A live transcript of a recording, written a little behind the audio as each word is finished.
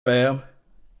Fam.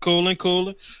 Cooling.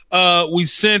 We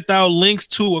sent out links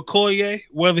to Okoye,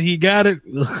 whether he got it.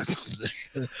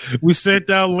 We sent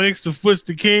out links to Foots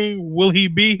the King. Will he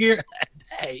be here?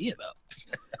 Hey,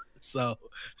 So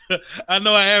I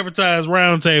know I advertised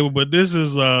roundtable, but this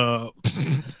is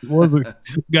was a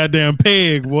goddamn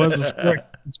peg, was a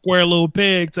square little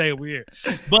peg table here.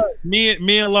 But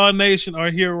me and Law Nation are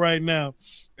here right now,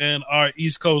 and our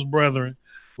East Coast brethren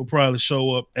will probably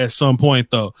show up at some point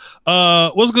though.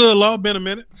 What's good, Law? Been a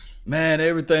minute. Man,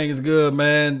 everything is good,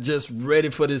 man. Just ready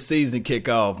for this season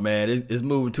kickoff, man. It's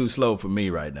moving too slow for me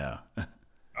right now.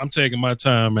 I'm taking my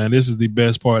time, man. This is the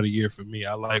best part of the year for me.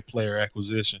 I like player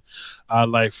acquisition. I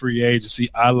like free agency.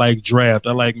 I like draft.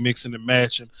 I like mixing and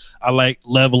matching. I like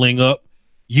leveling up,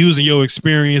 using your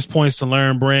experience points to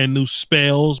learn brand new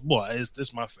spells. Boy,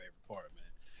 it's my favorite part, man.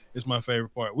 It's my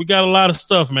favorite part. We got a lot of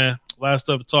stuff, man. A lot of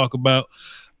stuff to talk about.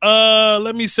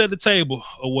 Let me set the table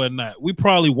or whatnot. We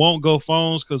probably won't go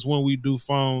phones because when we do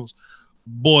phones,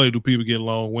 boy, do people get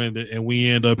long-winded, and we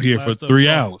end up here for 3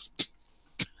 hours.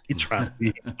 He trying to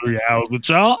be 3 hours with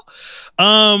y'all.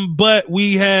 But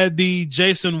we had the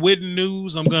Jason Witten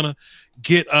news. I'm gonna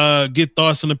get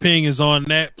thoughts and opinions on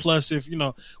that. Plus, if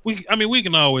we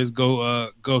can always go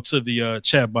to the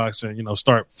chat box and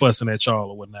start fussing at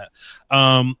y'all or whatnot.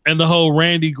 And the whole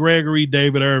Randy Gregory,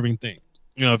 David Irving thing.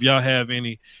 If y'all have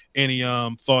any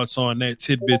thoughts on that,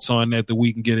 tidbits on that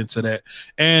we can get into that,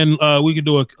 and we can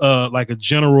do a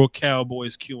general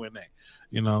Cowboys QnA.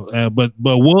 But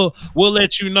we'll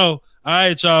let you know. All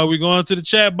right, y'all, we're going to the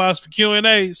chat box for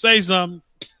QnA. Say something.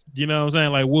 You know what I'm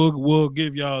saying? Like we'll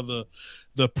give y'all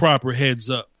the proper heads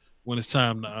up when it's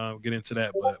time to get into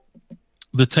that. But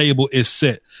the table is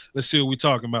set. Let's see what we're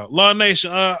talking about. Law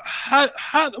Nation.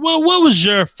 What was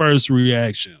your first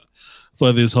reaction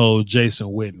for this whole Jason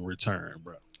Witten return,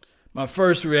 bro? My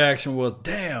first reaction was,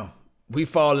 damn, we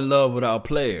fall in love with our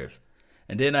players.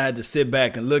 And then I had to sit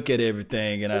back and look at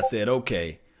everything, and I said,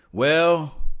 okay,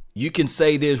 well, you can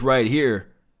say this right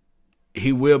here.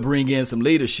 He will bring in some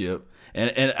leadership.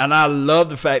 And I love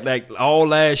the fact, like all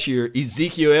last year,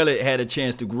 Ezekiel Elliott had a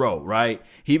chance to grow, right?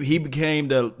 He became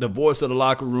the voice of the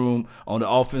locker room on the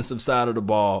offensive side of the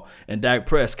ball, and Dak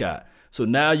Prescott. So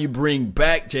now you bring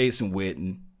back Jason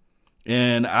Witten.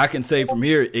 And I can say from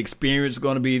here, experience is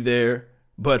going to be there.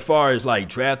 But far as like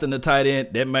drafting the tight end,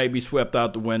 that might be swept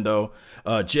out the window.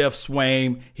 Jeff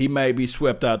Swaim, he may be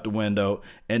swept out the window.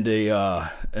 And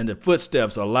the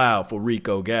footsteps are loud for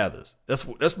Rico Gathers.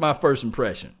 That's my first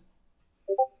impression.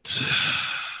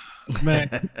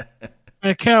 Man,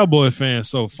 Cowboy fans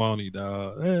so phony,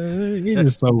 dog. He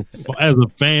is so as a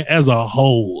fan, as a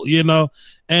whole,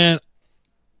 and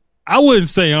I wouldn't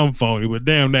say I'm phony, but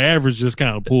damn, the average just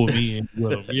kind of pulled me in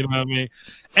with him. You know what I mean?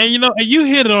 And and you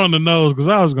hit it on the nose because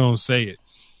I was gonna say it.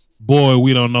 Boy,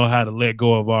 we don't know how to let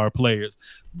go of our players.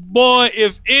 Boy,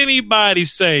 if anybody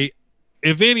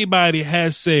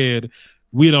has said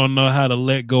we don't know how to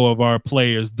let go of our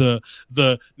players, the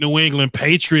New England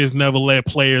Patriots never let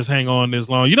players hang on this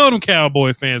long. You know them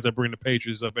Cowboy fans that bring the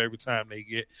Patriots up every time they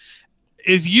get.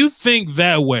 If you think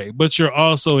that way, but you're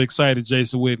also excited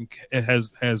Jason Witten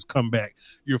has come back,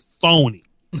 you're phony.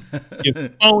 You're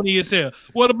phony as hell.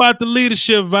 What about the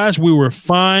leadership, Vash? We were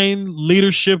fine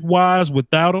leadership-wise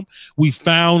without him. We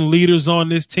found leaders on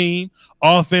this team.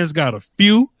 Offense got a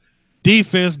few.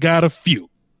 Defense got a few.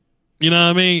 You know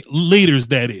what I mean? Leaders,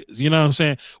 that is. You know what I'm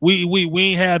saying? We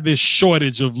ain't have this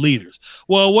shortage of leaders.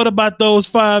 Well, what about those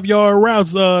 5-yard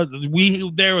routes?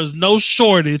 There is no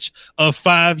shortage of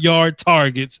 5-yard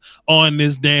targets on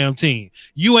this damn team.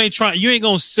 You ain't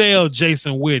gonna sell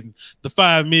Jason Witten, the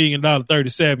 $5 million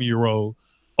 37-year-old,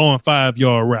 on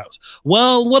 5-yard routes.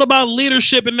 Well, what about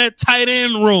leadership in that tight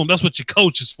end room? That's what your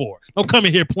coach is for. Don't come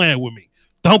in here playing with me.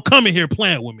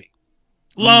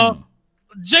 Law,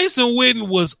 Jason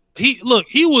Witten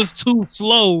he was too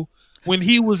slow when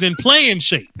he was in playing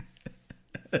shape.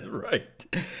 Right.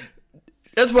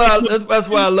 That's why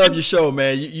I love your show,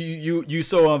 man. You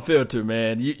so unfiltered,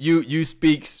 man. You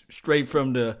speak straight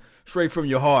from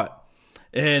your heart.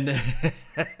 And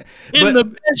in the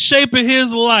best shape of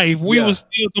his life, we were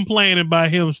still complaining about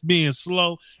him being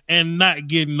slow and not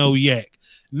getting no yak.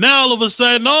 Now all of a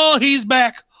sudden, he's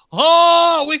back.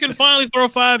 Oh, we can finally throw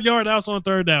 5-yard outs on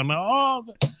third down. Now,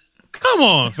 come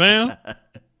on, fam.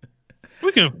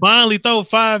 We can finally throw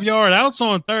 5-yard outs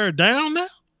on third down now?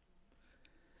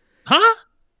 Huh?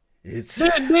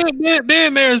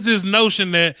 Then there's this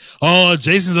notion that,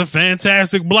 Jason's a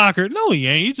fantastic blocker. No, he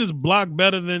ain't. He just blocked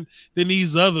better than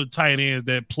these other tight ends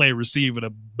that play receiver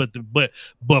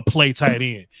but play tight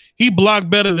end. He blocked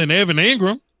better than Evan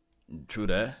Ingram. True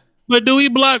that. But do he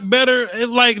block better?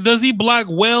 Like, does he block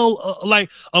well? Like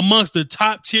amongst the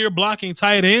top tier blocking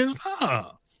tight ends?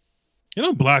 Nah. He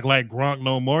don't block like Gronk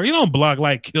no more. He don't block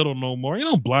like Kittle no more. He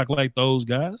don't block like those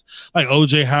guys, like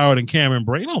OJ Howard and Cameron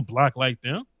Brate. He don't block like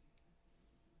them.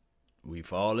 We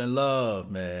fall in love,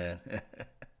 man. What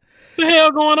the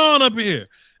hell going on up here?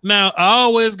 Now, I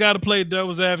always got to play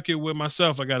devil's advocate with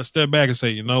myself. I got to step back and say,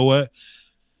 you know what?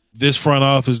 This front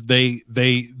office, they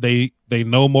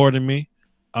know more than me.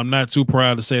 I'm not too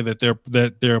proud to say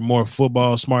that they're more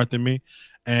football smart than me.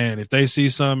 And if they see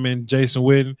something in Jason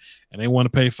Witten and they want to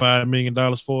pay $5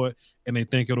 million for it and they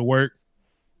think it'll work,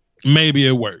 maybe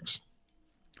it works.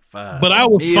 But I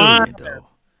was fine.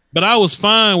 But I was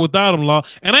fine without him, Law.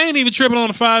 And I ain't even tripping on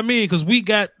the $5 million because we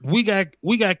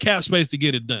got cap space to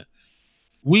get it done.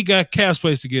 We got cap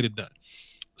space to get it done.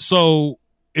 So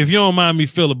if you don't mind me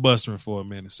filibustering for a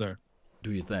minute, sir.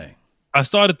 Do your thing. I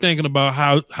started thinking about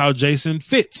how Jason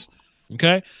fits.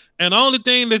 Okay. And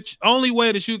the only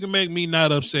way that you can make me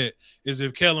not upset is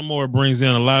if Kellen Moore brings in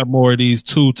a lot more of these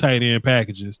 2 tight end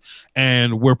packages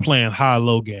and we're playing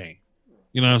high-low game.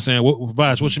 You know what I'm saying?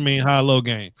 What you mean high-low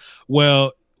game?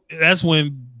 Well, that's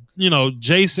when,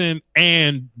 Jason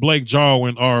and Blake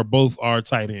Jarwin are both our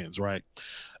tight ends, right?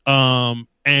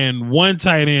 And one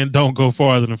tight end don't go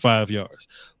farther than 5 yards.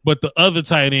 But the other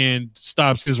tight end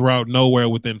stops his route nowhere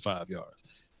within 5 yards.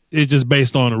 It's just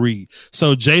based on a read.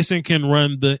 So Jason can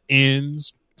run the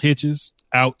ins, hitches,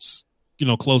 outs,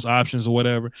 close options or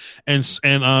whatever.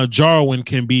 And Jarwin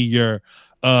can be your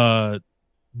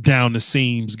down the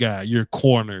seams guy, your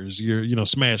corners, your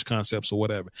smash concepts or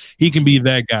whatever. He can be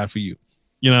that guy for you.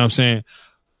 You know what I'm saying?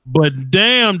 But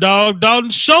damn, dog, Dalton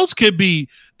Schultz could be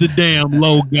the damn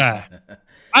low guy.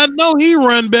 I know he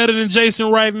run better than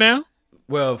Jason right now.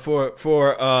 Well, for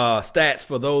stats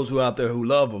for those who out there who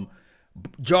love him,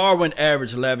 Jarwin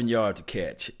averaged 11 yards a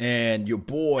catch, and your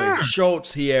boy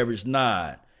Schultz, he averaged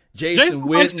 9. Jason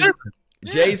Witten,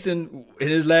 Jason in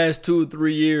his last 2 or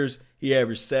 3 years, he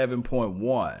averaged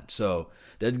 7.1. So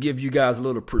that gives you guys a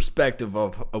little perspective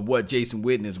of what Jason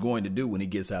Witten is going to do when he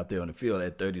gets out there on the field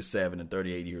at 37 and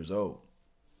 38 years old.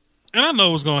 And I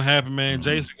know what's going to happen, man. Mm-hmm.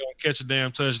 Jason going to catch a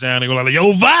damn touchdown. They go like,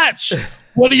 yo, Vach,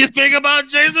 what do you think about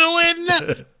Jason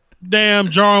Witten? Damn,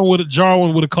 Jarwin would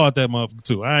have caught that motherfucker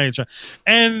too. I ain't trying.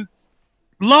 And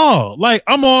Law, like,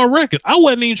 I'm on record. I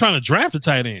wasn't even trying to draft a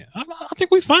tight end. I think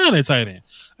we find a tight end.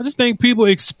 I just think people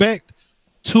expect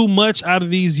too much out of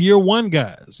these year one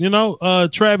guys.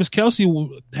 Travis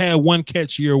Kelce had 1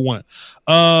 catch year one.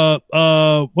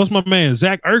 What's my man?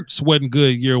 Zach Ertz wasn't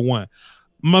good year one.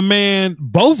 My man,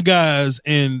 both guys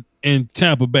in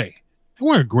Tampa Bay, they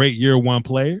weren't great year one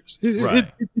players.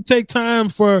 It take time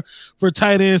for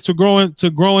tight ends to grow and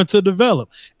to develop.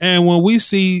 And when we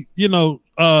see,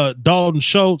 Dalton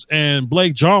Schultz and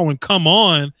Blake Jarwin come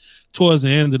on towards the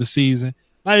end of the season,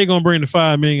 now you're gonna bring the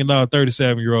 $5 million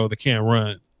 37-year-old that can't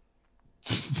run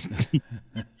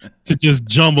to just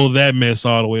jumble that mess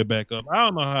all the way back up. I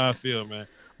don't know how I feel, man.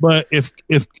 But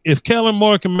if Kellen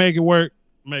Moore can make it work,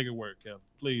 Kellen.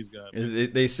 Please, God.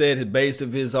 They said the base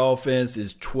of his offense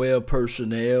is 12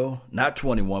 personnel, not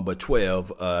 21, but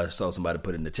 12. I saw somebody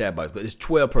put it in the chat box, but it's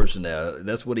 12 personnel.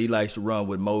 That's what he likes to run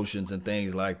with motions and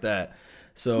things like that.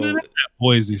 So man, that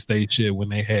Boise State shit when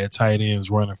they had tight ends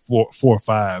running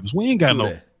 4-5s. We ain't got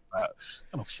no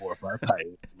 4 or 5 tight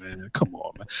ends, man. Come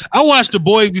on, man. I watched the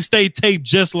Boise State tape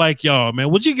just like y'all, man.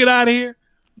 Would you get out of here?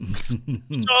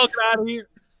 Y'all get out of here.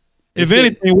 If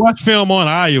anything, watch film on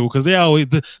Iowa because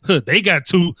they got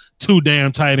two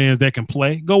damn tight ends that can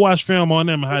play. Go watch film on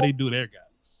them and how they do their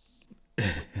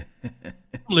guys.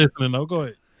 I'm listening though. Go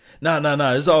ahead.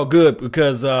 No. It's all good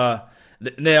because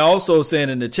they're also saying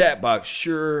in the chat box,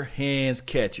 sure hands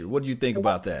catcher. What do you think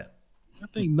about that? I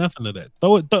think nothing of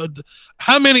that.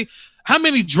 How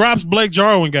many drops Blake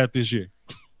Jarwin got this year?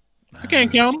 I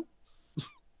can't count them.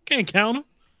 Get out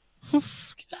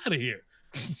of here.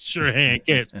 Sure hand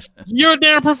catch. You're a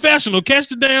damn professional. Catch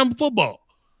the damn football.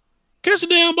 Catch the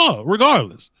damn ball,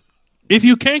 regardless. If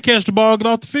you can't catch the ball, get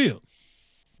off the field.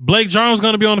 Blake Jarwin's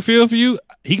going to be on the field for you.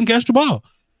 He can catch the ball.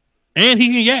 And he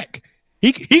can yak.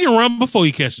 He can run before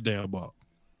he catch the damn ball.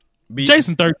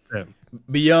 Jason 37.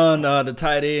 Beyond the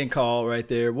tight end call right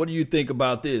there, what do you think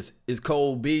about this? Is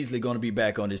Cole Beasley going to be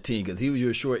back on his team? Because he was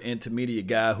your short intermediate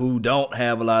guy who don't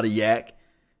have a lot of yak.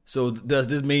 So does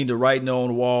this mean the writing on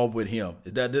the wall with him?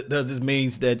 Does this mean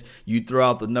that you throw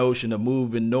out the notion of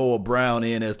moving Noah Brown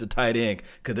in as the tight end?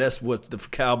 Because that's what the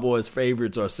Cowboys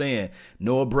favorites are saying.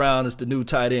 Noah Brown is the new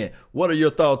tight end. What are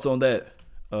your thoughts on that,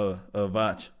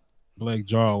 Vach? Blake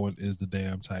Jarwin is the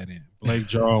damn tight end. Blake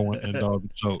Jarwin and Dalton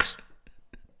Schultz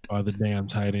are the damn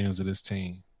tight ends of this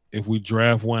team. if we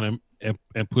draft one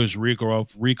and push Rico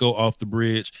off the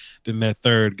bridge, then that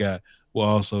third guy will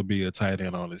also be a tight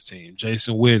end on this team.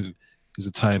 Jason Witten is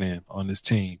a tight end on this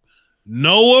team.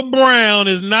 Noah Brown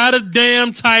is not a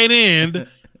damn tight end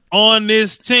on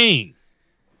this team.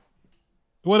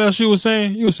 What else you were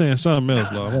saying? You were saying something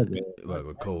else, Lord.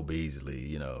 With Cole Beasley,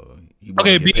 he Okay, want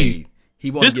to get paid.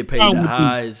 He want to get paid the would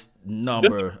highest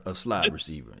number of slot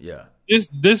receiver. Yeah.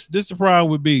 This the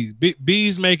problem with Bees.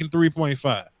 Bees making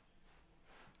 3.5.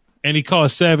 And he caught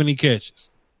 70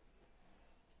 catches.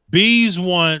 Bees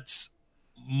wants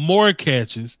more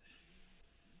catches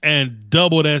and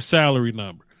double that salary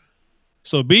number.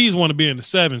 So Bees want to be in the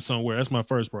 7 somewhere. That's my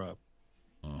first problem.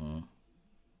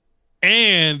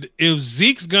 And if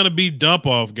Zeke's going to be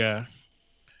dump-off guy,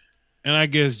 and I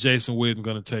guess Jason Witten's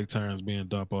going to take turns being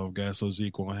dump-off guy, so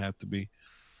Zeke won't have to be.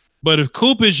 But if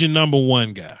Coop is your number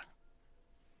 1 guy,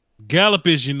 Gallup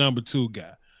is your number 2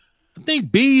 guy, I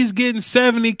think B's getting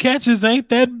 70 catches ain't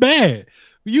that bad.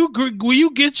 Will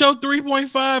you get your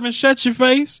 3.5 and shut your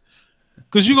face?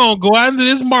 Because you're going to go out into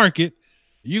this market.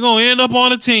 You're going to end up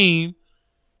on a team,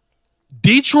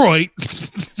 Detroit.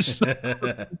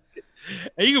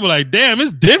 And you can be like, damn,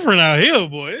 it's different out here,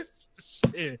 boy.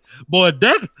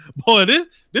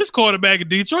 This quarterback in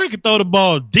Detroit can throw the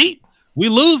ball deep. We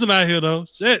losing out here, though.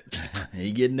 Shit.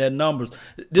 He getting that numbers.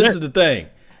 This is the thing.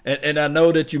 And I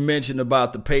know that you mentioned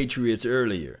about the Patriots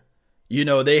earlier.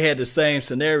 They had the same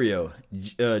scenario.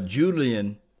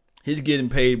 Julian, he's getting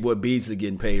paid what Beasley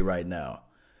getting paid right now.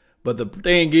 But the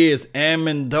thing is,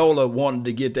 Amendola wanted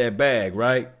to get that bag,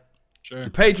 right? Sure.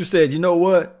 The Patriots said, you know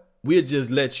what? We'll just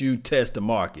let you test the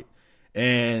market.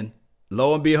 And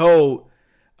lo and behold,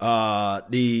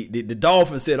 the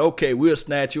Dolphins said, okay, we'll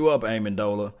snatch you up,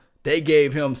 Amendola. They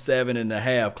gave him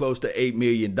 $7.5, close to $8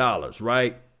 million,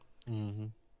 right? Mm-hmm.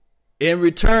 In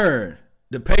return,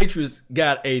 the Patriots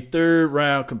got a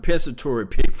third-round compensatory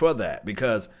pick for that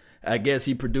because I guess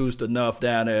he produced enough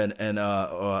down there in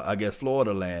I guess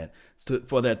Florida land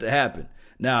for that to happen.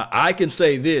 Now, I can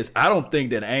say this. I don't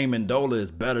think that Amendola is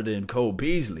better than Cole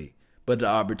Beasley, but the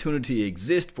opportunity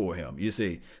exists for him, you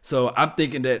see. So I'm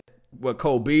thinking that what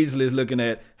Cole Beasley is looking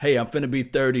at, hey, I'm finna be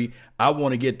 30. I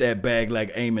want to get that bag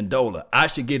like Amendola. I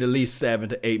should get at least $7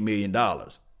 to $8 million.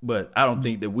 But I don't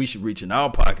think that we should reach in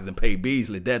our pockets and pay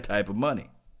Beasley that type of money.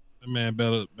 That man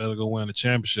better go win a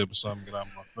championship or something. Get out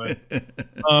of my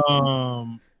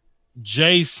face.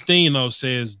 Jay Steno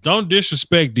says, don't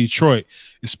disrespect Detroit,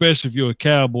 especially if you're a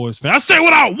Cowboys fan. I say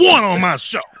what I want on my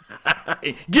show.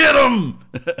 Get them.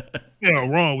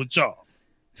 Wrong with y'all.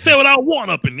 Say what I want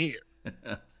up in here.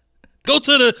 Go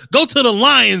to the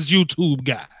Lions YouTube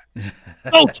guy.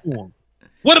 Go to them.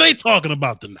 What are they talking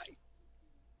about tonight?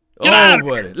 Get out of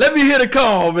here. Let me hear the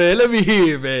call, man. Let me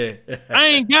hear it, man. I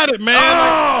ain't got it, man.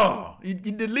 Oh, you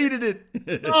deleted it.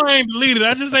 No, I ain't deleted it.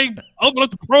 I just ain't opened up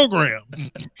the program.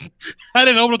 I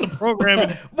didn't open up the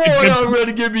program. Boy, y'all ready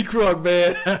to give me crunk,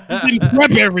 man. I didn't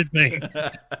prep everything.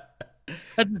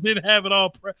 I just didn't have it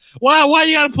all prepped. Why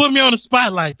you got to put me on the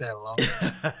spot like that, Long?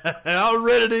 I was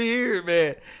ready to hear it,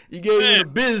 man. You gave me the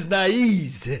biz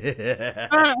naive.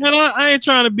 I ain't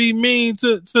trying to be mean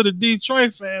to the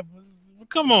Detroit fan.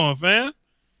 Come on, fam.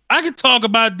 I can talk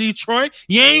about Detroit.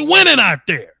 You ain't winning out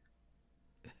there.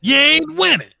 You ain't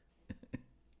winning.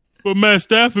 But Matt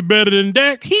Stafford better than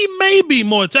Dak. He may be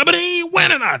more tough, but he ain't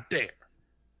winning out there.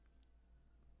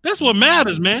 That's what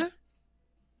matters, man.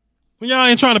 When y'all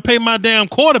ain't trying to pay my damn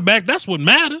quarterback, that's what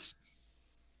matters.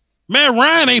 Matt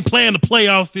Ryan ain't playing the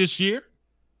playoffs this year.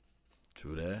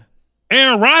 True that.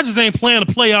 Aaron Rodgers ain't playing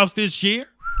the playoffs this year.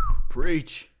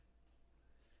 Preach.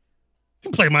 You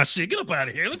play my shit. Get up out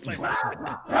of here. Let's play my shit.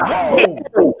 Whoa.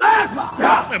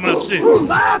 Play my shit.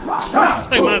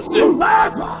 Play my shit.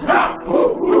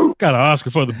 Got an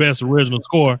Oscar for the best original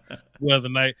score the other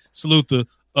night. Salute the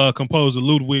composer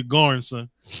Ludwig Göransson.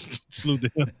 Salute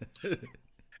to him.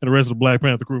 And the rest of the Black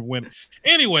Panther crew winning.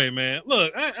 Anyway, man,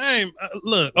 look, I ain't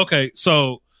look. Okay,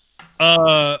 so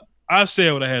I've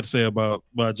said what I had to say about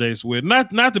Jason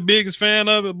Witten. Not the biggest fan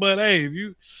of it, but hey,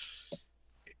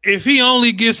 if he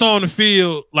only gets on the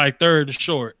field like third and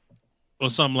short or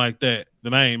something like that,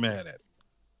 then I ain't mad at it.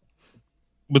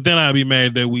 But then I'd be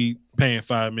mad that we paying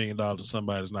 $5 million to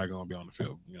somebody that's not going to be on the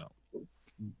field,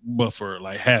 but for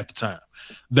like half the time.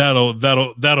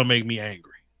 That'll make me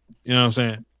angry. You know what I'm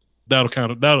saying?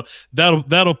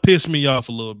 That'll piss me off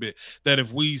a little bit. That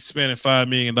if we spending $5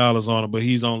 million on him, but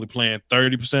he's only playing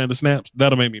 30% of the snaps,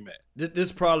 that'll make me mad.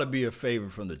 This probably be a favor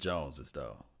from the Joneses,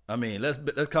 though. I mean, let's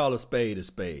call a spade a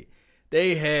spade.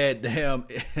 they had them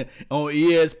on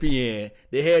ESPN.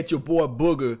 They had your boy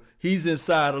Booger. He's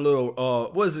inside a little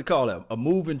what is it called? A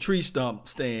moving tree stump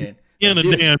stand. He in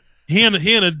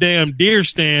a damn deer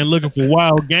stand looking for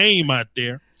wild game out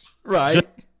there. Right.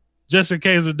 Just in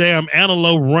case a damn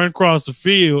antelope run across the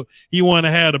field, he want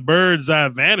to have the bird's eye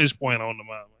vantage point on the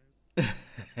mountain.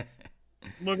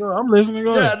 I'm listening.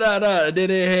 Go ahead. Nah. Then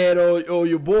they had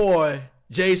your boy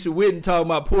Jason Witten talking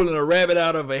about pulling a rabbit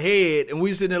out of a head, and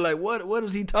we sitting there like, what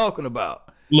is he talking about?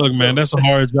 Look, man, that's a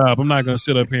hard job. I'm not gonna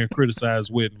sit up here and criticize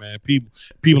Witten, man.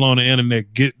 People on the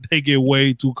internet get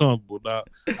way too comfortable, dog.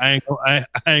 I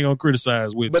ain't gonna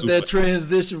criticize Witten. But that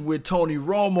transition with Tony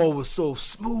Romo was so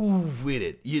smooth with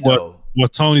it, you know. Well,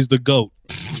 Tony's the GOAT.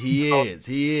 He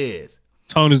is.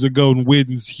 Tony's the GOAT, and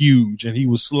Witten's huge, and he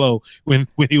was slow when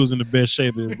he was in the best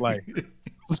shape of his life.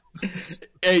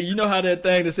 Hey, you know how that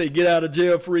thing that say get out of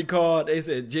jail free card? They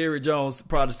said Jerry Jones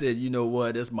probably said, you know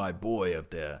what, that's my boy up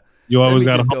there. You always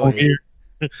got a home here.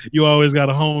 You always got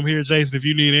a home here, Jason. If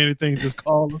you need anything, just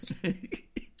call us.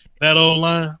 That old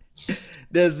line.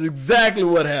 That's exactly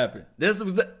what happened.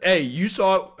 Hey, you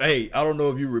saw. Hey, I don't know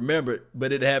if you remember,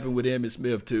 but it happened with Emmitt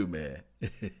Smith too, man.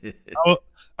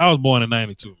 I was born in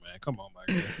 '92, man. Come on,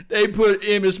 man. They put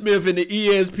Emmitt Smith in the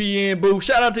ESPN booth.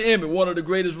 Shout out to Emmitt, one of the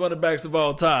greatest running backs of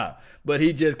all time. But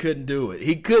he just couldn't do it.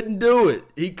 He couldn't do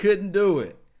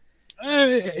it.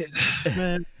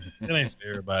 Man, it ain't for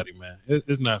everybody, man.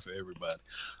 It's not for everybody.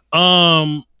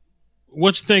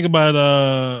 What you think about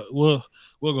we'll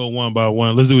go one by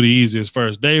one. Let's do the easiest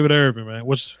first. David Irving, man.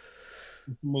 What's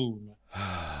the move, man?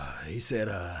 He said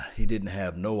he didn't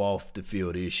have no off the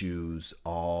field issues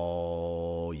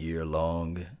all year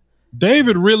long.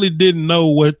 David really didn't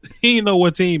know he didn't know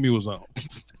what team he was on.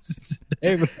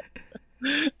 David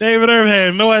Irving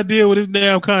had no idea what his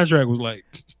damn contract was like.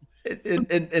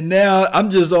 And now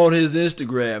I'm just on his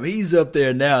Instagram. He's up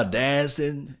there now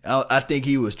dancing. I think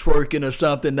he was twerking or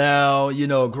something now, you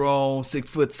know, grown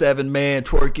 6'7" man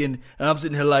twerking. And I'm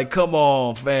sitting here like, come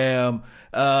on, fam.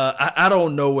 I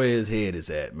don't know where his head is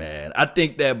at, man. I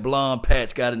think that blonde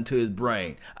patch got into his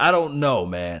brain. I don't know,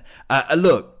 man. I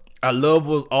love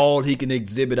what all he can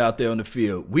exhibit out there on the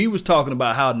field. We was talking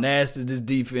about how nasty this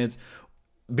defense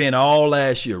been all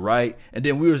last year, right? And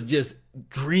then we was just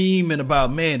dreaming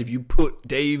about, man, if you put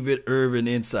David Irving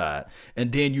inside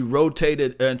and then you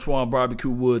rotated Antoine Barbecue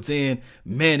Woods in,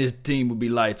 man, his team would be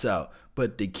lights out.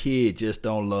 But the kid just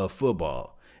don't love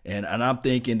football. And I'm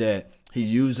thinking that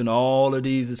he's using all of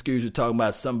these excuses, talking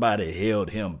about somebody held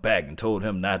him back and told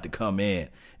him not to come in,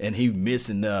 and he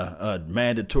missing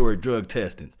mandatory drug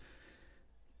testing.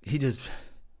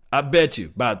 I bet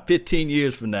you about 15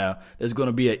 years from now, there's going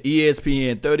to be an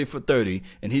ESPN 30 for 30,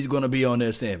 and he's going to be on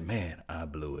there saying, man, I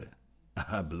blew it.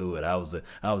 I was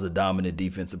a dominant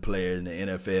defensive player in the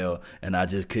NFL, and I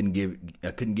just couldn't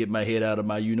get my head out of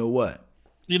my you know what.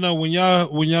 You know, when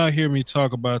y'all hear me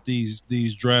talk about these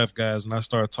draft guys, and I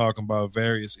start talking about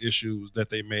various issues that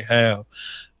they may have,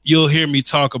 you'll hear me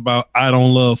talk about I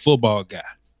don't love football guy.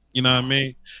 You know what I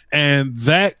mean? And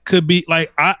that could be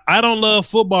like I don't love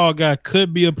football guy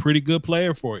could be a pretty good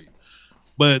player for you.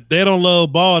 But they don't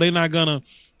love ball. They're not gonna,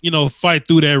 fight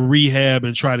through that rehab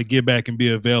and try to get back and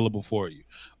be available for you.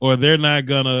 Or they're not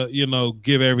gonna,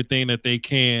 give everything that they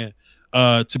can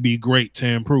to be great to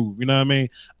improve. You know what I mean?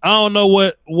 I don't know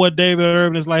what David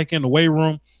Irving is like in the weight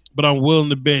room, but I'm willing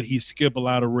to bet he skip a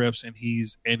lot of reps and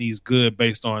he's good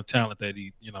based on talent that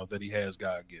he has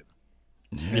God given.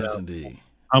 Yes, indeed.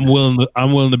 I'm willing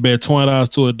to bet $20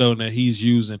 to a donut that he's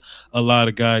using a lot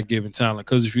of God-given talent.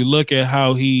 Because if you look at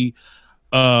how he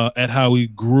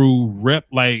grew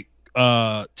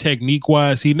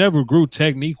technique-wise, he never grew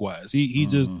technique-wise. He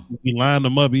just lined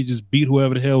them up. He just beat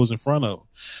whoever the hell was in front of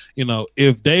him.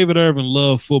 If David Irving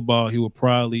loved football, he would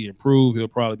probably improve. He'll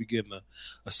probably be getting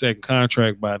a second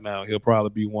contract by now. He'll probably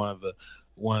be one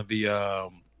of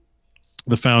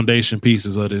the foundation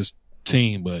pieces of this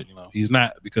team, but he's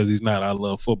not, because he's not I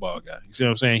love football guy. You see what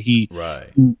I'm saying?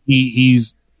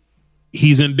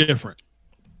 He's indifferent.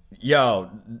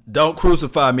 Y'all, don't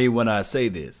crucify me when I say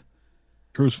this.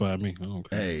 Crucify me.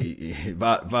 Okay. Hey,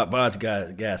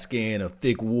 Vaj got skin of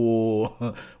thick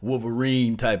wool,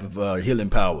 Wolverine type of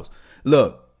healing powers.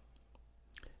 Look,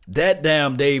 that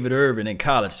damn David Irving in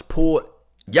college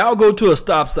y'all go to a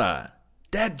stop sign.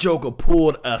 That joker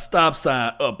pulled a stop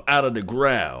sign up out of the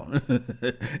ground.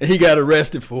 And he got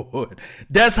arrested for it.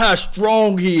 That's how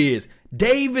strong he is.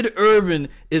 David Irving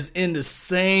is in the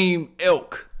same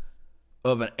ilk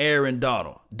of an Aaron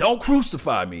Donald. Don't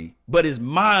crucify me, but his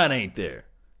mind ain't there.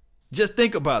 Just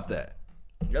think about that.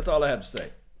 That's all I have to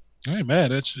say. I ain't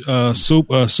mad. That's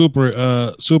super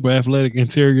athletic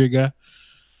interior guy.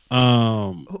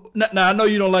 Now I know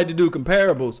you don't like to do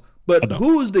comparables, but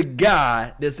who's the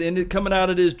guy that's coming out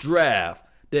of this draft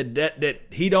that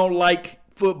he don't like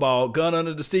football, gun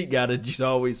under the seat guy that you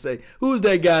always say? Who's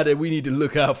that guy that we need to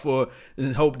look out for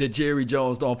and hope that Jerry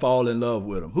Jones don't fall in love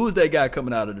with him? Who's that guy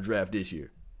coming out of the draft this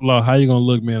year? Law, how you gonna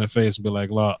look me in the face and be like,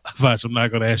 Law, I'm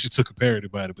not gonna ask you to compare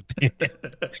anybody, but then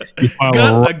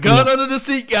a gun under the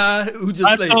seat guy who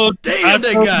just damn,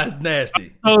 that guy's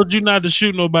nasty. I told you not to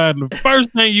shoot nobody. The first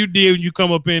thing you did when you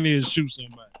come up in here is shoot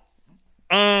somebody.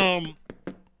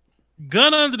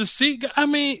 Gun under the seat. I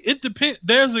mean, it depends.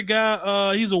 There's a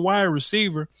guy. He's a wide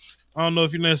receiver. I don't know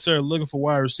if you're necessarily looking for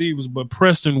wide receivers, but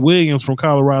Preston Williams from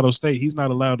Colorado State, he's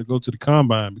not allowed to go to the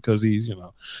combine because he's,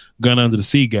 gun under the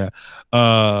seat guy.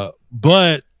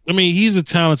 But I mean, he's a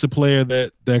talented player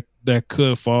that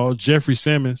could fall. Jeffrey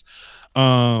Simmons,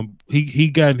 he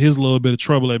got in his little bit of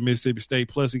trouble at Mississippi State.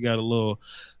 Plus, he got a little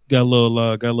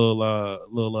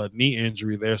knee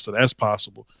injury there, so that's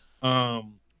possible.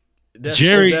 Is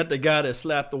that the guy that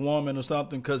slapped the woman or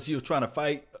something because he was trying to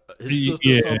fight his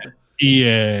sister or something?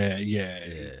 Yeah.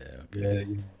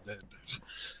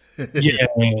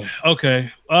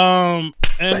 Okay.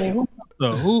 And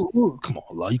who? Come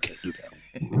on, Law, you can't do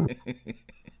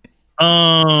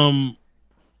that.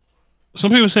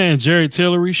 Some people saying Jerry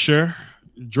Tillery. Sure.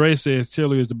 Dre says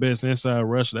Tillery is the best inside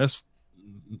rusher.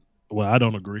 I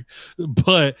don't agree,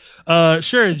 but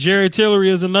sure, Jerry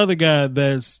Tillery is another guy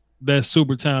that's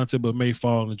super talented but may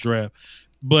fall in the draft.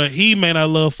 But he may not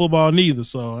love football neither,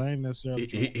 so I ain't necessarily.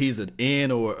 He's an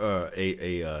in or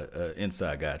a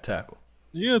inside guy tackle.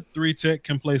 Yeah, 3-tech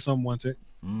can play some 1-tech.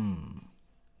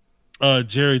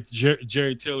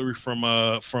 Jerry Tillery from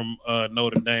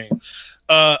Notre Dame.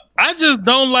 I just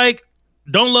don't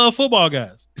love football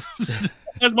guys.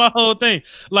 That's my whole thing.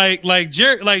 Jerry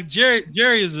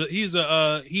is he's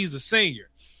a senior,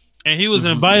 and he was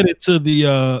invited to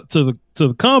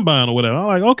the combine or whatever. I'm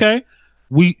like, okay.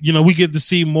 We get to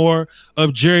see more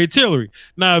of Jerry Tillery.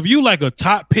 Now, if you like a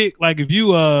top pick, like if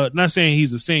you not saying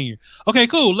he's a senior, okay,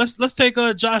 cool. Let's take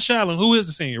Josh Allen, who is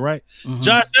a senior, right?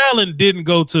 Josh Allen didn't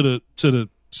go to the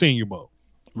Senior Bowl,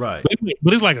 right?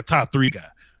 But it's like a top 3 guy,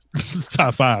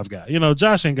 top 5 guy.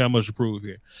 Josh ain't got much to prove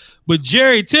here, but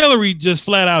Jerry Tillery just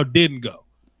flat out didn't go.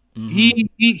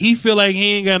 He feel like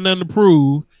he ain't got nothing to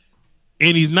prove,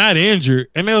 and he's not injured.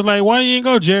 And they was like, why you ain't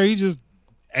go, Jerry? He just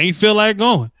ain't feel like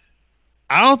going.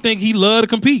 I don't think he love to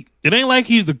compete. It ain't like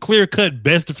he's the clear-cut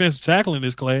best defensive tackle in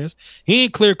this class. He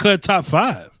ain't clear-cut top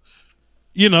 5.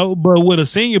 But with a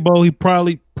Senior Bowl, he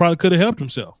probably could have helped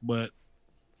himself. But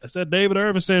that's that David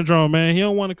Irving syndrome, man. He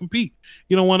don't want to compete.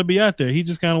 He don't want to be out there. He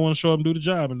just kind of want to show up and do the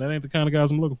job, and that ain't the kind of guys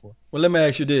I'm looking for. Well, let me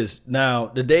ask you this. Now,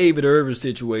 the David Irving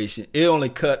situation, it only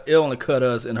cut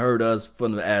us and hurt us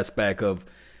from the aspect of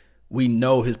we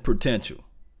know his potential.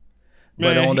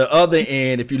 But on the other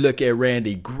end, if you look at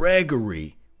Randy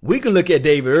Gregory, we can look at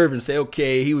David Irving and say,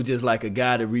 okay, he was just like a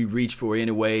guy that we reached for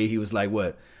anyway. He was like,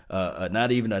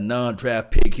 not even a non-draft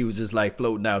pick. He was just like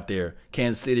floating out there.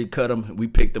 Kansas City cut him. We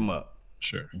picked him up.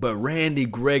 Sure. But Randy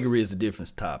Gregory is a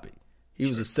different topic. He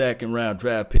was a second-round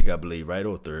draft pick, I believe, right?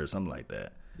 Or third, something like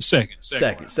that. Second.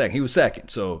 He was second.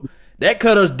 So that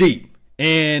cut us deep.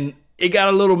 And it got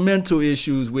a little mental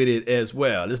issues with it as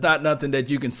well. It's not nothing that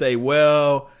you can say,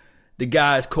 well, the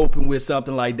guy's coping with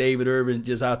something like David Irving,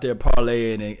 just out there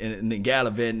parlaying and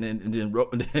gallivanting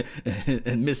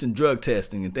and missing drug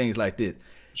testing and things like this.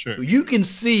 Sure. You can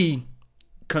see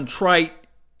contrite,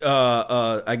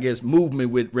 I guess, movement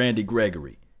with Randy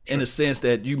Gregory in the sense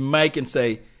that you might can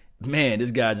say, man, this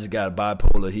guy just got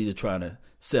bipolar. He's just trying to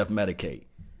self-medicate.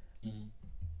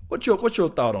 What's your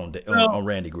thought on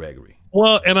Randy Gregory?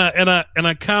 Well, and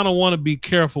I kind of want to be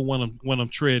careful when I'm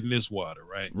treading this water,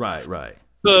 right? Right.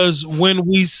 Because when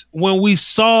we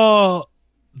saw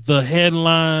the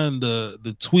headline,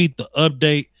 the tweet, the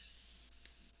update,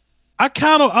 I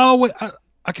kind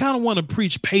of want to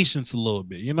preach patience a little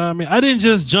bit. You know what I mean? I didn't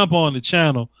just jump on the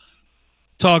channel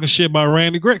talking shit about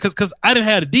Randy Gregory because I didn't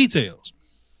have the details.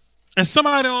 And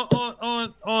somebody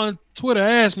on Twitter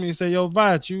asked me and said, "Yo,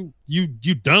 Vach,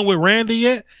 you done with Randy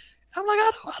yet?" I'm like,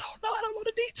 I don't know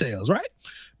the details, right?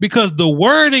 Because the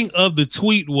wording of the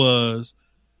tweet was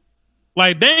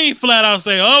like they ain't flat out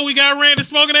say, "Oh, we got Randy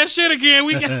smoking that shit again.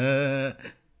 We got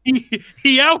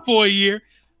he out for a year."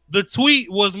 The tweet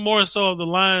was more so of the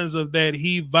lines of that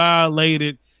he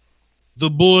violated the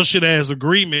bullshit ass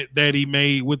agreement that he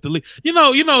made with the league. You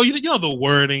know the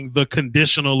wording, the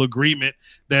conditional agreement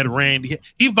that Randy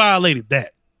he violated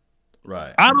that.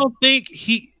 Right. I don't think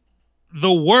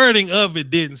the wording of it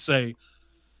didn't say,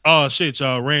 "Oh shit,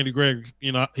 y'all, Randy Gregory,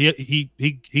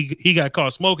 he got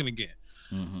caught smoking again."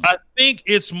 I think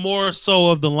it's more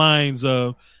so of the lines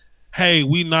of, hey,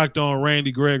 we knocked on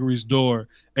Randy Gregory's door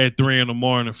at 3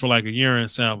 a.m. for like a urine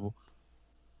sample,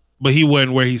 but he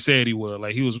wasn't where he said he was.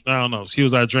 Like he was, I don't know, he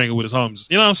was out drinking with his homies.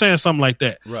 You know what I'm saying? Something like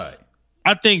that. Right.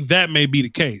 I think that may be the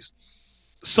case.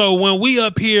 So when we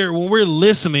up here, when we're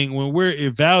listening, when we're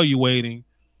evaluating,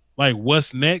 like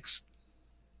what's next,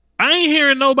 I ain't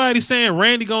hearing nobody saying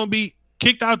Randy gonna be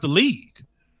kicked out the league.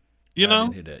 You know? I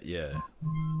didn't hear that. Yeah.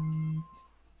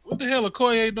 What the hell are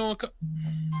Koye doing?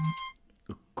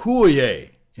 QnA.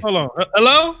 Hold on.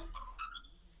 Hello?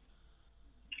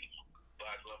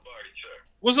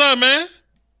 What's up, man?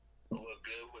 What's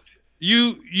good with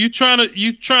you? You trying to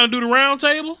do the round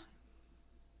table?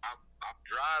 I'm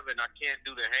driving. I can't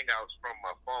do the hangouts from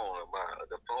my phone.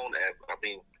 The phone app. I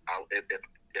mean,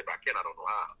 if I can, I don't know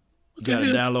how. You gotta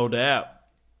download the app.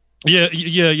 Yeah.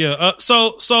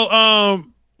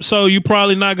 So you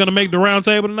probably not gonna make the round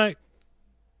table tonight?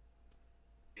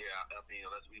 Yeah, I mean,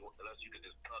 unless you can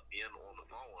just plug me in on the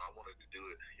phone. I wanted to do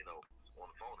it, on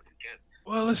the phone if you can.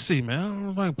 Well, let's see, man. I don't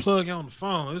know if I can plug you on the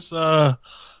phone. It's all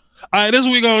right, this is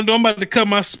what we gonna do. I'm about to cut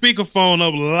my speakerphone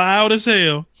up loud as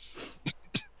hell.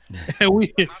 And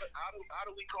we How do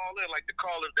we call in? Like the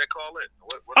callers that call in.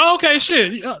 Oh, okay,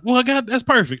 shit. Well, God, that's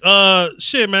perfect.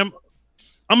 Shit, man.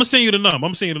 I'm gonna send you the number.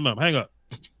 Hang up.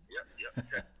 Yep.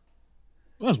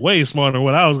 That's way smarter than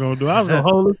what I was gonna do. I was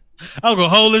gonna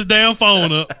hold this damn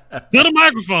phone up to the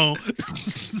microphone.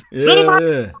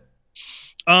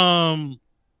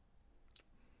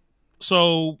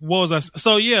 So what was I?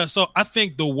 So I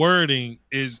think the wording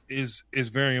is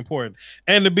very important.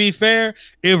 And to be fair,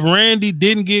 if Randy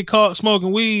didn't get caught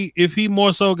smoking weed, if he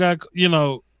more so got,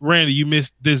 Randy, you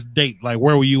missed this date. Like,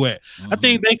 where were you at? I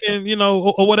think they can,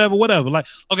 or whatever. Like,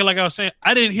 okay, like I was saying,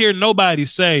 I didn't hear nobody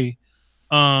say,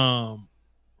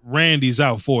 Randy's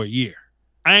out for a year.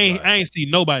 I ain't see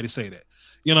nobody say that.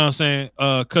 You know what I'm saying?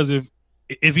 Because if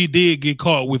he did get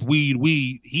caught with weed,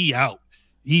 he out.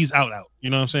 He's out.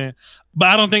 You know what I'm saying? But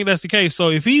I don't think that's the case. So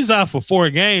if he's out for 4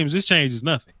 games, this changes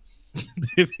nothing.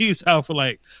 If he's out for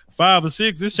like 5 or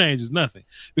 6, this changes nothing.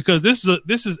 Because this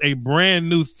is a brand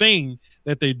new thing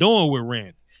that they're doing with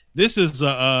Randy. This is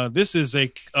a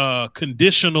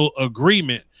conditional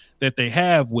agreement that they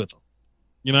have with him.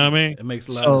 You know what I mean? It makes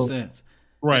a lot of sense.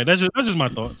 Right. That's just my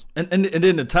thoughts. And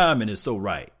then the timing is so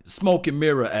right. The smoke and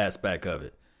mirror aspect of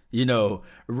it.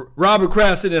 Robert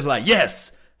Kraft sitting there like,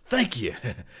 yes, thank you.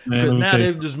 Because now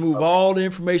they've just moved all the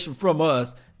information from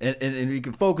us and we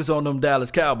can focus on them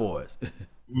Dallas Cowboys.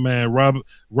 Man,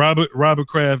 Robert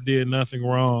Kraft did nothing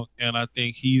wrong, and I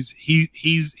think he's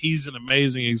an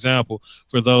amazing example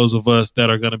for those of us that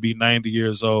are going to be 90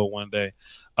 years old one day.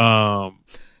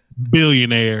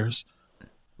 Billionaires.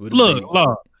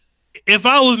 Look, if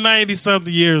I was 90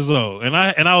 something years old and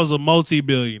I was a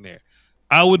multi-billionaire,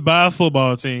 I would buy a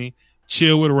football team,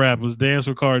 chill with rappers, dance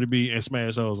with Cardi B, and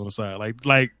smash hoes on the side.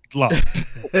 Like law.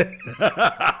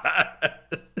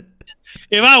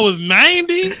 If I was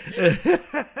 90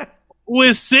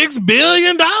 with $6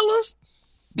 billion, of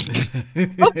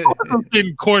course I'm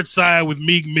sitting courtside with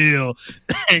Meek Mill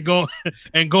and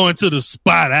going to the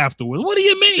spot afterwards. What do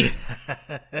you mean?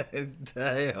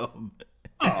 Damn.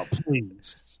 Oh,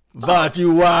 please. But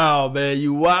you wow, man.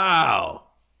 You wow.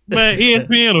 Man,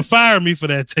 ESPN will fire me for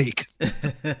that take.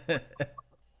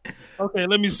 Okay,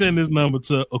 let me send this number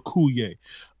to Akuye.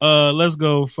 Let's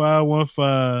go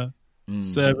 515-739-1285.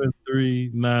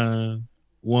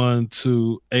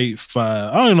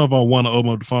 I don't know if I want to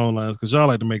open up the phone lines because y'all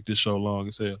like to make this show long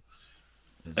as hell.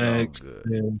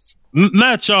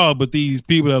 Not y'all, but these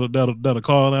people that'll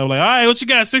call and I'm like, all right, what you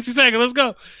got? 60 seconds, let's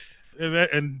go.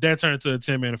 And that turned into a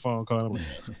 10-minute phone call. I'm like,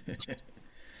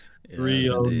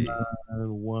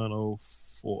 309-104.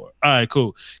 All right,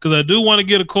 cool. Because I do want to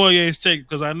get a Koye's take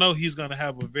because I know he's going to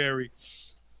have a very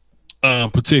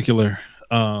particular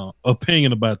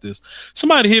opinion about this.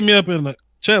 Somebody hit me up in the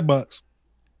chat box.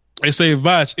 They say,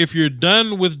 Vach, if you're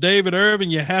done with David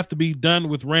Irving, you have to be done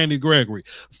with Randy Gregory.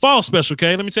 False, Special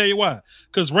K. Let me tell you why.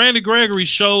 Because Randy Gregory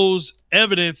shows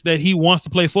evidence that he wants to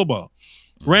play football.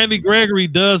 Randy Gregory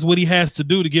does what he has to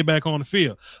do to get back on the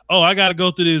field. Oh, I got to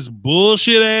go through this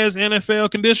bullshit-ass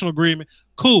NFL conditional agreement.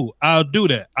 Cool, I'll do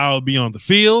that. I'll be on the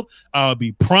field. I'll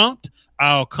be prompt.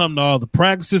 I'll come to all the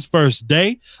practices first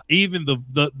day, even the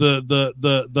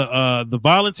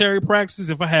voluntary practices.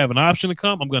 If I have an option to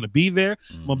come, I'm going to be there.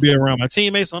 I'm going to be around my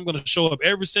teammates. I'm going to show up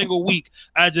every single week.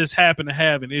 I just happen to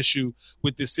have an issue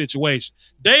with this situation.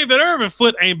 David Irving's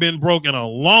foot ain't been broke in a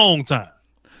long time.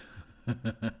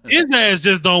 His ass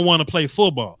just don't want to play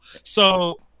football.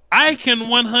 So I can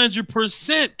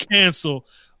 100% cancel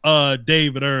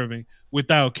David Irving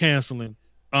without canceling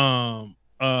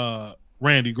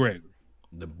Randy Gregory.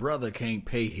 The brother can't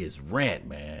pay his rent,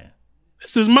 man.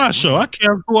 This is my show. I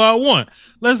can't who I want.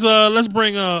 Let's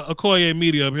bring Okoye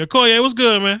Media up here. Okoye, what's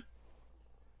good, man?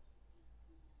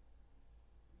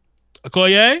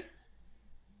 Okoye?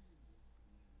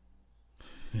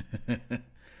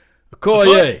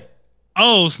 Okoye.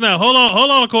 Oh, snap. Hold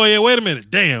on, Okoye. Wait a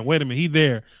minute. He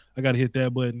there. I gotta hit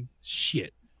that button.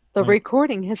 Shit. The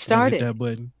recording has started. Hit that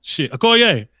button. Shit.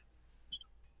 Okoye.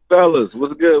 Fellas,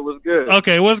 what's good?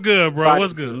 Okay, what's good, bro?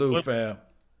 What's good? Salute, fam.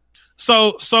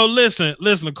 So listen,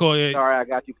 Okoye. Sorry, I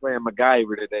got you playing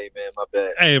MacGyver today, man. My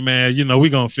bad. Hey, man, we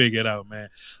gonna figure it out, man.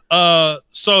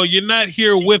 So you're not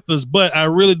here with us, but I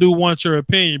really do want your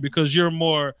opinion because you're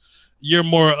more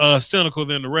cynical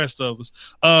than the rest of us.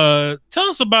 Tell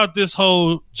us about this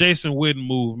whole Jason Witten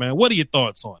move, man. What are your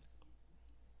thoughts on it?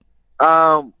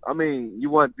 I mean, you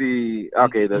want no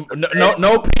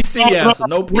PC answer,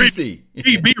 no PC.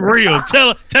 Be real.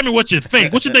 Tell me what you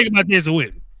think. What you think about Jason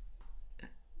Witten?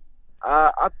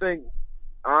 I think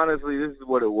honestly, this is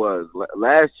what it was.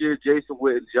 Last year, Jason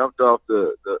Witten jumped off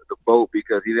the boat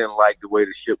because he didn't like the way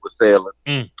the ship was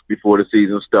sailing before the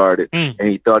season started, and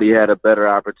he thought he had a better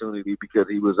opportunity because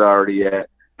he was already at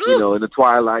in the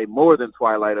twilight, more than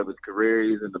twilight of his career.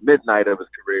 He's in the midnight of his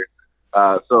career.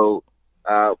 So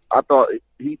I thought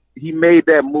he made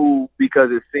that move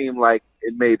because it seemed like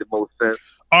it made the most sense.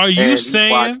 Are you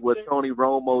saying what Tony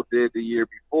Romo did the year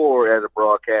before as a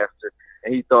broadcaster,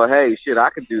 and he thought, hey, shit,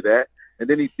 I can do that. And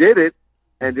then he did it,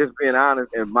 and just being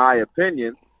honest, in my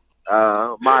opinion,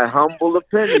 my humble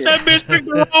opinion. That bitch picked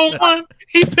the wrong one.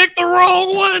 He picked the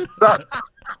wrong one.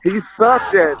 He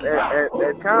sucked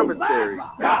at commentary.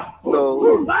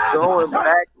 So going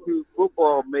back to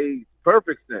football made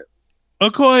perfect sense.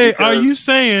 Okoye, are you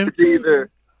saying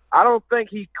I don't think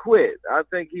he quit. I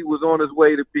think he was on his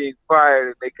way to being fired,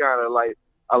 and they kind of like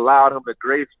allowed him to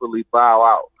gracefully bow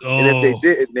out. And if they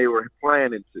didn't, they were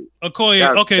planning to.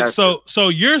 Okoye, so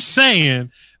you're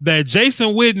saying that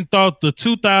Jason Witten thought the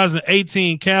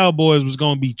 2018 Cowboys was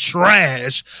going to be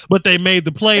trash, but they made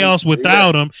the playoffs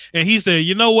without him, and he said,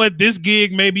 you know what, this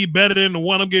gig may be better than the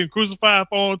one I'm getting crucified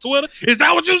for on Twitter? Is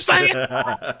that what you're saying?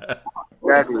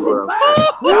 Exactly what I'm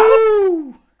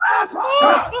saying.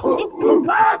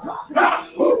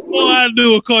 All I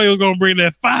knew Okoye was gonna bring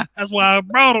that fire. That's why I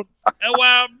brought him.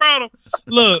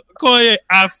 Look, Okoye,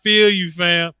 I feel you,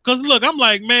 fam. Cause look, I'm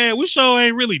like, man, we sure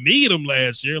ain't really need him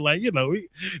last year. Like, we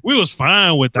was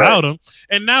fine without him.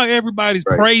 And now everybody's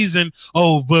praising,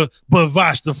 but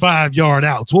Vosh, the 5-yard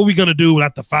outs. What we gonna do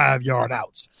without the 5-yard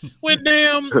outs? When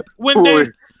damn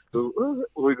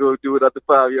we're going to do it at the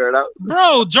 5-yard out.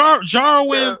 Bro,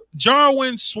 Jarwin,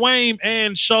 Swaim,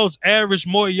 and Schultz averaged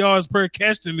more yards per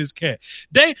catch than this cat.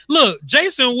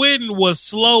 Jason Witten was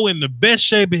slow in the best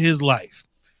shape of his life.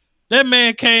 That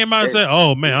man came out and said,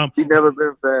 oh, man. He never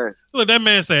been fast. Look, that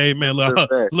man said, hey, man,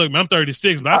 look, man, I'm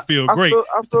 36, but I feel great.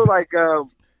 I feel like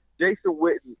Jason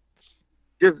Witten,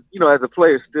 just, as a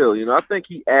player still, I think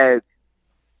he adds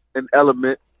an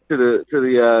element to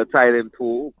the tight end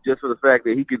pool, just for the fact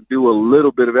that he can do a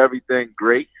little bit of everything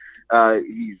great.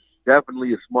 He's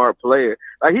definitely a smart player.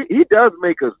 Like he does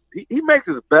make us. He makes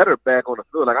us better back on the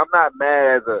field. Like I'm not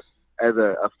mad as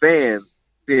a fan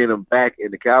seeing him back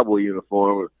in the Cowboy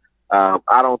uniform. I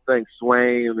don't think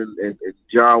Swain and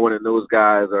Jarwin and those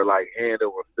guys are like hand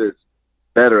over fist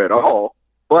better at all.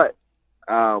 But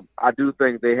I do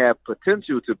think they have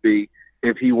potential to be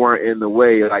if he weren't in the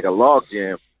way like a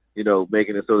logjam.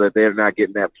 Making it so that they're not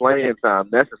getting that playing time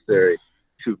necessary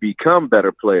to become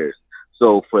better players.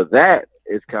 So for that,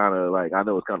 it's kind of like, I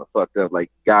know it's kind of fucked up. Like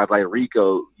guys like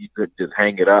Rico, you could just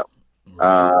hang it up.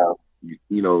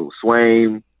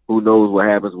 Swain, who knows what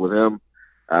happens with him?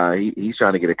 He's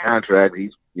trying to get a contract.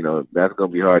 That's going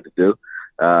to be hard to do.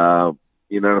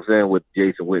 You know what I'm saying? With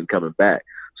Jason Witten coming back.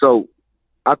 So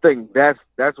I think that's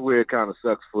where it kind of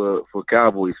sucks for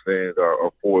Cowboys fans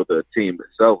or for the team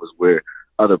itself, is where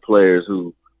other players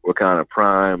who were kind of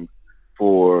primed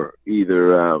for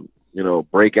either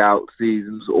breakout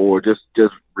seasons or just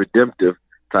redemptive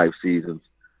type seasons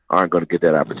aren't going to get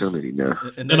that opportunity now.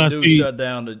 And they do shut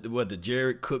down the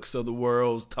Jared Cooks of the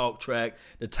world, Talk Track,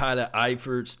 the Tyler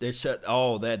Eiferts. They shut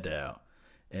all that down,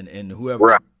 and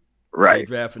whoever they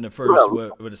draft in the first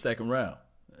or the second round.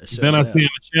 Then I see in the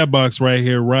chat box right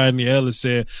here, Rodney Ellis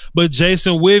said, but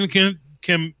Jason Witten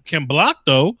can block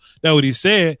though. That's what he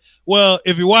said. Well,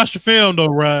 if you watch the film though,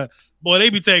 Rod, Boy, they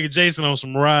be taking Jason on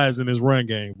some rides in his run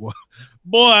game, boy.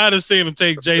 Boy, I done seen him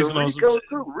take Jason on some.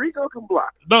 Rico can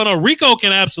block. No, Rico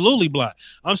can absolutely block.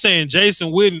 I'm saying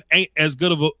Jason Witten ain't as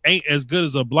good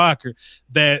as a blocker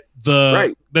that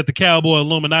the Cowboy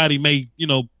Illuminati may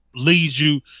lead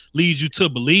you to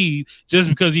believe. Just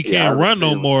because he can't run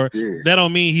no more, that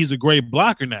don't mean he's a great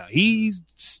blocker now.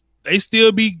 They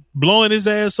still be blowing his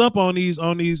ass up on these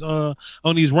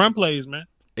run plays, man.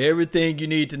 Everything you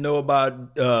need to know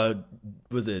about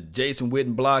Jason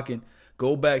Witten blocking,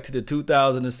 go back to the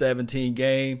 2017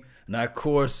 game, and of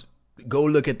course go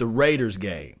look at the Raiders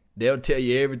game. They'll tell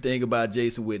you everything about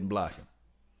Jason Witten blocking.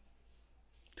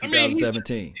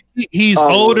 2017. He's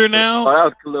older now. Oh, that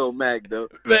was Khalil Mack though.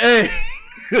 But, hey,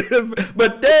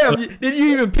 but damn, did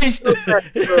you even piece the?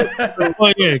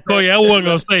 Koye, I wasn't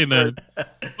gonna say nothing.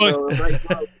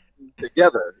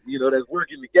 Together, that's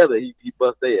working together. He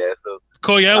bust their ass up.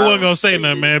 Koye, I wasn't gonna say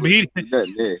nothing, man. But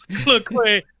look,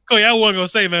 Koye, I wasn't gonna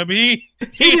say nothing. But he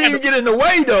didn't even get in the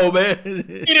way though, man.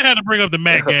 He didn't have to bring up the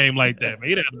Mac game like that, man.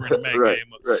 He didn't have to bring the Mac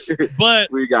game up. Right.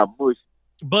 But we got mush.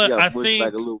 But I think,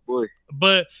 like a little boy.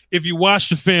 But if you watch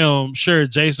the film, sure,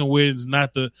 Jason Witten's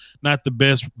not the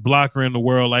best blocker in the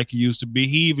world like he used to be.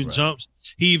 He even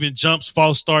jumps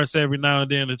false starts every now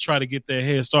and then to try to get that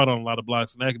head start on a lot of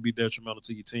blocks, and that could be detrimental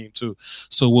to your team too.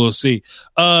 So we'll see.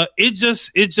 It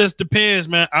just depends,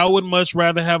 man. I would much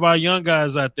rather have our young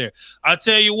guys out there. I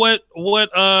tell you what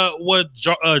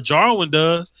Jarwin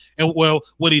does, and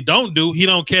what he don't do, he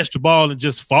don't catch the ball and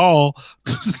just fall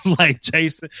like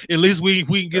Jason. At least we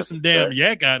can get some damn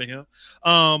yak out of him.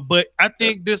 But I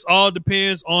think this all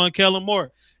depends on Kellen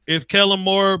Moore. If Kellen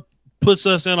Moore puts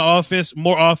us in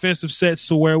more offensive sets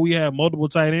to where we have multiple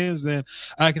tight ends, then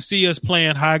I can see us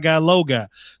playing high guy, low guy,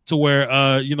 to where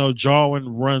Jarwin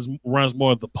runs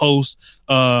more of the post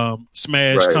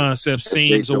smash concept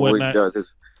seams or whatnot.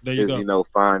 There you go.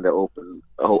 Find the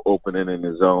opening in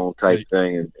his zone type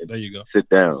thing, and there you go. Sit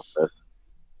down. That's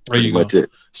pretty much it.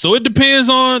 So it depends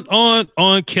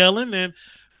on Kellen, and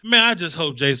man, I just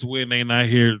hope Jason Witten ain't out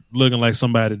here looking like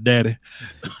somebody's daddy,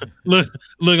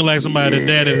 looking like somebody's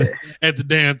daddy at the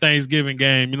damn Thanksgiving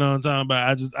game. You know what I'm talking about?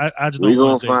 I just don't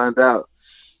want Jason. We're gonna find out.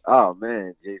 Oh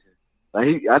man, Jason.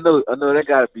 Like I know that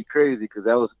gotta be crazy because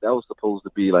that was supposed to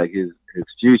be like his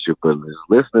future. But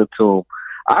listening to him,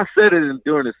 I said it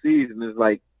during the season. It's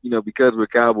like because we're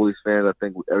Cowboys fans, I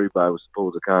think everybody was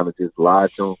supposed to kind of just lie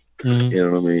to him. Mm-hmm. You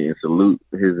know what I mean, and salute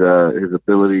his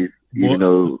abilities, even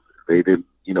though they didn't.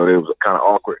 It was kind of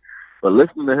awkward. But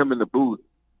listening to him in the booth,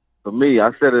 for me,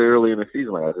 I said it early in the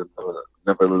season, like I just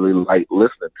never really liked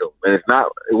listening to him. And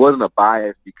it wasn't a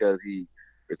bias because he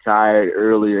retired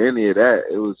early or any of that.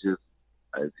 It was just,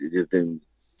 it just didn't,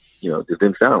 just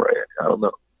didn't sound right. I don't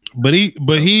know. But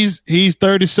he's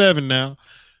 37 now,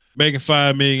 making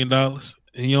 $5 million, and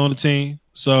he on the team.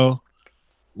 So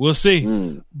we'll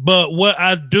see. But what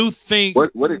I do think,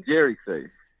 what did Jerry say?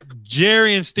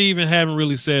 Jerry and Steven haven't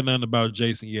really said nothing about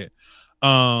Jason yet.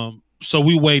 So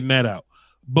we waiting that out.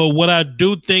 But what I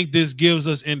do think this gives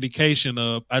us indication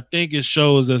of, I think it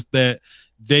shows us that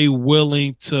they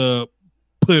willing to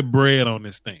put bread on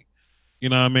this thing. You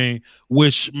know what I mean?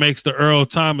 Which makes the Earl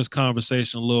Thomas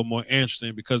conversation a little more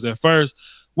interesting because at first,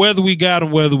 whether we got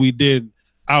him, whether we didn't,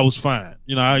 I was fine.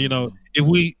 If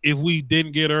we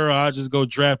didn't get Earl, I'll just go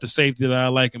draft a safety that I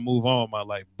like and move on with my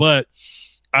life. But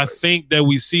I think that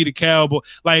we see the Cowboy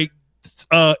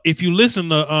if you listen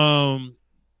to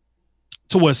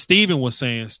what Steven was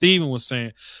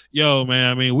saying, yo,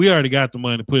 man, I mean, we already got the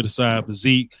money to put aside for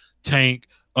Zeke, Tank,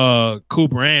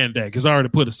 Cooper, and Dak. It's already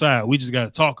put aside. We just got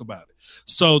to talk about it.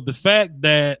 So the fact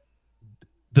that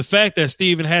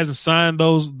Steven hasn't signed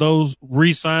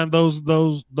re-signed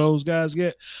those guys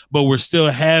yet, but we're still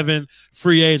having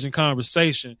free agent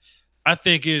conversation. I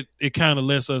think it kind of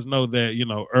lets us know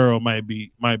that Earl might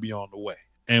be on the way,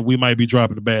 and we might be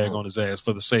dropping the bag on his ass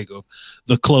for the sake of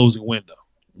the closing window.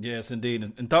 Yes,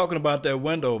 indeed. And talking about that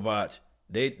window, Vach,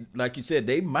 they, like you said,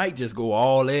 they might just go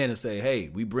all in and say, "Hey,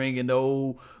 we bringing the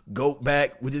old goat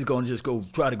back. We're just gonna go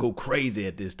try to go crazy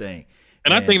at this thing."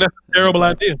 And I think that's a terrible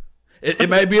idea. It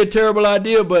might be a terrible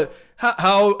idea, but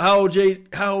how old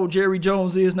Jerry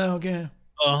Jones is now again?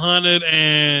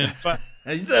 105.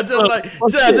 You said just like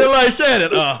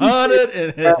Shannon, 100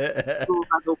 and not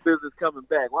no business coming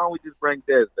back. Why don't we just bring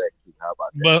Dez back? How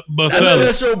about that? But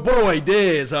that's your boy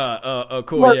Dez,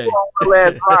 QnA.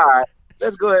 Last ride.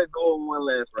 Let's go ahead and go on one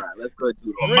last ride. Let's go ahead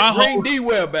and do it. Bring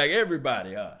D-Well back,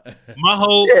 everybody, huh?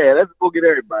 Let's go get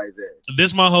everybody's ass.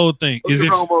 This my whole thing. Is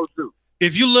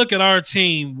if you look at our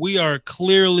team, we are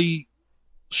clearly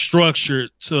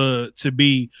structured to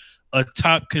be a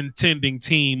top contending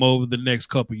team over the next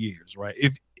couple years, right?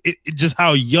 If just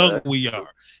how young we are.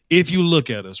 If you look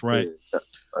at us, right?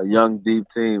 A young, deep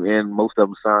team, and most of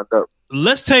them signed up.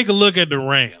 Let's take a look at the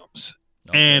Rams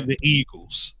and the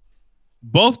Eagles.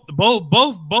 Both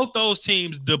those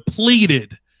teams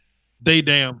depleted they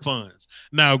damn funds.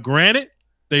 Now, granted,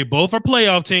 they both are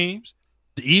playoff teams.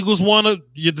 The Eagles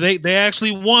they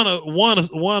actually won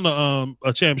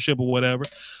a championship or whatever.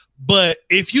 But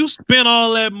if you spend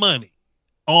all that money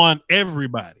on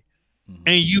everybody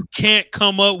and you can't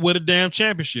come up with a damn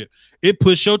championship, it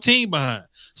puts your team behind.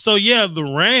 So yeah, the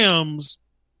Rams,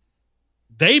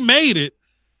 they made it,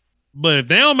 but if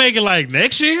they don't make it like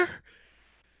next year,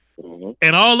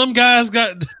 and all them guys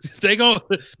they gonna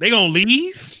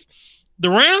leave, the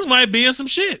Rams might be in some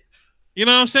shit. You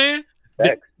know what I'm saying?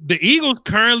 The Eagles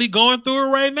currently going through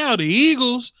it right now. The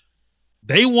Eagles,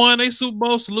 they won a Super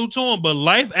Bowl, salute to them, but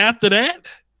life after that,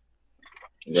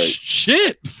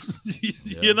 shit.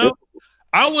 You know,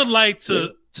 I would like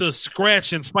to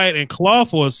scratch and fight and claw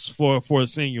for a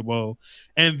Senior Bowl,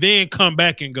 and then come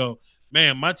back and go,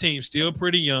 man, my team's still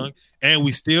pretty young, and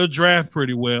we still draft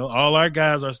pretty well. All our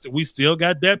guys we still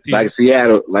got depth here. Like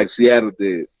Seattle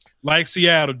did. Like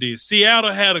Seattle did.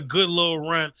 Seattle had a good little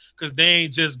run because they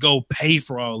ain't just go pay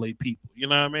for all their people. You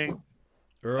know what I mean?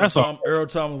 Earl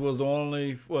Thomas was the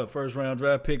only first round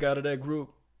draft pick out of that group.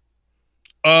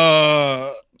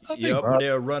 They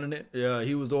were running it. Yeah,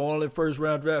 he was the only first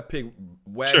round draft pick.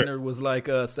 Wagner was like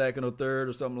second or third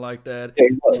or something like that.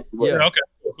 Yeah. Okay.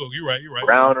 Cool. You're right.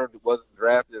 Browner wasn't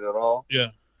drafted at all. Yeah.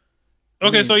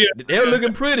 Okay. So they were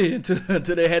looking pretty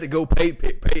until they had to go pay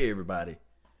everybody.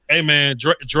 Hey man,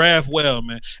 draft well,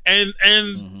 man. And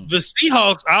the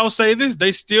Seahawks, I'll say this: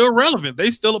 they still relevant.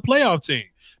 They still a playoff team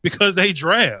because they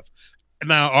draft.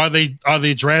 Now, are they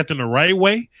drafting the right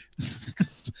way?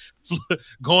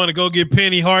 Going to go get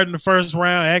Penny Hart in the first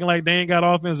round, acting like they ain't got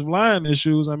offensive line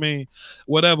issues. I mean,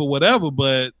 whatever.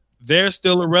 But they're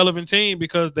still a relevant team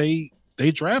because they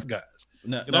draft guys.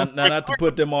 Now, not to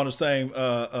put them on the same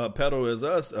pedal as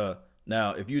us.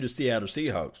 Now, if you're the Seattle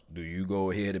Seahawks, do you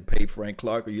go ahead and pay Frank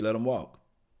Clark or you let him walk?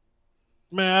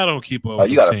 Man, I don't keep up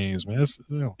with teams, man.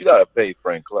 You got to pay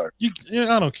Frank Clark.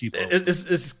 I don't keep up.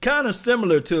 It's kind of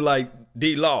similar to like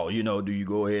D-Law. You know, do you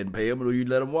go ahead and pay him or do you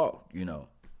let him walk? You know.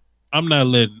 I'm not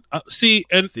letting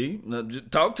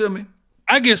talk to me.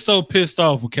 I get so pissed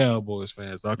off with Cowboys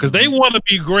fans, though, because they want to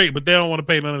be great, but they don't want to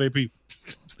pay none of their people.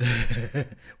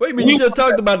 Wait a minute, you just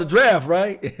talked about the draft,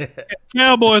 right?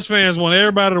 Cowboys fans want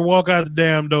everybody to walk out the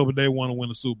damn door, but they want to win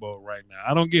the Super Bowl right now.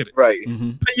 I don't get it. Right.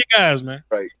 Pay your guys, man.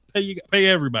 Right. Pay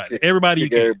everybody. Everybody you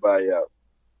can. Everybody out.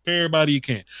 Pay everybody you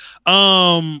can.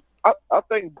 I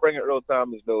think bringing Earl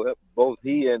Thomas, though, both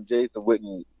he and Jason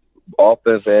Witten,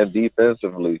 offense and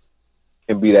defensively,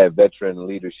 can be that veteran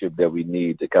leadership that we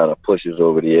need to kind of push us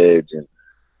over the edge and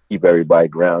keep everybody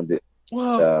grounded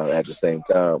at the same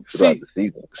time throughout the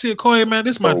season. See, Okoye, man,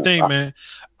 this is my thing, man.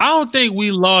 I don't think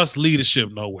we lost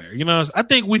leadership nowhere. You know, I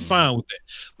think we fine with that.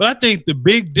 But I think the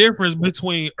big difference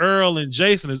between Earl and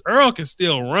Jason is Earl can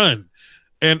still run.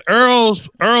 And Earl's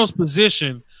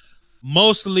position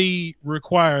mostly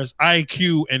requires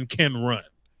IQ and can run.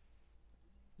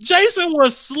 Jason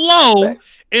was slow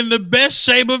in the best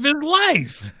shape of his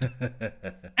life.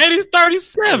 And he's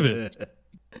 37.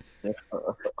 And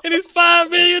he's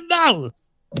 $5 million.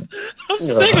 I'm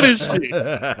sick of this shit.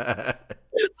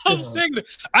 I'm sick of it.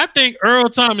 I think Earl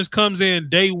Thomas comes in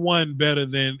day one better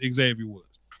than Xavier was.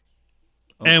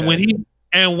 Okay.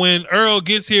 And when Earl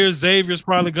gets here, Xavier's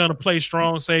probably gonna play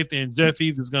strong safety and Jeff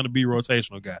Heath is gonna be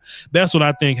rotational guy. That's what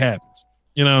I think happens.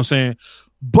 You know what I'm saying?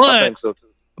 I think so too.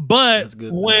 But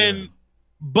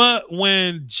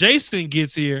when Jason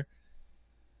gets here,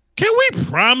 can we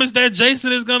promise that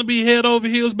Jason is going to be head over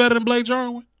heels better than Blake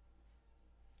Jarwin?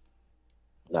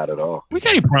 Not at all. We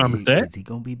can't promise that. Is he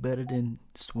going to be better than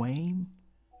Swain?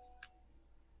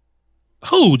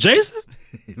 Who, Jason?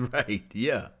 Right,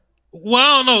 yeah.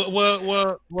 Well, I don't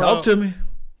know. Well, talk to me.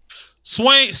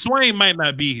 Swain might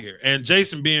not be here, and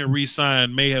Jason being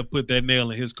re-signed may have put that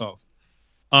nail in his coffin.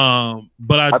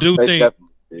 But I do think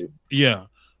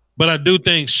but I do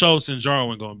think Schultz and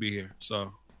Jarwin going to be here.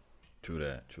 So true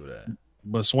that.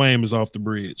 But Swain is off the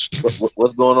bridge.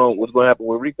 What's going on? What's going to happen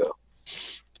with Rico?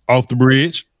 Off the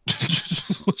bridge.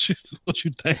 What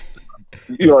you think?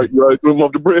 You already threw him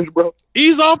off the bridge, bro.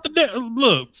 He's off the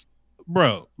look,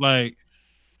 bro. Like,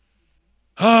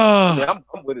 I'm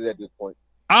with it at this point.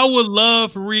 I would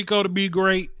love for Rico to be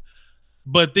great,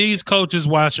 but these coaches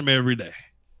watch him every day.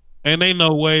 And they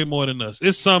know way more than us.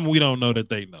 It's something we don't know that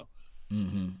they know.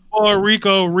 Or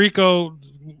Rico,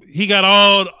 He got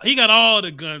all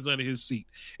the guns under his seat.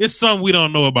 It's something we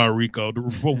don't know about Rico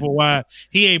for why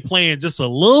he ain't playing just a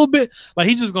little bit. Like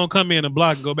he's just gonna come in and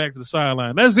block and go back to the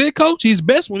sideline. That's it, coach. He's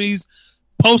best when he's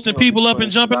posting people up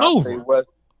and jumping over.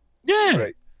 Yeah,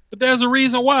 right. But there's a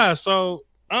reason why. So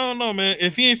I don't know, man.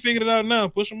 If he ain't figured it out now,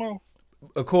 push him off.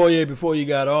 Okoye, before you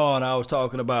got on, I was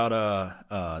talking about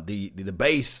the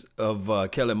base of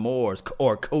Kellen Moore's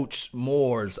or Coach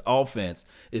Moore's offense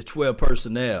is 12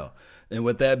 personnel. And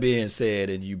with that being said,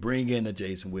 and you bring in a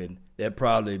Jason Witten, that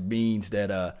probably means that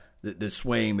the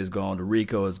Swaim is gone, the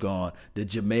Rico is gone, the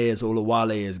Jamez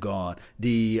Olawale is gone,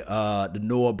 the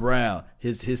Noah Brown,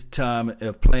 his time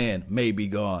of playing may be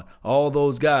gone. All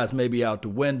those guys may be out the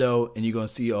window, and you're gonna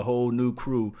see a whole new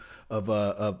crew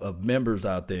of members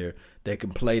out there that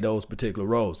can play those particular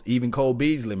roles. Even Cole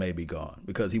Beasley may be gone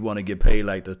because he want to get paid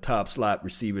like the top slot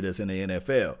receiver that's in the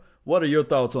NFL. What are your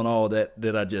thoughts on all that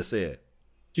I just said?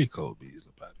 Get Cole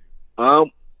Beasley about it.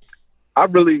 I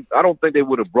don't think they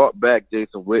would have brought back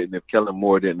Jason Witten if Kellen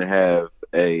Moore didn't have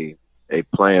a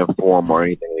plan for him or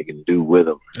anything they can do with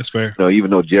him. That's fair.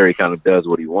 Even though Jerry kind of does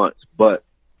what he wants, but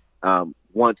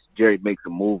once Jerry makes a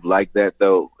move like that,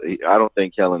 though, I don't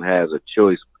think Kellen has a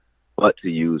choice but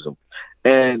to use him.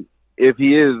 And if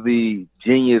he is the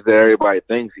genius that everybody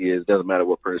thinks he is, doesn't matter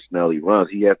what personnel he runs,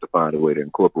 he has to find a way to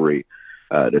incorporate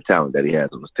the talent that he has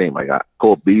on his team. Like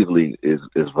Cole Beasley is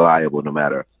viable no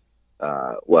matter.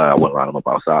 Well, I wouldn't line him up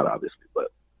outside, obviously, but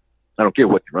I don't care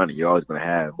what you're running. You're always going to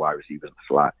have wide receivers in the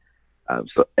slot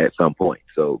so at some point.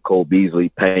 So Cole Beasley,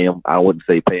 pay him. I wouldn't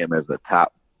say pay him as the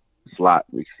top slot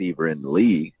receiver in the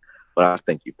league, but I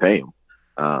think you pay him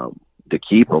to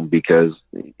keep him because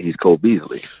he's Cole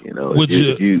Beasley. If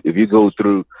you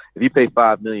pay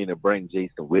 $5 million to bring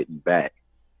Jason Witten back,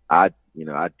 I'd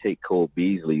take Cole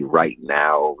Beasley right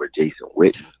now over Jason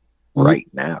Witten right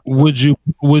now. Would you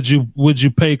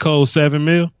pay Cole $7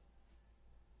 million?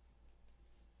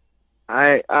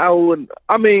 I wouldn't.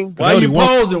 I mean, why you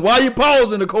posing? Why you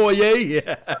posing, Okoye?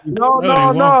 Yeah.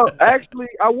 No. Actually,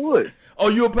 I would. Oh,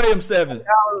 you'll pay him $7 million.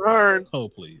 Alan Hearns. Oh,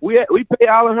 please. We pay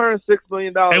Alan Hearns $6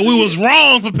 million. And we was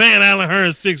wrong for paying Alan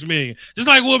Hearns $6 million. Just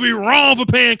like we'll be wrong for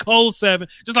paying Cole $7 million.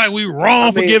 Just like we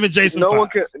wrong for giving Jason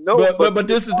 $5 But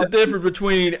this is the difference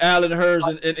between Alan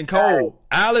Hearns and Cole.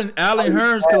 Alan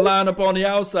Hearns can line up on the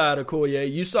outside of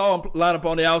Okoye. You saw him line up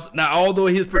on the outside. Now, although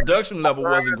his production level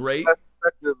wasn't great,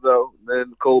 though,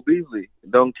 than Cole Beasley.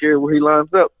 Don't care where he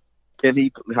lines up.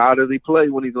 How does he play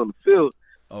when he's on the field?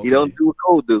 Okay. He don't do what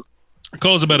Cole do.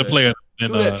 Cole's a better player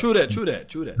than True that.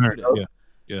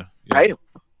 Yeah. Damn.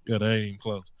 Yeah, that ain't even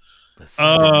close. But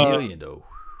 $7 million though.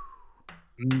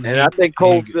 And I think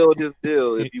Cole filled his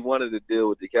deal if he wanted to deal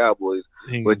with the Cowboys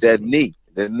with that knee.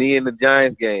 The knee in the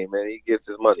Giants game, man, he gets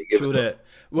his money. True that.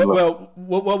 Well,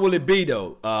 what will it be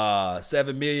though?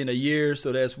 $7 million a year,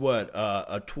 so that's what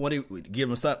a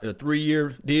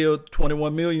 3-year deal,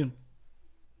 $21 million.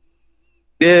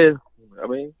 Yeah, I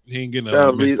mean, he ain't getting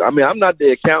that. I mean, I'm not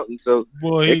the accountant, so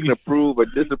they can approve or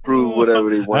disapprove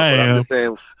whatever they want. I'm just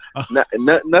saying,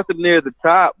 nothing near the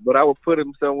top, but I would put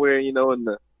him somewhere, in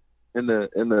the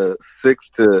 6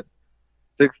 to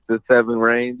 7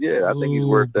 range. Yeah, I think he's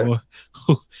worth that.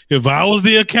 If I was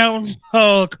the accountant,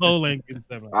 Cole ain't getting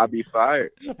 7. I'd be fired.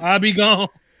 I'd be gone.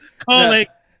 Cole ain't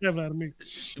getting 7 out of me.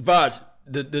 Vaj,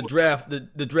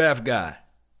 the draft guy.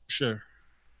 Sure.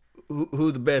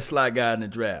 Who's the best slot guy in the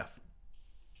draft?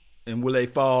 And will they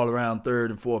fall around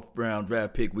 3rd and 4th round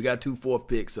draft pick? We got 2 4th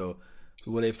picks, so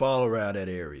will they fall around that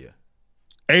area?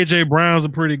 A.J. Brown's a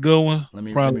pretty good one. Let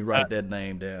me write that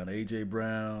name down. A.J.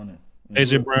 Brown.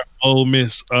 A.J. Brown, Ole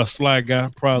Miss slot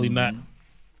guy. Probably not.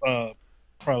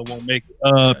 Probably won't make it.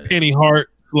 Penny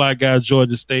Hart, slot guy,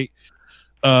 Georgia State.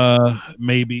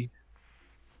 Maybe.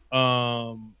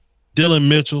 Dylan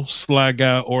Mitchell, slot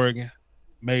guy, Oregon.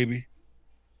 Maybe.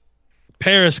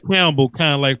 Paris Campbell,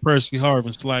 kind of like Percy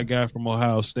Harvin, slot guy from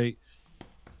Ohio State.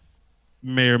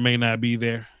 May or may not be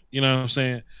there. You know what I'm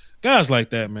saying? Guys like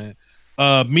that, man.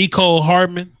 Mecole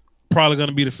Hardman, probably going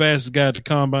to be the fastest guy at the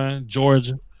combine.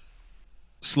 Georgia.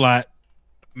 Slot.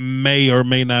 May or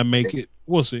may not make it.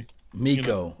 We'll see.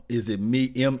 Mecole. Is it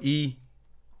M-E?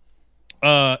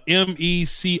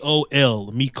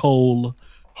 M-E-C-O-L. Mecole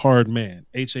Hardman.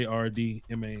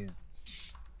 H-A-R-D-M-A-N.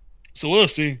 So we'll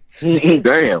see.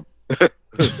 Damn.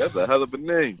 That's a hell of a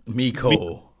name.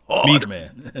 Mecole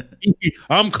Hardman.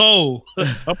 I'm cold.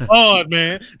 I'm hard,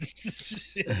 man.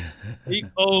 He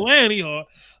cold and he hard.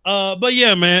 But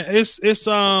yeah, man, it's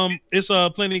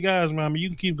plenty of guys, man. I mean, you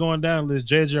can keep going down this.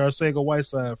 JJ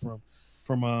Arcega-Whiteside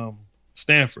from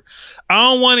Stanford. I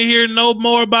don't want to hear no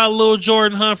more about little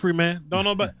Jordan Humphrey, man. Don't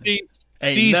know about ain't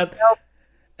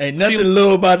Ain't nothing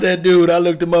low about that dude. I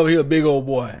looked him up. He a big old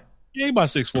boy. Yeah, he about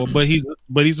 6'4",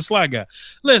 but he's a sly guy.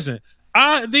 Listen,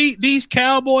 these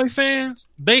Cowboy fans,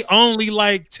 they only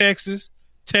like Texas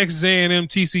A&M,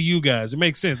 TCU guys. It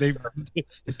makes sense. They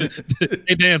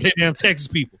damn Texas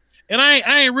people. And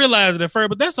I ain't realized it at first,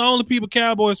 but that's the only people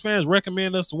Cowboys fans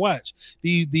recommend us to watch.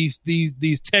 These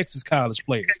Texas college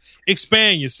players.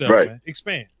 Expand yourself, man.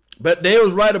 Expand. But they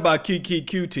was right about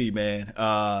QT, man.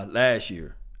 Last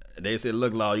year, they said,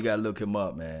 "Look, Law, you gotta look him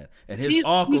up, man." And his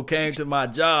uncle came to my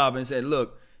job and said,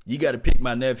 "Look, you got to pick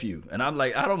my nephew." And I'm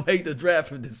like, "I don't make the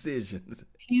draft decisions."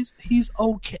 He's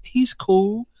okay. He's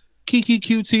cool.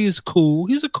 QT is cool.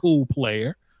 He's a cool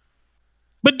player.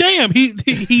 But damn, he's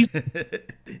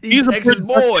Texas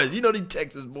boys. You know these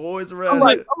Texas boys around.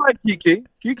 I like Kiki.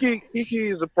 Kiki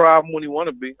is a problem when he want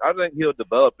to be. I think he'll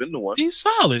develop into one. He's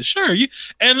solid, sure.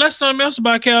 And that's something else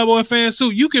about Cowboy fans too.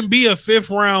 You can be a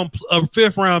fifth round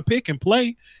pick and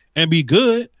play and be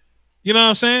good. You know what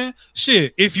I'm saying?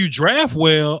 Shit, if you draft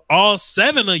well, all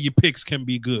 7 of your picks can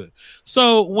be good.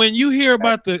 So when you hear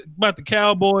about the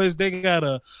Cowboys, they got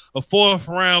a 4th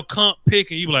round comp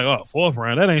pick, and you be like, "Oh, 4th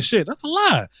round, that ain't shit." That's a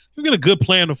lie. You get a good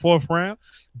player in the 4th round.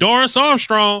 Dorrance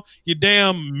Armstrong, you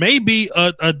maybe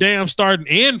a damn starting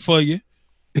end for you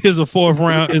is a 4th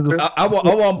round. I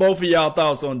want both of y'all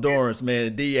thoughts on Dorrance,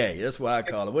 man. DA, that's what I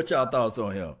call it. What y'all thoughts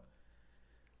on him?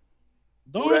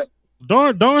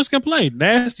 Dorrance can play.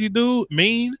 Nasty dude,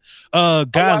 mean,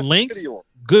 got length,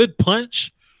 good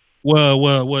punch.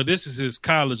 Well, this is his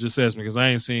college assessment because I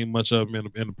ain't seen much of him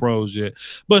in the pros yet.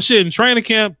 But shit, in training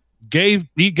camp,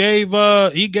 he gave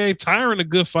Tyron a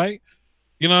good fight.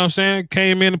 You know what I'm saying?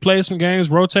 Came in and played some games,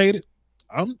 rotated.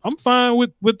 I'm fine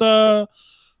with playing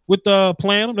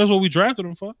him. That's what we drafted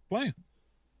him for. Playing.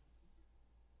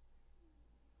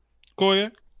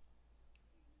 Koya?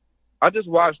 I just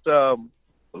watched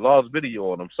Law's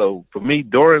video on him. So for me,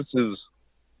 Dorrance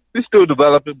he's still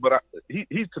developing, but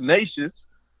he's tenacious.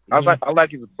 I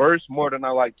like his burst more than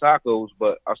I like Tacos,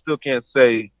 but I still can't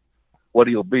say what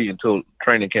he'll be until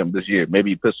training camp this year. Maybe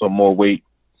he puts on more weight.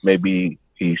 Maybe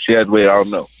he sheds weight. I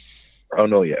don't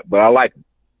know yet, but I like him.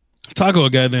 Taco a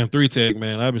goddamn 3-tech,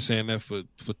 man. I've been saying that for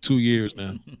 2 years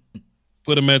now.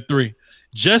 Put him at 3.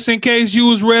 Just in case you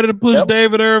was ready to push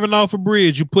David Irving off a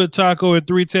bridge, you put Taco at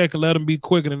 3-tech and let him be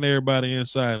quicker than everybody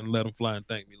inside and let him fly and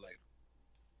thank me later.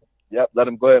 Yep, let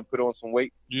him go ahead and put on some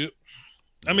weight. Yep.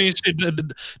 I mean, shit,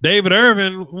 David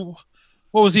Irving,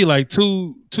 what was he, like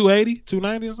 280,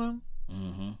 290 or something?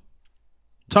 Mm-hmm.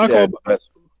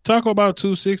 Taco about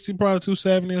 260, probably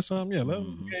 270 or something. Yeah,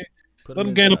 let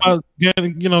him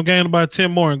gain about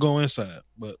 10 more and go inside.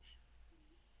 But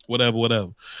whatever.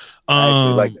 I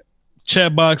actually like that.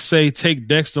 Chat box say take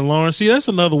Dexter Lawrence. See, that's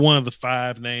another one of the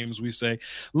 5 names we say.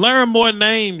 Learn more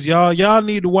names, y'all. Y'all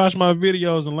need to watch my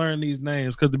videos and learn these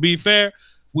names. Because to be fair,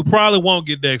 we probably won't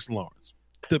get Dexter Lawrence.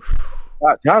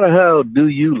 How the hell do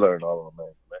you learn all of them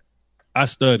names, man? I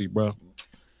study, bro.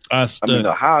 I mean,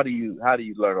 how do you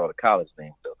learn all the college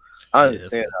names though? I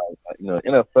understand how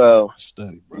NFL. I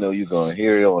study, bro. You're gonna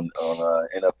hear it on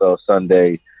NFL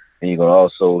Sunday, and you're gonna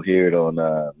also hear it on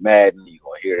Madden. You're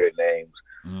gonna hear their names.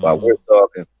 While we're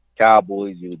talking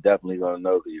Cowboys, you're definitely gonna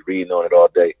know because you're reading on it all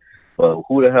day. But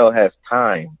who the hell has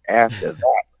time after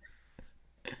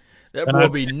that? That boy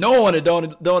be knowing it, don't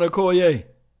it, Koye?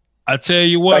 I tell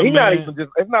you what, he's man. not even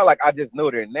it's not like I just know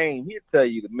their name. He'll tell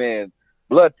you the man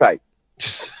blood type.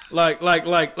 Like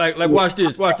watch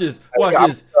this.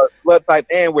 Blood type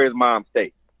and where his mom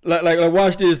stay. Like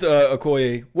watch this,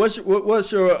 Okoye. What's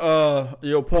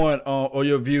your point on or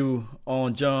your view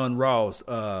on John Ross,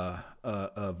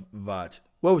 Vach?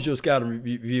 What was your scouting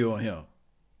view on him?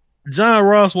 John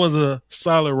Ross was a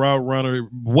solid route runner,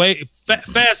 way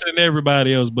faster than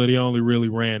everybody else, but he only really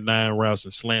ran 9 routes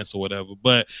and slants or whatever.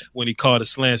 But when he caught his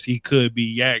slants, he could be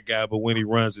yak guy. But when he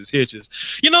runs his hitches,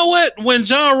 you know what? When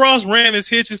John Ross ran his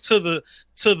hitches to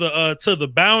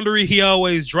the boundary, he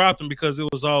always dropped them because it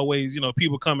was always,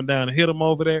 people coming down and hit him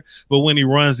over there. But when he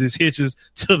runs his hitches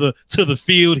to the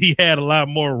field, he had a lot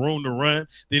more room to run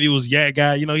than he was yak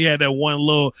guy. He had that one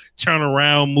little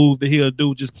turnaround move that he'll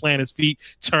do, just plant his feet,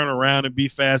 turn around and be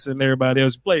faster than everybody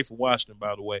else. He played for Washington,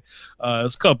 by the way.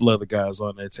 There's a couple other guys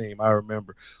on that team. I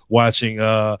remember watching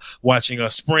a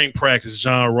spring practice,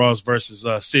 John Ross versus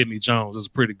Sidney Jones. It was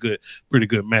a pretty good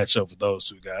matchup for those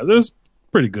two guys. It was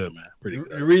pretty good, man. Pretty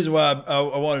good. The reason why I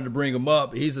wanted to bring him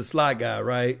up, he's a slot guy,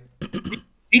 right?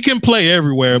 He can play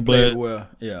everywhere, but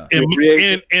yeah.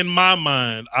 In my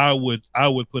mind, I would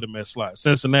put him at slot.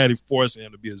 Cincinnati forcing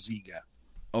him to be a Z guy.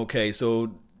 Okay,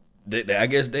 so I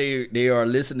guess they are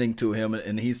listening to him,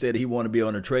 and he said he want to be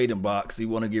on the trading box. He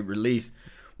want to get released.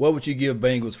 What would you give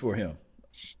Bengals for him?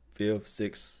 5th,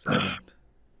 6th, 7th,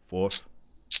 4th?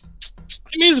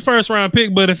 I mean, he's a first-round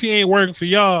pick, but if he ain't working for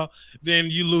y'all, then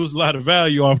you lose a lot of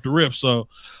value off the rip. So,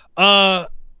 I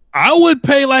would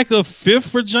pay like a 5th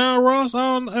for John Ross.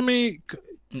 And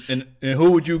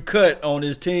who would you cut on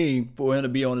his team for him to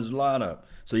be on his lineup?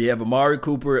 So you have Amari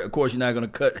Cooper. Of course, you're not going to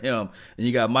cut him. And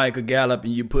you got Michael Gallup,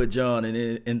 and you put John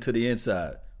into the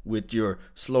inside with your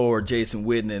slower Jason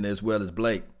Witten and as well as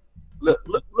Blake.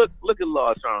 Look at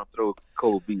Law trying to throw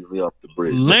Cole Beasley off the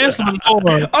bridge. Lance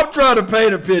Lenore. I'm trying to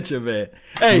paint a picture, man.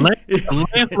 Hey,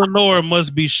 Lance Lenore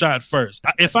must be shot first.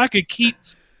 If I could keep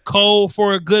Cole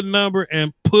for a good number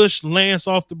and push Lance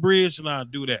off the bridge, then I'll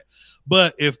do that.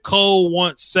 But if Cole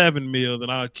wants $7 million, then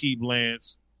I'll keep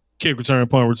Lance, kick return,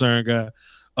 punt return guy,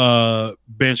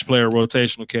 bench player,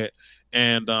 rotational cat.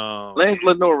 And Lance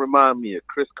Lenore remind me of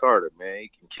Chris Carter, man.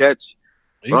 He can catch,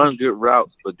 run good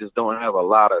routes, but just don't have a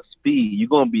lot of speed. You're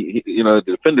gonna be, the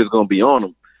defender's gonna be on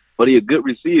him, but he's a good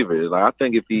receiver. Like, I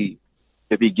think if he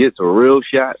gets a real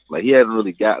shot, like, he hasn't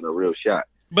really gotten a real shot.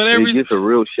 But he gets a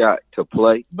real shot to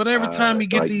play. But every time he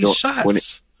get these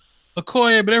shots,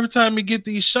 Okoye, but every time he get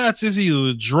these shots, is he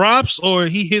either drops or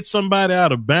he hits somebody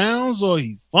out of bounds or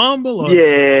he fumble? Or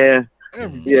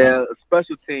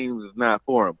Special teams is not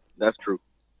for him. That's true.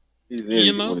 He's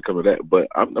in when it comes to that. But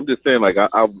I'm just saying, like,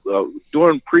 I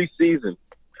during preseason,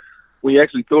 when you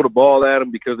actually throw the ball at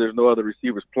him because there's no other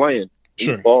receivers playing,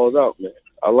 he balls out, man.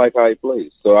 I like how he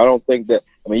plays. So I don't think that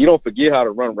 – I mean, you don't forget how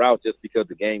to run routes just because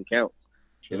the game counts.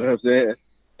 You know what I'm saying? You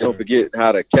don't forget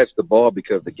how to catch the ball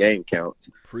because the game counts.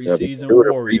 Preseason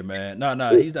warrior, man. No,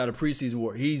 he's not a preseason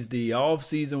warrior. He's the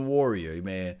off-season warrior,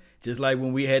 man. Just like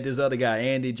when we had this other guy,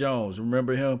 Andy Jones.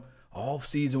 Remember him?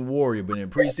 Off-season warrior. But when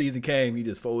preseason came, he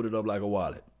just folded up like a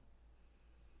wallet.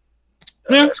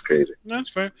 Yeah, that's crazy. That's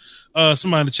fair.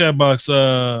 Somebody in the chat box,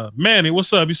 Manny,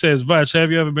 what's up? He says, Vach,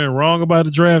 have you ever been wrong about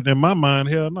the draft? In my mind,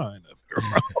 hell no, I ain't never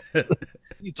been wrong.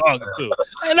 You talking to?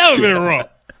 I ain't never been wrong.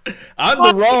 I'm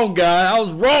the wrong guy. I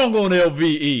was wrong on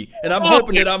LVE, and I'm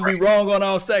hoping that I'm be wrong on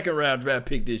our second round draft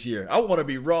pick this year. I want to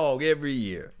be wrong every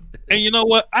year. And you know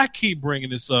what? I keep bringing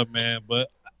this up, man, but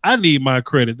I need my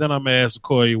credit. Then I'm gonna ask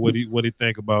Okoye what he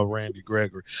think about Randy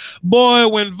Gregory. Boy,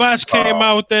 when Vach came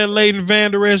out with that Leighton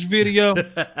Vander Esch video,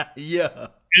 yeah,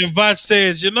 and Vach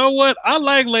says, you know what? I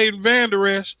like Leighton Vander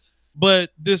Esch,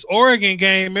 but this Oregon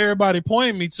game, everybody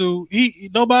pointing me to,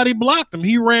 nobody blocked him.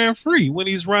 He ran free. When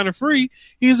he's running free,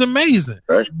 he's amazing.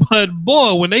 Right. But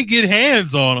boy, when they get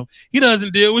hands on him, he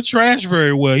doesn't deal with trash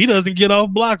very well. He doesn't get off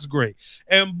blocks great.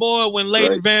 And boy, when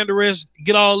Leighton Vander Esch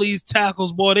get all these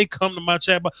tackles, boy, they come to my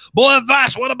chat. Boy,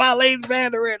 Vosh, what about Leighton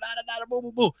Vander Esch? Boom,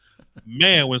 boom, boom.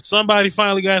 Man, when somebody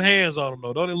finally got hands on him,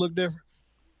 though, don't it look different?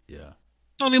 Yeah.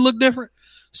 Don't it look different?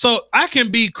 So I can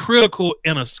be critical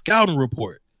in a scouting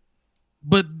report.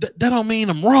 But that don't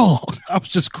mean I'm wrong. I was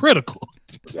just critical.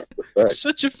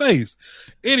 Shut your face.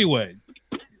 Anyway,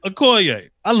 Okoye,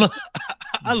 I love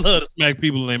to smack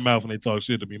people in their mouth when they talk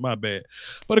shit to me. My bad.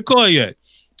 But Okoye,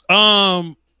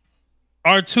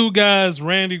 our two guys,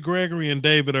 Randy Gregory and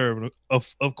David Irving,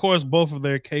 of course, both of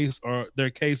their cases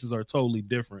are totally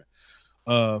different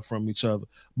from each other.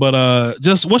 But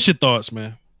just what's your thoughts,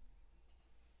 man?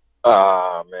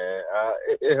 Man,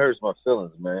 it hurts my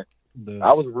feelings, man.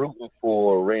 I was rooting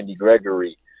for Randy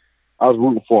Gregory. I was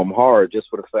rooting for him hard just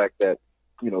for the fact that,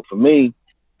 for me,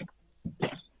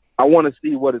 I want to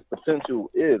see what his potential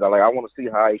is. I want to see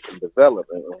how he can develop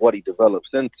and what he develops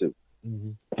into.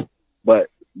 Mm-hmm. But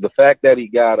the fact that he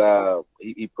got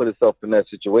he put himself in that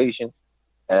situation,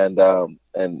 and I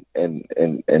don't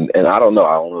know.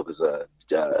 I don't know if it's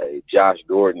a Josh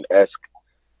Gordon-esque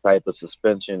type of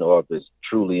suspension or if it's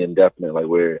truly indefinite, like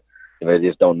where they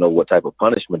just don't know what type of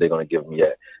punishment they're going to give him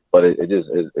yet. But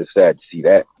it's sad to see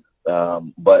that.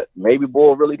 But maybe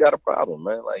Boyle really got a problem,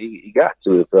 man. Like he got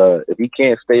to. If he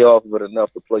can't stay off of it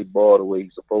enough to play ball the way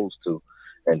he's supposed to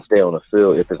and stay on the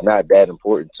field, if it's not that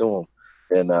important to him,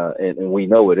 then and we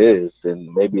know it is,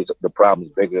 then maybe the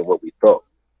problem's bigger than what we thought.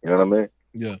 You know what I mean?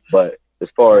 Yeah. But as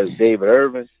far as David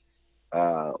Irving,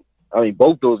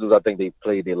 both those dudes, I think they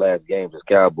played their last games as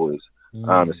Cowboys,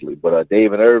 honestly. But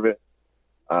David Irving,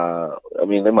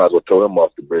 they might as well throw him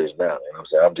off the bridge now. You know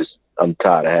what I'm saying? I'm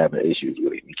tired of having issues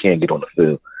with him. He can't get on the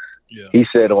field. Yeah. He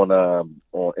said on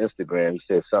Instagram, he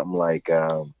said something like,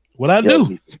 "What I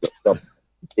do?"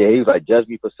 Yeah, he was like, "Judge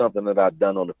me for something that I've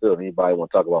done on the field. Anybody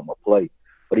want to talk about my play?"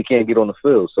 But he can't get on the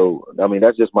field. So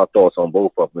that's just my thoughts on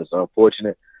both of them. It's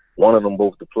unfortunate. One of them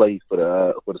both to play for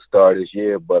the start this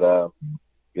year, but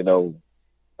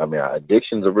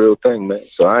addiction's a real thing, man.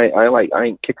 So I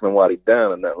ain't kicking him while he's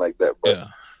down and nothing like that. But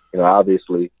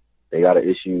obviously, They got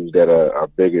issues that are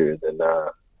bigger than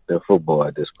football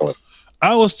at this point.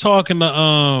 I was talking to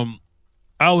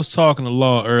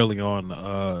Law early on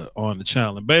the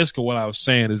channel. And basically what I was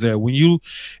saying is that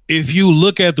if you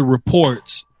look at the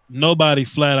reports, nobody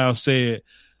flat out said,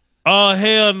 "Oh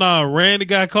hell no, Randy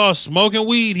got caught smoking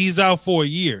weed. He's out for a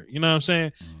year." You know what I'm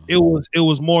saying? It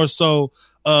was more so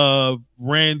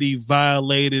Randy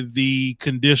violated the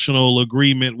conditional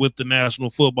agreement with the National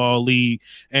Football League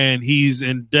and he's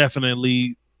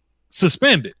indefinitely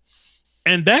suspended.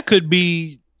 And that could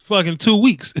be fucking 2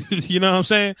 weeks. You know what I'm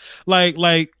saying? Like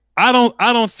I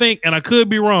don't think, and I could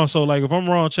be wrong. So like if I'm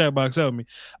wrong, chat box help me.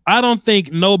 I don't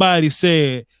think nobody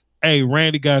said, "Hey,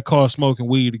 Randy got caught smoking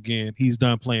weed again. He's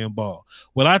done playing ball."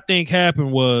 What I think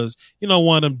happened was,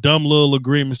 one of them dumb little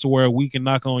agreements to where we can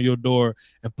knock on your door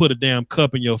and put a damn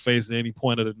cup in your face at any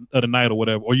point of the night or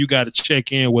whatever. Or you got to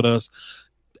check in with us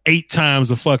 8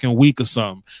 times a fucking week or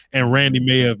something. And Randy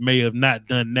may have not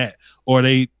done that. Or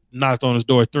they knocked on his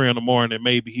door at 3 a.m. and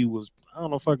maybe he was, I don't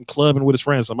know, fucking clubbing with his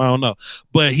friends. I don't know.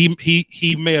 But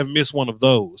he may have missed one of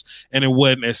those. And it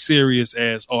wasn't as serious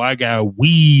as, "Oh, I got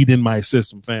weed in my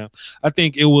system, fam." I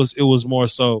think it was more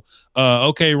so,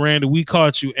 okay, Randy, we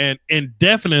caught you. And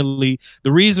definitely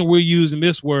the reason we're using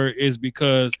this word is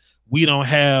because we don't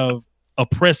have a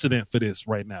precedent for this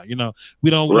right now. We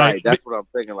don't right. That's what I'm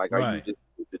thinking. Like, right. Are you just,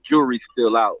 the jury's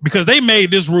still out? Because they made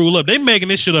this rule up. They making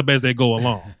this shit up as they go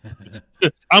along.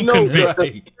 I'm convinced.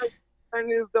 The thing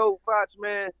is though, Fox,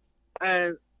 man,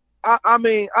 and I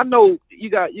mean, I know you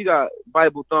got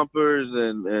Bible thumpers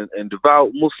and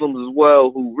devout Muslims as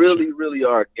well who really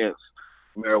are against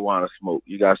marijuana smoke.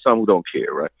 You got some who don't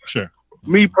care, right? Sure.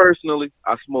 Me personally,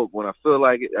 I smoke when I feel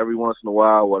like it, every once in a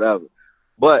while, whatever.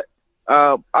 But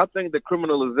I think the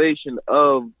criminalization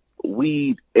of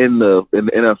weed in the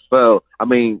NFL, I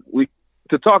mean,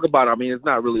 to talk about it, I mean, it's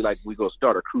not really like we go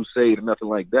start a crusade or nothing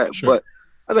like that. Sure. But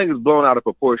I think it's blown out of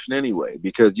proportion anyway,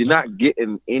 because you're not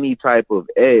getting any type of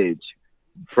edge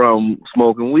from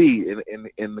smoking weed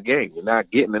in the game. You're not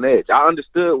getting an edge. I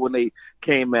understood when they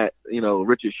came at,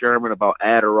 Richard Sherman about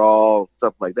Adderall,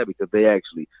 stuff like that, because they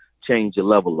actually changed the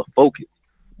level of focus.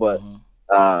 But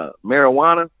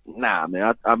marijuana, nah,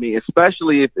 man. I mean,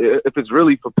 especially if it's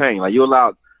really for pain. Like, you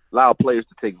allow players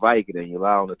to take Vicodin, you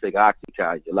allow them to take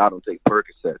Oxycontin, you allow them to take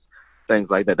Percocets, things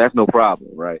like that. That's no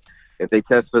problem, right? If they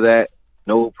test for that,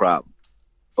 no problem.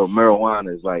 But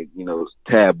marijuana is like, it's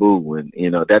taboo, and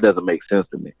that doesn't make sense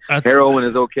to me. Heroin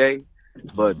is okay,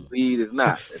 but weed is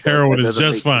not. Heroin is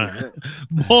just fine.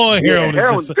 Boy,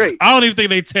 heroin's great. I don't even think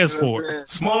they test for it.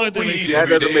 Smoke weed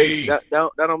every day.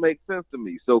 That don't make sense to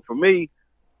me. So for me,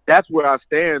 that's where I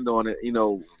stand on it.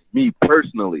 Me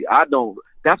personally, I don't.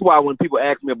 That's why when people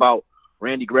ask me about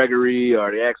Randy Gregory or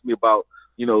they ask me about,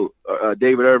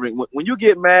 David Irving, when you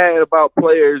get mad about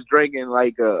players drinking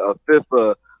like a fifth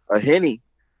of a Henny,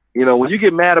 when you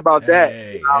get mad about that,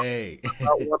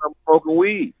 when I'm smoking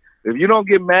weed. If you don't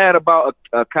get mad about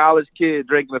a college kid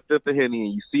drinking a fifth of Henny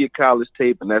and you see a college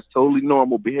tape and that's totally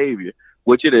normal behavior,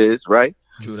 which it is, right?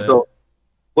 True that. So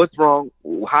what's wrong?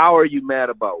 How are you mad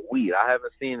about weed? I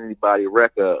haven't seen anybody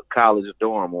wreck a college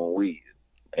dorm on weed.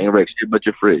 Ain't wreck shit but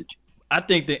your fridge. I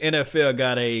think the NFL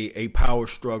got a power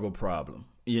struggle problem.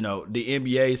 The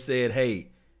NBA said,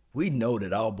 "Hey, we know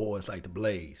that our boys like to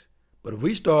blaze, but if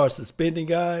we start suspending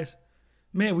guys,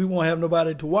 man, we won't have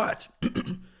nobody to watch."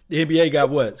 The NBA got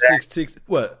what? Six?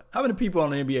 What? How many people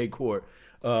on the NBA court?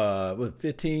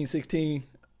 15, 16?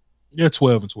 Yeah,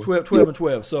 12 and 12. 12 and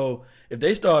 12. So if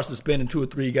they start suspending 2 or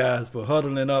 3 guys for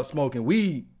huddling up, smoking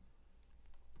weed,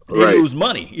 they lose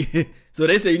money. So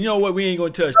they say, you know what, we ain't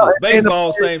going to touch this.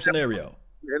 Baseball, same scenario.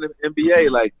 In the NBA,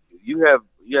 like you have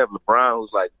LeBron,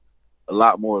 who's like a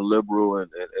lot more liberal and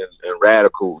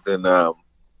radical than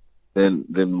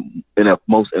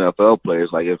most NFL players.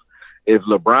 Like if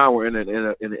LeBron were in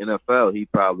the NFL,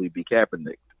 he'd probably be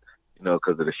Kaepernick,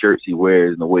 because of the shirts he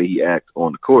wears and the way he acts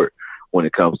on the court. When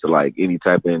it comes to like any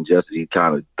type of injustice, he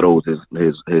kind of throws his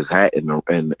hat in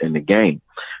the game.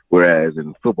 Whereas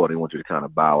in football, they want you to kind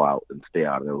of bow out and stay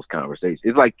out of those conversations.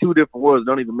 It's like two different words.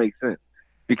 Don't even make sense,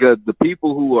 because the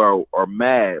people who are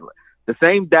mad, the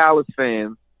same Dallas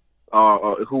fans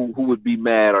who would be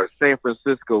mad, or San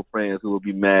Francisco fans who would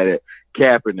be mad at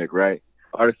Kaepernick, right,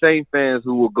 are the same fans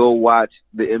who will go watch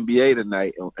the NBA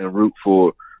tonight and root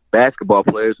for basketball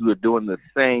players who are doing the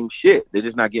same shit. They're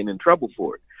just not getting in trouble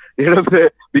for it. You know what I'm saying?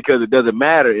 Because it doesn't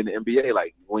matter in the NBA.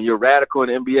 Like, when you're radical in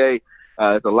the NBA,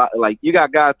 it's a lot. Like, you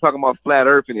got guys talking about flat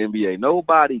earth in the NBA.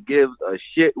 Nobody gives a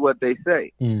shit what they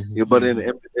say. Mm-hmm. Yeah, but in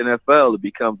the NFL, it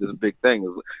becomes this big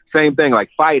thing. Same thing like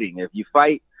fighting. If you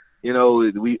fight,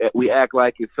 we act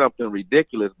like it's something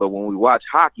ridiculous. But when we watch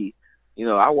hockey,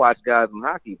 I watch guys in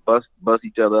hockey bust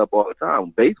each other up all the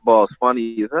time. Baseball's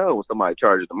funny as hell when somebody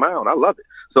charges the mound. I love it.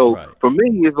 So for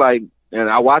me, it's like, and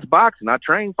I watch boxing. I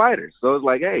train fighters. So it's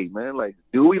like, hey, man, like,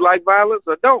 do we like violence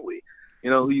or don't we?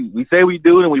 We say we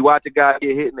do, and we watch a guy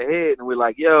get hit in the head, and we're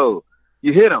like, yo,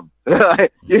 you hit him.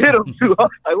 You hit him too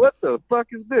hard. Like, what the fuck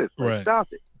is this? Like,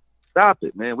 Stop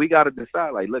it, man. We got to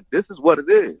decide, like, look, this is what it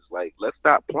is. Like, let's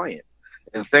stop playing.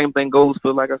 And same thing goes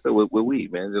for, like I said, with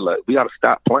weed, man. Like, we got to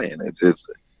stop playing. It's just,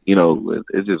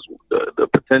 it's just the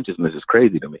pretentiousness is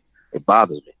crazy to me. It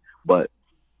bothers me, but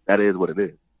that is what it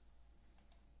is.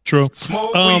 True.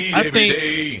 Smoke weed I every think,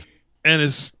 day. and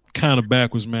it's kind of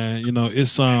backwards, man.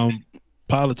 It's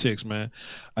politics, man.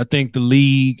 I think the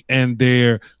league and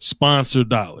their sponsor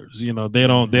dollars, they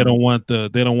don't want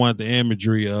the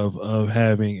imagery of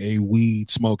having a weed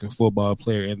smoking football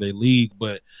player in their league.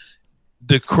 But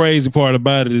the crazy part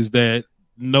about it is that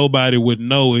nobody would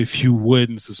know if you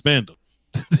wouldn't suspend them.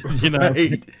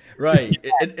 Right.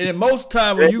 And most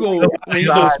time when you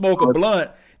go smoke a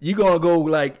blunt, you're gonna go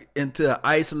like into an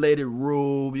isolated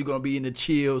room. You're gonna be in a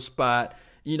chill spot.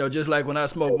 Just like when I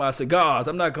smoke my cigars,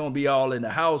 I'm not going to be all in the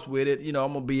house with it. I'm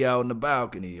going to be out in the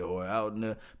balcony or out in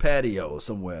the patio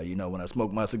somewhere. When I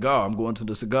smoke my cigar, I'm going to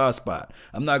the cigar spot.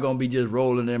 I'm not going to be just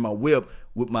rolling in my whip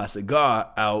with my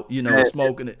cigar out,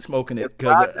 smoking it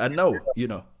because I know,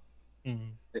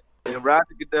 In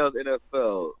Roger Goodell's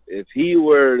NFL, if he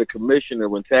were the commissioner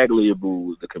when Tagliabue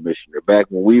was the commissioner back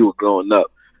when we were growing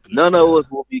up, none of us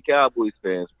would be Cowboys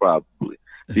fans probably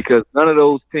because none of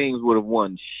those teams would have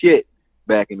won shit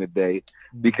back in the day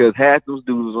because half those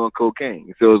dudes was on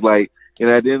cocaine. So it's like,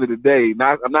 at the end of the day,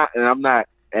 I'm not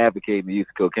advocating the use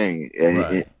of cocaine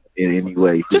in any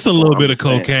way. Just a little bit of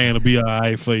cocaine will be all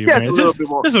right for you, man. Just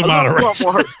in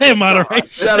moderation. In moderation.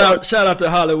 Shout out to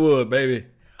Hollywood, baby.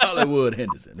 Hollywood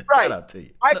Henderson. Right. Shout out to you.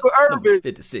 Michael Irving,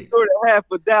 56. sort of half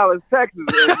of Dallas, Texas.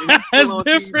 That's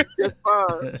different. Just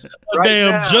fine. A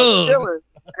damn jug.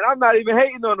 And I'm not even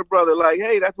hating on the brother. Like,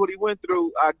 hey, that's what he went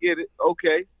through. I get it.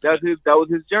 Okay, that was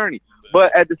his journey.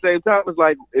 But at the same time, it's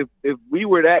like if we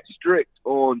were that strict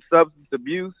on substance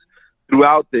abuse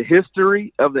throughout the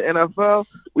history of the NFL,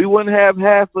 we wouldn't have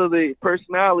half of the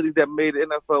personalities that made the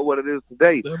NFL what it is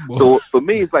today. So for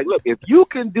me, it's like, look, if you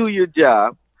can do your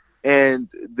job, and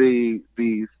the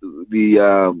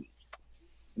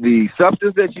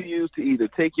substance that you use to either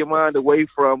take your mind away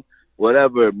from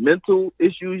whatever mental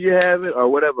issues you're having or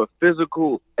whatever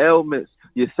physical ailments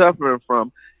you're suffering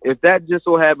from, if that just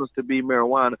so happens to be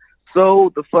marijuana,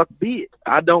 so the fuck be it.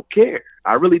 I don't care.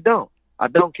 I really don't. I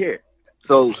don't care.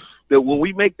 So when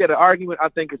we make that an argument, I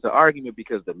think it's an argument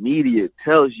because the media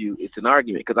tells you it's an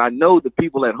argument. Because I know the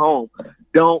people at home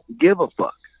don't give a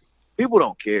fuck. People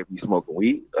don't care if you smoking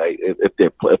weed, like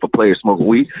if a player's smoking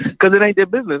weed, because it ain't their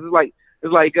business. It's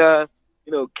like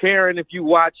caring if you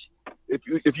watch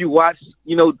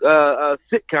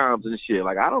sitcoms and shit.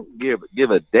 Like, I don't give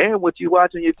a damn what you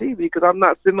watch on your TV because I'm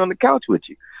not sitting on the couch with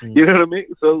you. Mm-hmm. You know what I mean?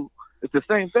 So it's the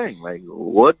same thing. Like,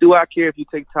 what do I care if you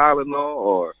take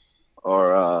Tylenol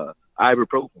or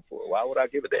ibuprofen for? Why would I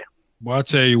give a damn? Well, I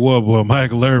tell you what, boy,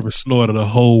 Michael Irving snorted a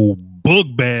whole book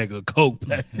bag of coke.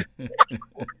 That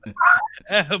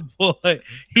boy,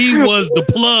 he was the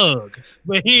plug,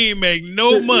 but he ain't make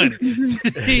no money.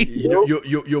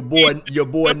 Your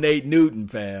boy Nate Newton,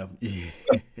 fam. He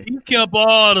kept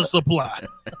all the supply.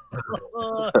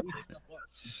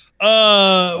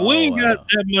 We ain't got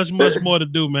that much more to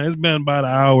do, man. It's been about an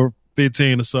hour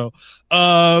 15 or so.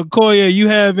 Koya, you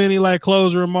have any like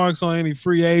closing remarks on any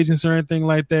free agents or anything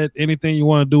like that? Anything you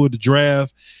want to do with the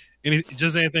draft?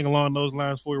 Anything along those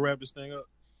lines before we wrap this thing up?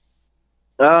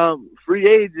 Free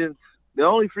agents. The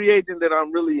only free agent that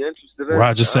I'm really interested in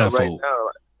Roger Saffold right now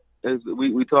is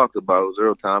we talked about it, was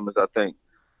Earl Thomas. I think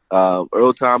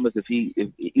Earl Thomas, if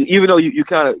even though you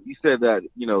said that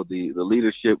the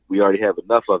leadership, we already have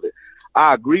enough of it.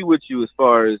 I agree with you as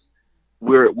far as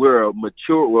we're a much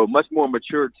more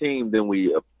mature team than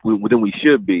we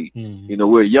should be. Mm-hmm.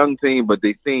 We're a young team, but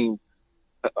they seem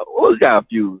we got a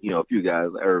few guys.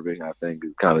 Irving, I think,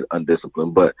 is kind of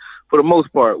undisciplined, but for the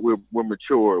most part, we're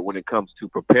mature when it comes to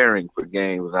preparing for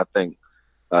games. And I think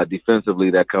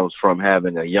defensively, that comes from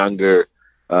having a younger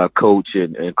coach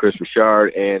and Chris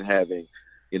Richard, and having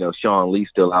Sean Lee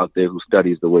still out there who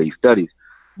studies the way he studies.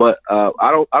 But I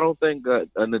don't think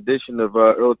an addition of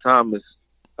Earl Thomas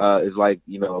is like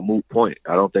a moot point.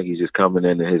 I don't think he's just coming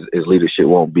in and his leadership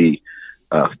won't be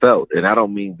felt. And I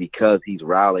don't mean because he's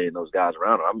rallying those guys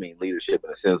around him. I mean leadership in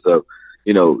the sense of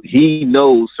he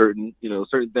knows certain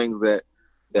things that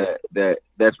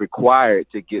that's required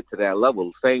to get to that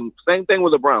level. Same thing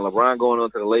with LeBron. LeBron going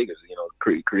on to the Lakers,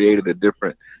 created a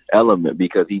different element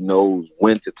because he knows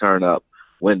when to turn up,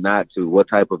 when not to, what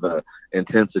type of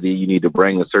intensity you need to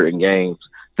bring in certain games,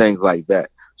 things like that.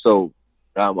 So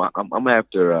I'm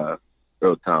after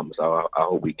Earl Thomas. I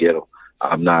hope we get him.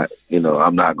 I'm not going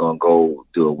to go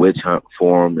do a witch hunt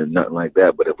for him and nothing like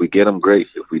that. But if we get him, great.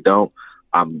 If we don't,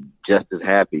 I'm just as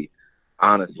happy,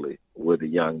 honestly, with the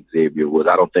young Xavier Woods.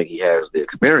 I don't think he has the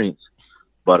experience,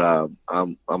 but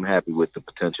I'm happy with the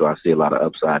potential. I see a lot of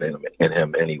upside in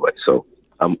him anyway. So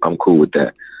I'm cool with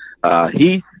that.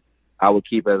 Heath, I would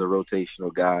keep as a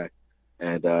rotational guy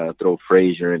and throw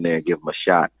Frazier in there and give him a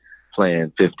shot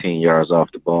playing 15 yards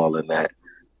off the ball in that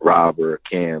Robert,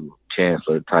 Cam,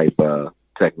 Chancellor type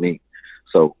technique.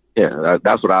 So, yeah,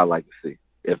 that's what I like to see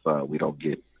if we don't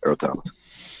get Earl Thomas.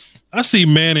 I see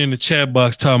Manny in the chat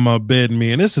box talking about betting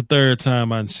me, and it's the third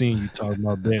time I've seen you talking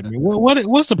about betting me.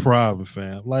 What's the problem,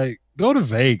 fam? Like, go to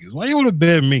Vegas. Why you want to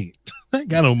bet me? I ain't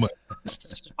got no money.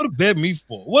 What to bet me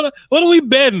for? What are we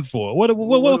betting for? What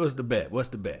was the bet? What's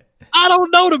the bet? I don't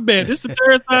know the bet. This is the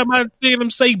third time I've seen him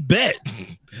say bet.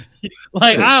 Look,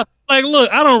 I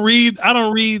don't read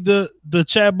the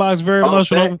chat box very much.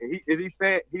 Is he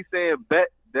saying bet?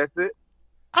 That's it.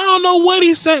 I don't know what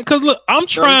he's saying because look, I'm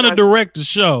trying to direct the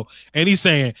show, and he's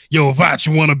saying, "Yo, Vach,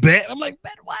 you want to bet?" I'm like,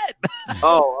 "Bet what?"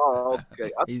 Oh,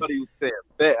 okay. I thought he was saying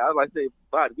bet. I was like, "Say,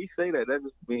 Vach, we say that. That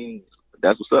just means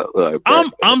that's what's up."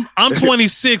 I'm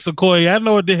 26, Okoye. I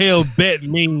know what the hell bet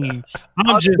means.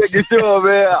 I'm just making sure,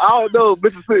 man. I don't know.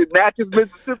 Mississippi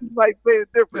might say it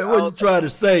different. Man, what you trying to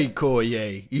say,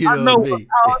 Koye? I know. What I mean?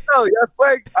 I don't know. Y'all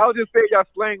slang. I was just saying y'all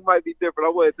slang might be different.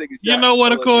 I wasn't thinking. You know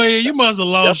what, Okoye? You must have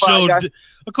lost your.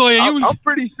 Okoye, I'm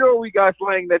pretty sure we got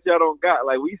slang that y'all don't got.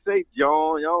 Like we say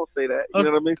John, y'all don't say that. You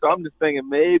know what I mean? So I'm just thinking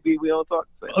maybe we don't talk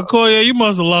the same. Okoye, you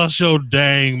must have lost your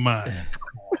dang mind.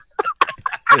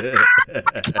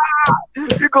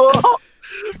 You go.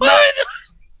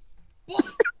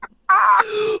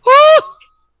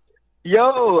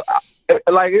 Yo,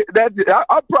 like that.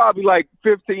 I'm probably like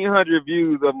 1,500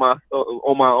 views on my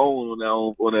own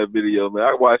on that video, man.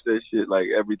 I watch that shit like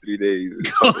every 3 days.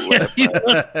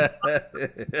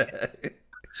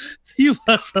 You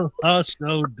must have lost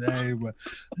your day, man.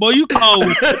 Boy, you called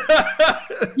me.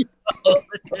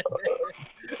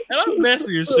 And I'm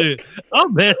messing your shit.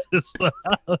 I'm messing as fuck.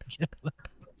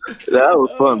 That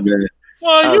was fun, man.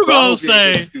 Well, you gonna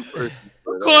say,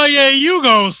 Koye, you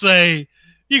gonna say,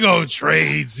 you gonna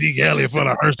trade Zeke Elliott for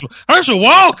the Herschel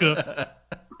Walker?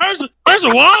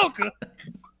 Herschel Walker?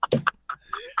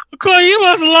 Koye, you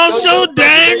must have lost your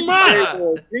dang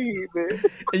mind.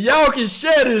 Y'all can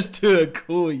share this to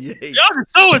Koye. Y'all can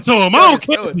show it to him. I don't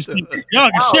care. Y'all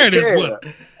can share this with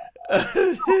him.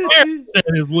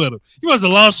 You must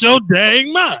have lost your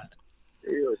dang mind.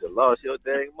 You must have lost your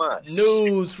dang mind.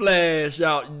 News flash,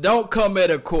 y'all. Don't come at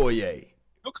Okoye.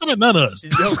 Don't come at none of us.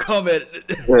 Don't come at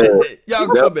y'all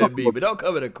come at me, but don't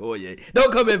come at Okoye.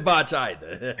 Don't come at Vach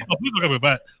either. Oh, please don't come at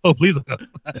Vach. Oh, please don't come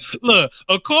at Vach. Look,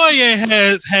 Okoye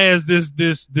has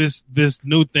this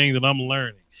new thing that I'm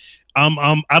learning. I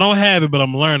don't have it, but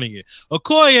I'm learning it.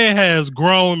 Okoye has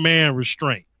grown man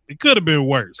restraint. It could have been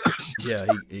worse. Yeah,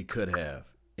 he could have.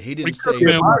 He didn't say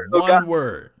one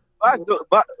word.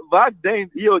 Vach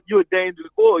dangerous. You're a dangerous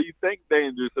boy. You think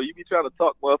dangerous, so you be trying to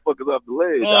talk motherfuckers off the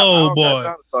ledge. Oh boy,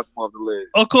 trying to talk them off the ledge.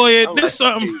 Okoye, this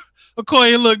something.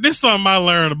 Okoye, look, this something I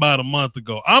learned about a month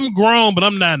ago. I'm grown, but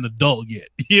I'm not an adult yet.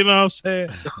 You know what I'm saying?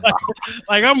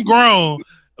 like I'm grown,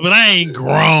 but I ain't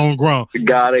grown.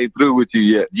 God ain't through with you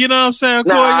yet. You know what I'm saying,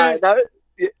 Okoye?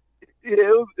 Yeah,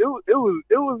 it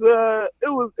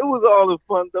was all in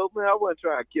fun though, man. I wasn't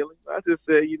trying to kill him. I just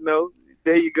said,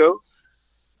 there you go.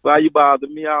 Why you bother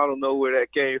me? I don't know where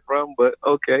that came from, but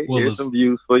okay, here's some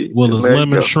views for you. Well, it's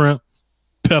lemon shrimp,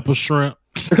 pepper shrimp,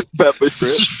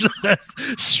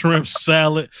 shrimp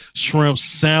salad, shrimp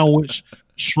sandwich,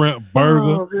 shrimp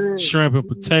burger, shrimp and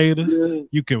potatoes. Yeah.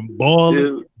 You can boil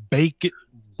it, bake it,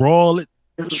 broil it,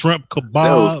 shrimp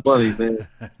kebabs. That was funny, man.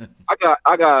 I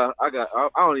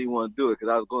don't even want to do it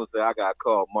because I was going to say I got to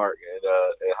call Mark and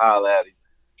holler at him,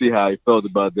 see how he felt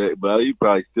about that. But he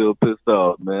probably still pissed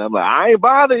off, man. I'm like, I ain't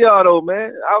bother y'all though,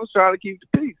 man. I was trying to keep the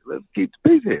peace. Let's keep the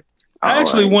peace here. I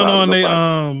actually went on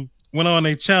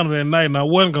their channel that night, and I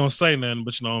wasn't gonna say nothing,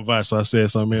 but on Vice, so I said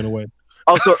something anyway.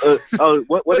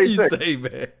 What did you say,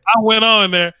 man? I went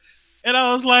on there, and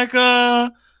I was like,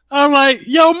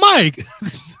 yo, Mike.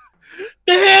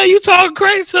 The hell you talking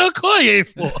crazy to Okoye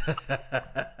for?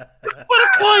 What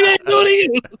Okoye do to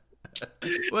you?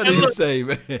 What did you say,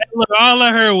 man? Look, all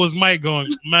I heard was Mike going,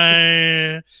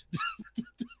 man.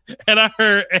 And I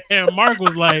heard, and Mark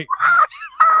was like,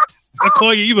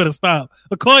 Okoye, you better stop.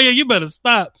 Okoye, you better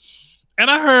stop. And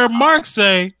I heard Mark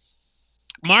say,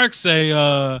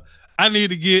 I need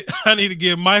to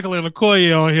get Michael and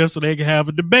Okoye on here so they can have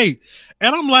a debate.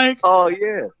 And I'm like, oh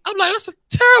yeah. that's a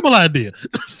terrible idea.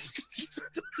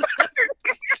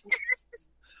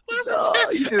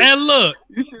 And look,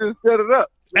 you should have set it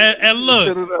up. And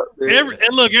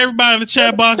look, everybody in the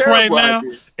chat box right now.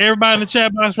 Idea. Everybody in the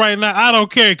chat box right now. I don't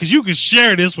care because you can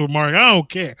share this with Mark. I don't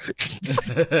care.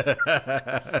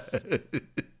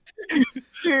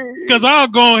 Because I'll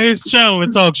go on his channel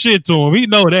and talk shit to him. He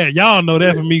know that. Y'all know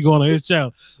that from me going on his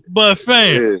channel. But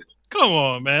fam, come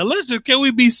on, man. Can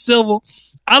we be civil?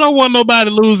 I don't want nobody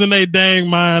losing their dang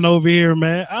mind over here,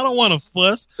 man. I don't want to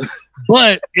fuss.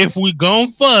 But if we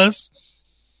gon' fuss,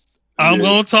 I'm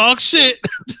gonna talk shit.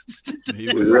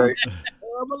 Right.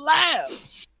 I'm alive.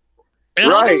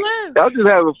 Right.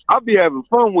 I'll be having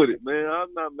fun with it, man.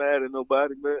 I'm not mad at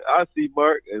nobody, man. I see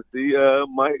Mark and see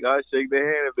Mike. I shake their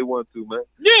hand if they want to, man.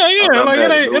 Yeah. Like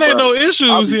it ain't no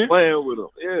issues here. Playing with them.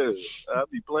 Yeah. I'll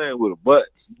be playing with them.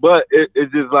 But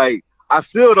it's just like I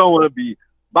still don't want to be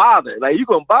bothered. Like you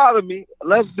gonna bother me?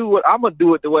 Let's do it. I'm gonna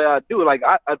do it the way I do it. Like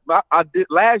I did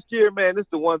last year, man. This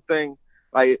is the one thing.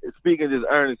 Like speaking just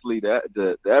earnestly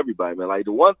to everybody, man. Like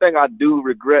the one thing I do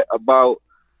regret about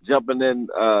jumping in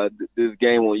this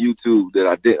game on YouTube that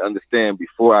I didn't understand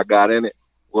before I got in it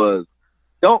was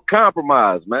don't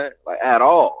compromise, man. Like at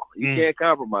all. You can't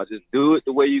compromise. Just do it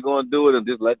the way you're gonna do it, and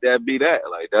just let that be that.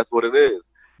 Like that's what it is.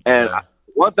 And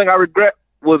one thing I regret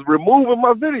was removing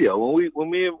my video when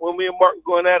me and Mark were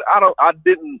going at it. I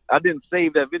didn't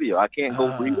save that video. I can't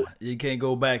go read it. You can't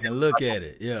go back and look at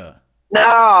it. Yeah.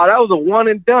 No, that was a one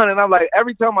and done. And I'm like,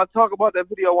 every time I talk about that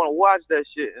video, I want to watch that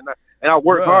shit. And I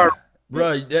work hard.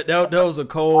 Bro, that was a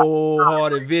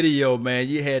cold-hearted video, man.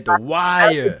 You had the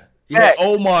wire. You had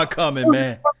Omar coming,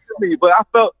 man. But I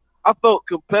felt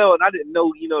compelled, and I didn't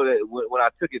know, that when I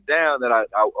took it down that I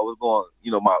was going,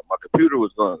 my computer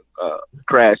was going to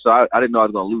crash. So I didn't know I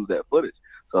was going to lose that footage.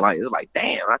 So it was like,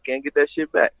 damn, I can't get that shit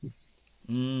back.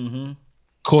 Mm-hmm.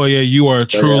 Koye, you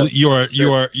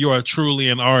are truly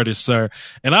an artist, sir.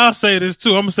 And I'll say this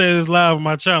too. I'm gonna say this live on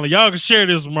my channel. Y'all can share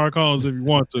this with Mark Holmes if you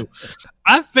want to.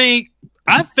 I think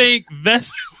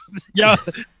that's y'all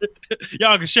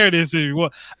can share this if you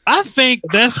want. I think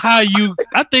that's how you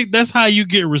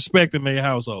get respect in their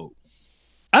household.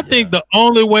 I think the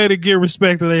only way to get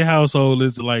respect in their household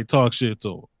is to like talk shit to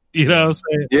them. You know what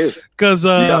I'm saying? Yeah. Because you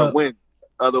gotta win.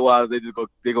 Otherwise,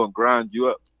 they're gonna grind you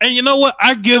up. And you know what?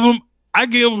 I give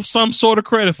them some sort of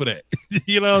credit for that.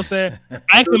 You know what I'm saying?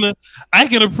 I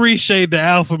can appreciate the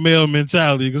alpha male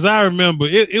mentality because I remember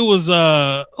it was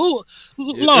Law. It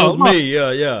was me,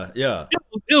 yeah.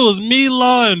 It was me,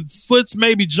 Law, and Foots,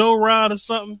 maybe Joe Rod or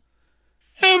something.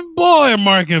 And boy,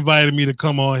 Mark invited me to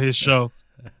come on his show.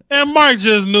 And Mark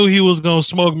just knew he was gonna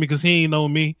smoke me because he ain't know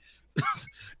me.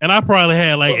 And I probably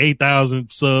had like 8,000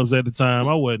 subs at the time.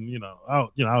 I wasn't, I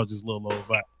was just a little low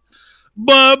vibe.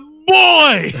 But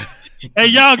boy.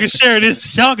 And y'all can share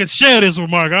this. Y'all can share this with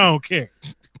Mark. I don't care.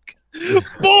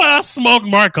 Boy, I smoked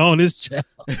Mark on this channel.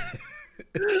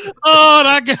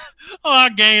 I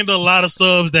gained a lot of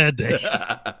subs that day.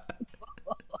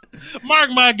 Mark,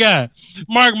 my guy.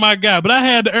 But I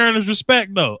had to earn his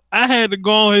respect, though. I had to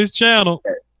go on his channel.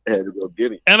 I had to go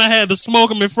get him. And I had to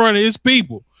smoke him in front of his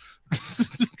people.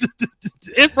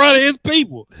 In front of his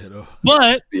people.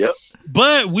 But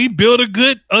we built a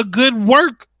good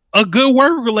work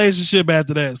relationship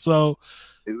after that. So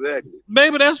exactly,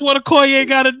 maybe that's what Okoye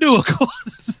got to do.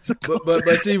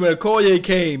 but see, when Okoye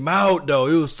came out though,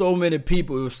 it was so many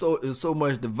people. It was so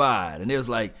much divide, and it was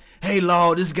like, hey,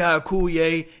 Law, this guy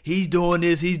Okoye, he's doing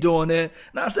this, he's doing that.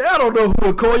 And I said, I don't know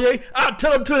who Okoye. I'll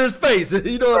tell him to his face.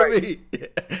 You know what I mean?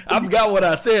 I forgot what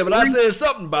I said, but I said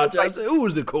something about you. I said, who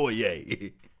is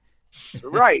Okoye?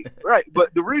 Right.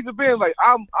 But the reason being, like,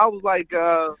 I was like,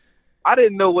 I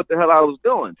didn't know what the hell I was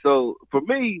doing. So for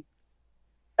me,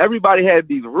 everybody had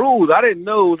these rules. I didn't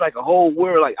know it was like a whole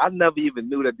world. Like I never even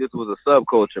knew that this was a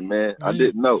subculture, man. I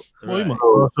didn't know. Right.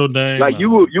 So dang, like you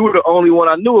were the only one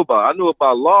I knew about. I knew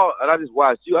about Law, and I just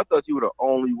watched you. I thought you were the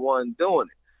only one doing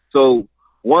it. So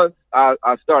once I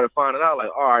started finding out, like,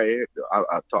 all right,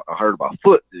 I heard about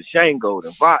Foot and Shango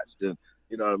and Votch and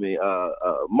you know what I mean,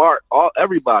 Mark,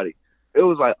 everybody. It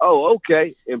was like, oh,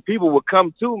 okay. And people would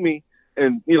come to me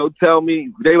and tell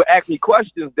me, they would ask me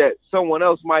questions that someone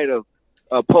else might have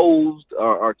posed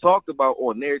or talked about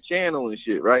on their channel and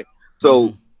shit, right?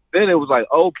 So then it was like,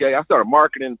 okay, I started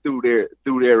marketing through their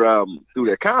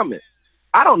comments.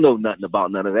 I don't know nothing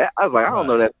about none of that. I was like, I don't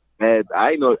know that, man.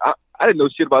 I didn't know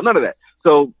shit about none of that.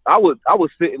 So I was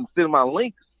sending my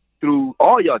links through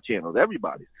all y'all channels,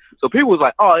 everybody. So people was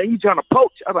like, "Oh, you trying to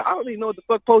poach?" I was like, "I don't even know what the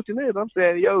fuck poaching is." I'm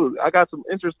saying, "Yo, I got some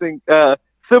interesting,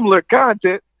 similar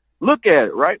content. Look at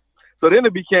it, right?" So then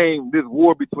it became this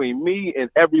war between me and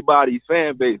everybody's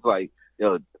fan base, like,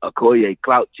 "Yo, Okoye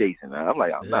clout chasing." I'm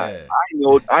like, "I'm not.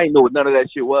 I ain't know what none of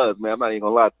that shit was, man. I'm not even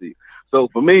gonna lie to you." So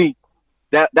for me,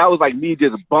 that was like me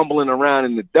just bumbling around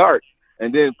in the dark,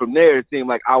 and then from there it seemed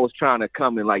like I was trying to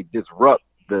come and like disrupt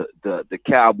the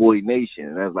Cowboy Nation,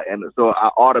 and I was like, and so I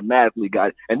automatically got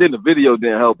it. And then the video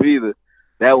didn't help either.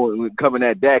 That was coming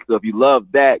at Dak. So if you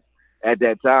loved Dak at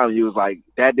that time, you was like,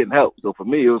 that didn't help. So for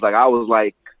me, it was like I was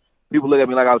like, people look at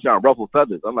me like I was trying to ruffle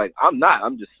feathers. I'm like, I'm not.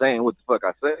 I'm just saying what the fuck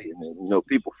I say, and then, you know,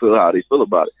 people feel how they feel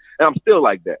about it, and I'm still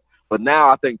like that. But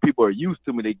now I think people are used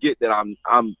to me. They get that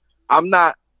I'm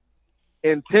not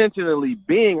intentionally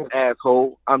being an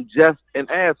asshole. I'm just an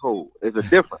asshole. It's a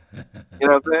difference. You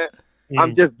know what I'm saying?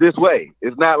 I'm just this way.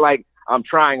 It's not like I'm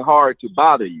trying hard to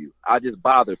bother you. I just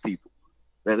bother people.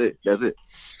 That's it.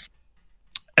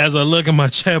 As I look at my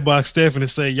chat box, Stephanie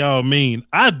say, "Y'all mean."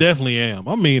 I definitely am.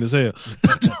 I'm mean as hell.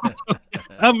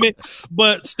 I mean,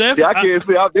 but Stephanie, I can't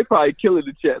see. They probably killing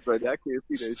the chats right now. I can't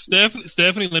see that.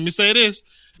 Stephanie, let me say this.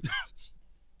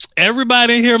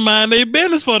 Everybody in here mind their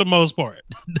business for the most part.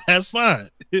 That's fine.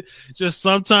 Just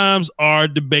sometimes our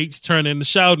debates turn into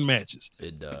shouting matches.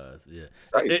 It does, yeah.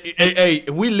 Right. Hey,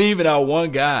 we leaving out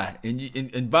one guy,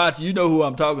 and Bot, you know who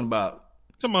I'm talking about.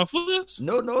 Talking about Foots?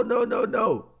 No.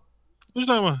 Who's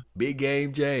talking about? Big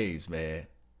Game James, man.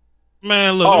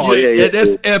 Man, look. Yeah,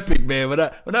 that's epic, man.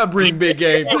 When I bring Big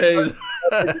Game James.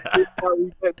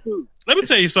 Let me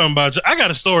tell you something about you. I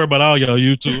got a story about all y'all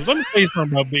YouTubers. Let me tell you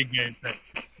something about Big Game James.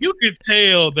 You can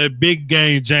tell that Big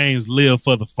Game James lived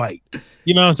for the fight.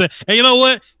 You know what I'm saying? And you know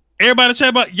what? Everybody chat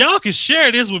about, y'all can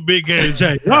share this with Big Game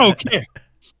James. I don't care.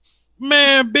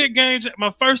 Man, Big Game James,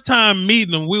 my first time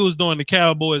meeting him, we was doing the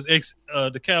Cowboys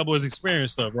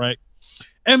experience stuff, right?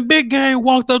 And Big Game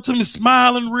walked up to me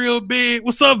smiling real big.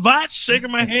 "What's up, Vach?"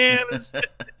 Shaking my hand.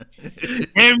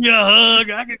 Gave me a hug.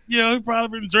 He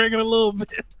probably been drinking a little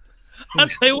bit. I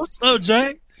say, "What's up,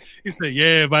 Jay?" He said,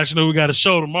 "Yeah, Vach, you know we got a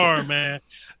show tomorrow, man.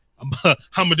 I'm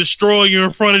gonna destroy you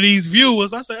in front of these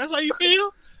viewers." I said, "That's how you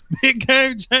feel?" Big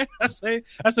Game Jay. I say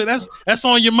that's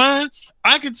on your mind.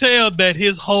 I could tell that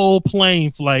his whole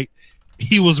plane flight,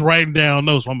 he was writing down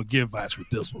notes. So I'm gonna give Vach with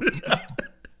this one.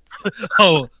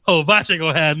 Vach ain't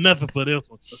gonna have nothing for this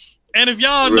one. And if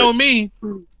y'all know me,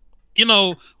 you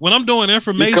know, when I'm doing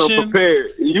information, you come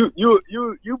prepared. You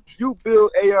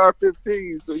build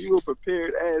AR-15, so you a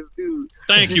prepared ass dude.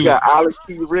 Thank you. You got Alex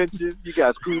T wrenches. You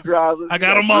got screwdrivers. I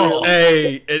got them all.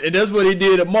 Hey, and that's what he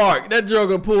did to Mark. That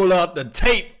joker pulled out the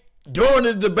tape during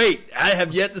the debate. I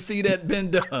have yet to see that been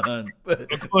done.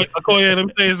 Okoye, let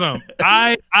me tell you something.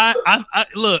 I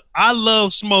look, I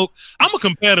love smoke. I'm a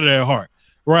competitor at heart,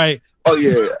 right? Oh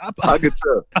yeah, I can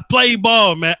tell. I play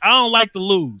ball, man. I don't like to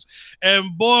lose.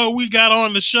 And boy, we got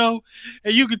on the show,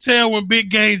 and you could tell when Big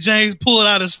Game James pulled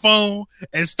out his phone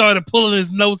and started pulling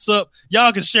his notes up.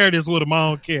 Y'all can share this with him. I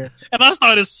don't care. And I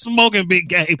started smoking Big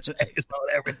Game James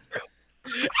on everything.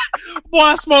 Boy,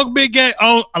 I smoked Big Game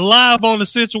live on the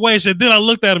situation. Then I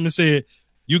looked at him and said,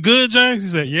 "You good, James?" He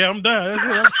said, "Yeah, I'm done."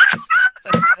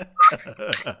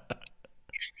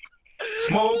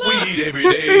 Smoke weed every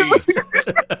day.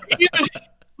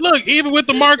 Even with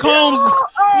the Mark Holmes.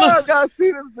 I gotta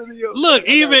see this video.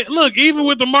 Even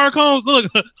with the Mark Holmes.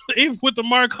 Even with the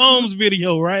Mark Holmes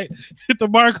video, right? With the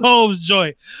Mark Holmes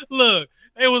joint. Look,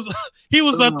 he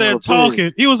was up there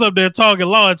talking. He was up there talking.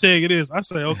 Lord, I tell you this. I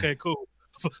say, okay, cool.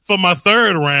 For my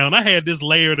third round, I had this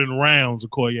layered in rounds,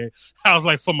 Okoye. I was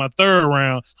like, for my third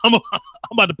round, I'm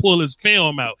about to pull his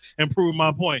film out and prove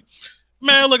my point.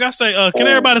 Man, look, I say, can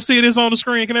everybody see this on the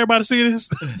screen? Can everybody see this?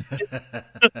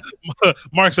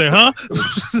 Mark say, huh?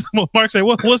 Mark say,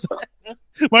 what's that?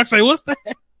 Mark say, what's that?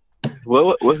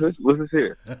 What's this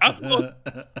here? I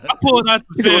pulled out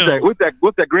the film.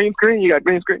 What's that green screen? You got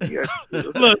green screen?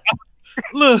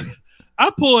 Look. I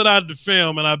pulled out the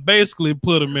film and I basically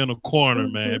put him in a corner,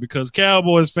 man, because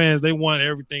Cowboys fans, they want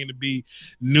everything to be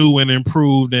new and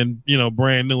improved and, you know,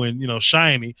 brand new and, you know,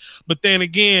 shiny. But then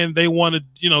again, they want to,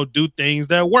 you know, do things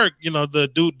that work, you know,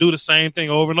 do the same thing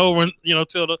over and over and, you know,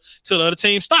 till the other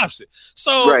team stops it.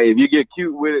 So right, if you get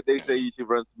cute with it, they say you should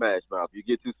run Smash Mouth. If you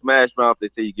get too Smash Mouth, they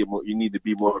say you need to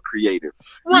be more creative.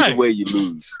 Right. Either way you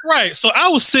lose. Right. So I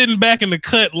was sitting back in the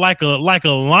cut like a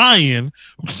lion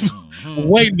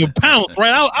waiting to pounce.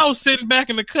 Right, I was sitting back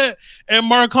in the cut, and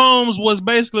Mark Holmes was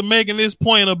basically making this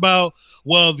point about,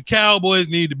 well, the Cowboys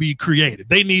need to be creative.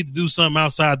 They need to do something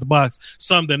outside the box,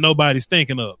 something that nobody's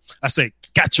thinking of. I say,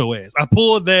 got your ass. I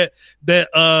pulled that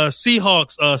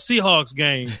Seahawks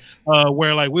game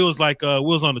where like we was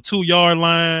on the 2-yard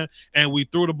line and we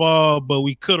threw the ball, but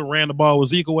we could have ran the ball with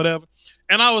Zeke or whatever.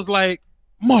 And I was like,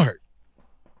 Mark,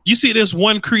 you see this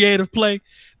one creative play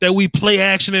that we play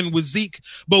action in with Zeke,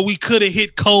 but we could have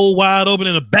hit Cole wide open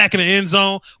in the back of the end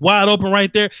zone, wide open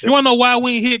right there. You want to know why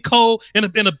we ain't hit Cole in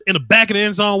the back of the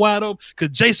end zone wide open?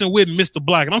 Because Jason Witten missed the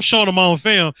block. And I'm showing him on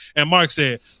film, and Mark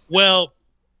said, well,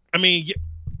 I mean,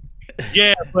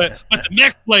 yeah, but the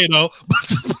next play, though.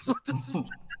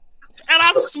 And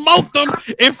I smoked him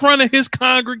in front of his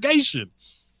congregation.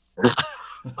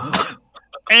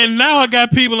 And now I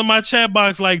got people in my chat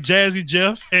box like Jazzy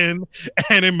Jeff and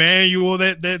Emmanuel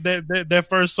that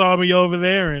first saw me over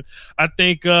there, and I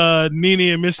think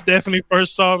Nene and Miss Stephanie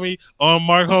first saw me on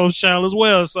Mark Holmes' channel as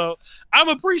well. So I'm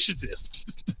appreciative.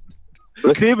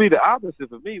 But see, it'd be the opposite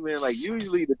for me, man. Like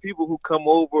usually the people who come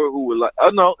over who were like, oh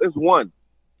no, it's one.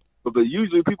 But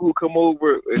usually people who come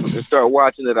over and start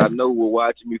watching that I know were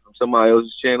watching me from somebody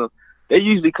else's channel. They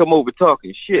usually come over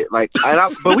talking shit. Like,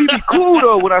 but we be cool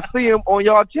though. When I see him on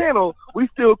y'all channel, we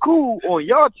still cool on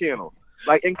y'all channel.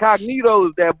 Like Incognito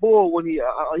is that boy when he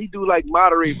do like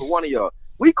moderate for one of y'all.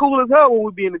 We cool as hell when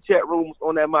we be in the chat rooms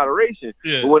on that moderation.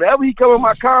 Yeah. But whenever he come in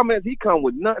my comments, he come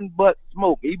with nothing but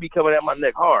smoke. He be coming at my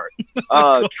neck hard.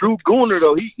 True Gooner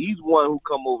though, he's one who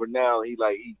come over now. He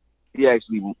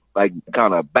actually like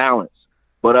kind of balanced.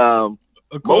 But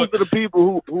most of the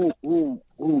people who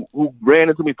ran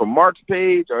into me from Mark's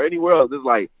page or anywhere else, it's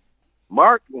like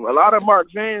Mark. A lot of Mark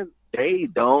fans, they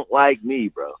don't like me,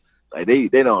 bro. Like they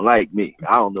don't like me.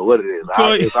 I don't know what it is.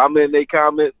 If I'm in their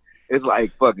comments, it's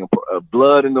like fucking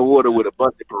blood in the water with a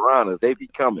bunch of piranhas. They be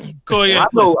coming. I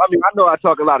know I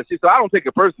talk a lot of shit, so I don't take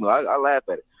it personal. I laugh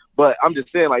at it. But I'm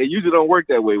just saying, like, it usually don't work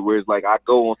that way, where it's like I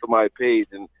go on somebody's page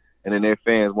and then their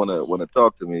fans wanna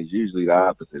talk to me. It's usually the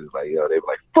opposite. It's like, yo, they be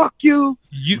like, fuck you,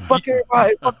 fuck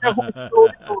everybody, fuck that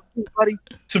whole buddy.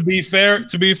 To be fair,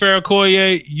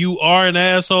 Koye, you are an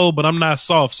asshole, but I'm not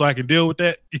soft, so I can deal with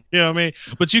that. You know what I mean?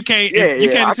 But you can't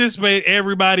anticipate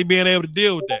everybody being able to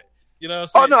deal with that. You know what I'm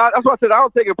saying? Oh no, that's what I said. I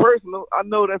don't take it personal. I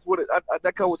know that's what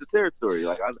that comes with the territory.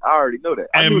 Like I already know that.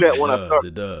 I knew that when I started.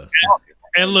 It does.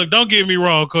 And look, don't get me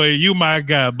wrong, Koye, you my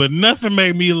guy, but nothing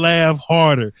made me laugh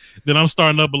harder than I'm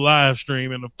starting up a live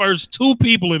stream and the first two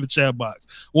people in the chat box,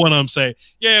 one of them say,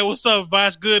 "Yeah, what's up,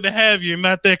 Vosh? Good to have you." And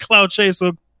not that clout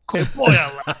chaser. Boy,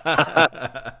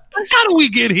 how do we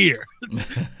get here?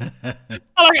 I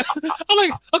like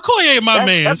Koye, my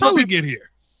man. That's how we get here.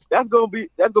 That's gonna be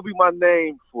my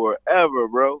name forever,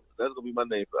 bro. That's gonna be my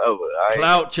name forever.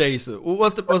 Clout chaser.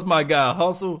 What's my guy?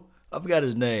 Hustle? I forgot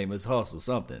his name. It's Hustle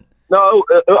something. No,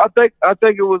 I think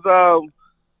it was I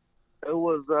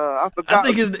forgot. I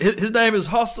think his name is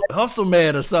Hustle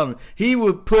Man or something. He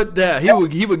would put that. He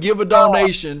would give a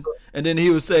donation and then he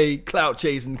would say clout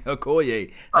chasing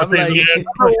Koye. I'm like, you know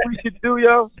what we should do,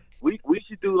 yo? We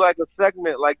should do like a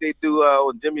segment like they do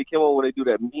on Jimmy Kimmel when they do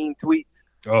that mean tweet.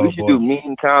 Oh, we should do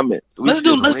mean comments. Let's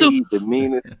do the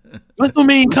meanest. Let's do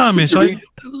mean comments. Right?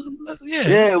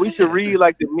 Yeah, we should read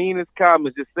like the meanest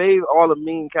comments. Just save all the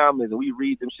mean comments and we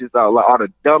read them shits out loud. All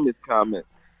the dumbest comments.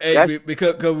 Hey,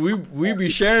 because we be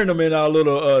sharing them in our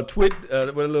little what's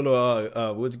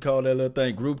it called, that little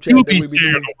thing, group chat that we be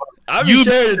doing. I be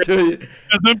sharing it to you.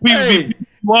 Them people be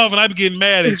off and I be getting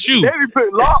mad at you.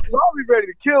 Law be ready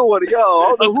to kill one of y'all.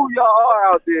 I don't know who y'all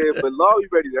are out there, but Law be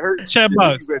ready to hurt. Chat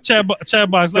box. Let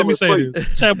me say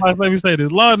this. Chat box. Let me say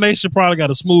this. Law Nation probably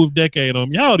got a smooth decade on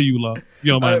me. How old are you, Law?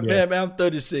 You don't mind me? Man, I'm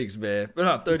 36, man. But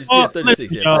no, 36. Yeah,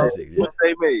 36. Yeah.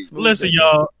 Listen,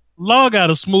 y'all. Law got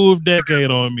a smooth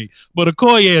decade on me, but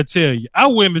Okoye will tell you, I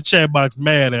went in the chat box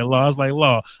mad at Law. I was like,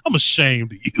 Law, I'm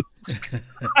ashamed of you.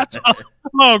 I told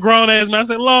Law, grown ass man, I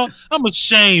said, Law, I'm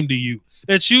ashamed of you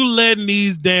that you letting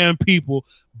these damn people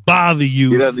bother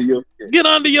you. Get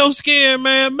under your skin,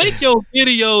 man. Make your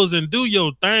videos and do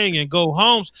your thing and go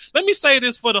home. Let me say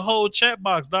this for the whole chat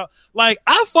box, dog. Like,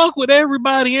 I fuck with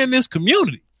everybody in this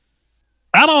community.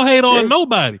 I don't hate on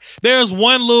nobody. There's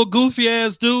one little goofy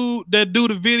ass dude that do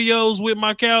the videos with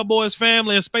my Cowboys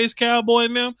family and Space Cowboy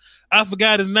and them. I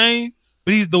forgot his name,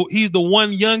 but he's the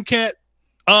one young cat.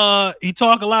 He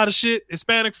talk a lot of shit.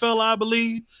 Hispanic fella, I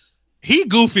believe. He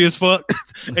goofy as fuck.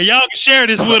 And y'all can share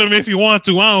this with him if you want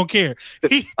to. I don't care.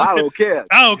 I don't care.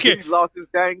 He lost his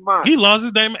dang mind.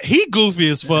 He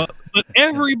goofy as fuck. But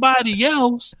everybody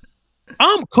else,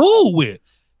 I'm cool with.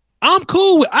 I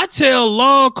tell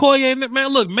Law, Koye, man,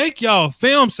 look, make y'all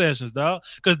film sessions, dog,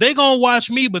 because they gonna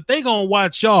watch me, but they gonna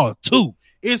watch y'all too.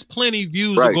 it's plenty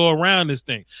views Right. to go around this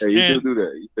thing. Yeah, you And- do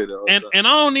that. You say that all the time. And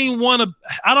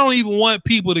I don't even want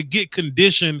people to get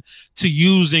conditioned to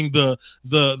using the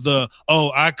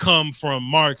I come from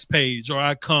Mark's page or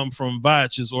I come from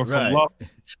Vach's or from Right. Law.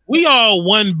 We all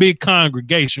one big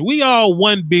congregation. We all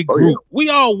one big group. We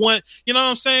all one, you know what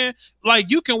I'm saying? Like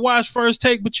you can watch First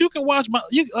Take, but you can watch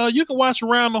you can watch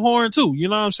Around the Horn too. You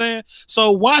know what I'm saying?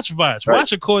 So watch Vach,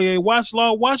 watch Okoye, watch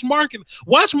Law, watch Mark,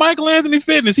 watch Michael Anthony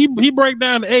Fitness. He break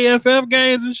down the AFF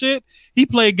games and shit. He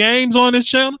play games on his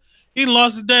channel. He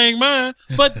lost his dang mind,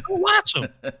 but watch him.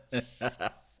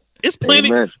 It's plenty.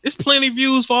 Amen. It's plenty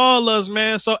views for all of us,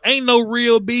 man. So ain't no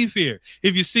real beef here.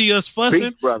 If you see us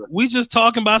fussing, we just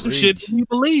talking about some shit that we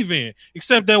believe in.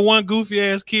 Except that one goofy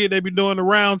ass kid they be doing the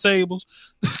round tables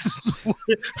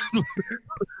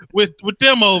with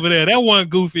them over there. That one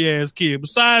goofy ass kid.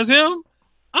 Besides him,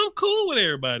 I'm cool with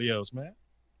everybody else, man.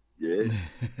 Yeah.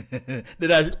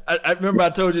 Did I remember I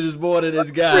told you this morning,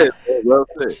 this guy. Well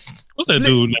said. What's that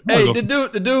dude? Hey,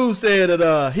 the dude said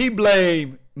that he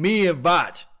blamed me and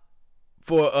Vach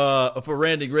for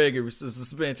Randy Gregory's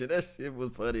suspension. That shit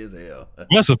was funny as hell.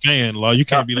 That's a fan, Law. You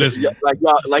can't be listening.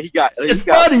 It's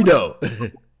funny though.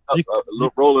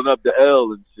 Rolling up the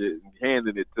L and shit and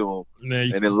handing it to him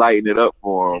and then lighting it up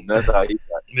for him. That's how he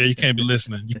got it. Yeah, you can't be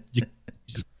listening. You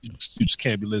just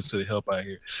can't be listening to the help out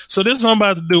here. So this is what I'm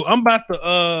about to do. I'm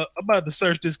about to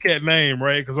search this cat name,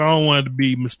 right? Because I don't want it to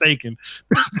be mistaken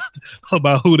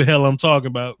about who the hell I'm talking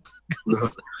about. I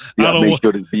don't make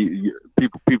sure to be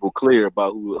people clear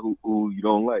about who you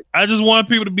don't like. I just want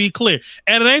people to be clear.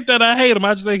 And it ain't that I hate him.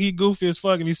 I just think he goofy as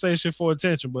fuck and he say shit for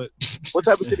attention. But what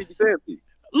type of shit he be saying to you?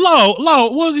 Law,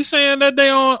 what was he saying that day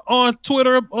on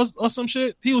Twitter or some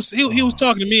shit? He was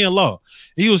talking to me in Law.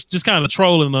 He was just kind of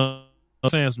trolling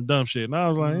saying some dumb shit. And I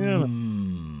was like,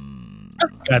 and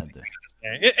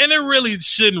it really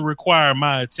shouldn't require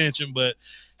my attention, but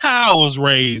how I was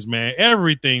raised, man,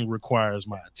 everything requires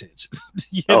my attention.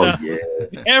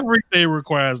 Everything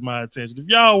requires my attention. If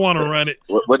y'all want to run it,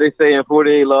 what they say in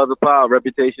 48 Laws of Power,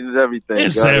 reputation is everything.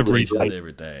 It's everything. It's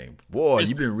everything. Boy,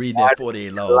 you've been reading that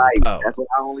 48 Laws of Power. That's what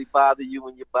I only bother you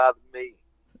when you bother me.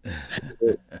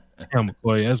 Damn,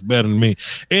 McCoy, that's better than me.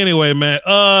 Anyway, man,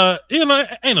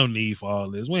 ain't no need for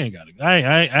all this. We ain't got to.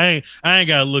 I ain't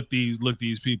got to look these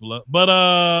people up. But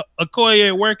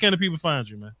Okoye, where can the people find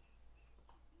you, man?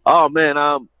 Oh man,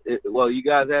 well, you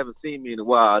guys haven't seen me in a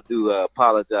while. I do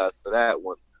apologize for that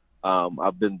one.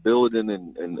 I've been building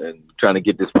and trying to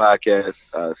get this podcast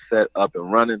set up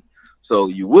and running. So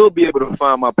you will be able to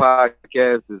find my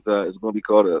podcast. It's going to be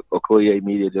called Okoye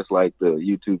Media, just like the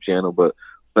YouTube channel. But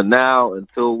for now,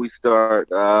 until we start,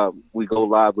 we go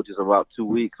live, which is about 2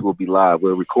 weeks. We'll be live.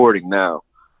 We're recording now,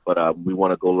 but we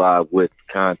want to go live with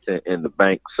content in the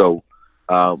bank. So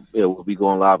we'll be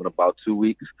going live in about 2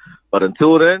 weeks. But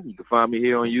until then, you can find me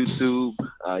here on YouTube.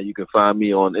 You can find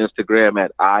me on Instagram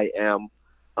at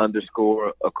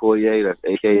 @IM_Okoye. That's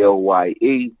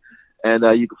AKOYE. And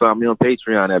you can find me on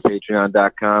Patreon at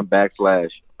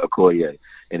patreon.com/Okoye.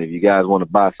 And if you guys want to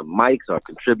buy some mics or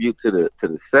contribute to the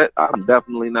set, I'm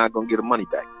definitely not going to get the money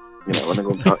back. You know, I'm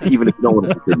not gonna, even if you don't want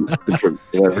to contribute.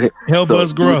 You know what I mean? Help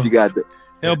us grow. You got to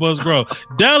help us grow.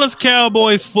 Dallas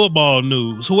Cowboys football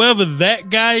news. Whoever that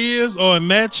guy is on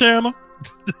that channel,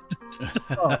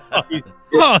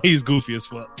 he's goofy as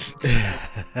fuck.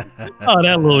 Oh,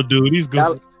 that little dude, he's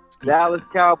goofy. Dallas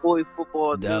Cowboys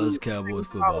football news. Dallas Cowboys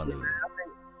football news.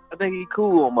 I think he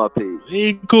cool on my page.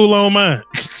 He cool on mine.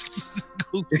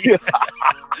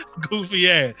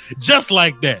 Goofy ass, just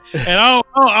like that. And I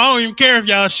don't even care if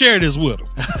y'all share this with him.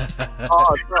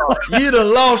 Oh, no. You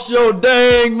done lost your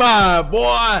dang mind, boy.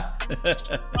 I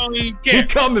don't even care. We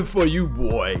coming for you,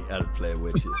 boy. I'll play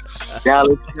with you.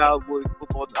 Dallas Cowboys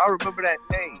football. I remember that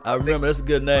name. I remember. That's a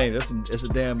good name. That's a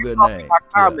damn good name. My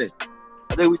comments. Yeah.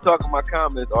 I think we talking my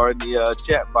comments are in the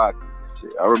chat box.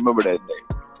 I remember that name.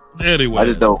 Anyway, I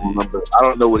just don't remember. I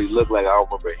don't know what he looked like. I don't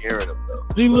remember hearing him though.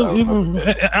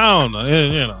 I don't know.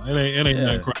 It ain't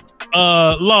nothing crazy.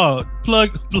 Law,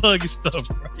 plug your stuff,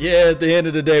 bro. Yeah, at the end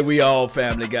of the day, we all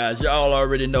family, guys. Y'all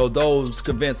already know those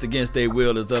convinced against their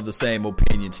will is of the same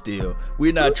opinion still.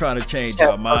 We're not trying to change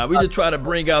our mind. We're just trying to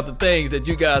bring out the things that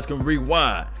you guys can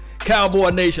rewind. Cowboy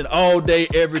Nation all day,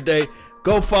 every day.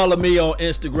 Go follow me on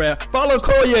Instagram. Follow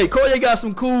Koye. Koye got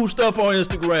some cool stuff on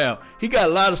Instagram. He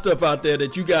got a lot of stuff out there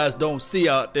that you guys don't see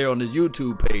out there on the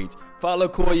YouTube page. Follow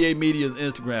Koye Media's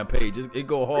Instagram page. It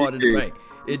go hard in the paint.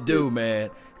 It do,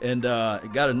 man. And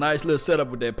it got a nice little setup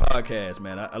with that podcast,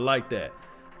 man. I like that.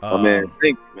 Man,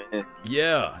 thank you, man.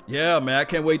 Yeah, man. I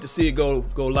can't wait to see it go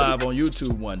live on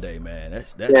YouTube one day, man.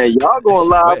 That's Yeah, y'all going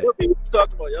live. What What you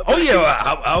talking about? oh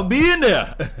yeah, I'll be in there.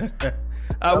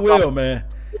 I will, man.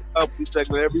 I'll be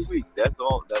segment every week. That's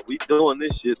all. That we doing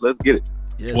this shit. Let's get it.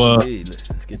 Yes, Well, indeed.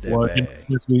 Let's get that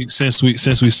bag.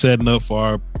 Since we setting up for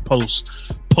our post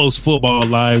football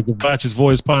live, the Botch's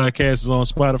Voice podcast is on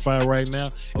Spotify right now.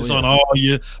 It's on all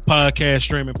your podcast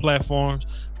streaming platforms.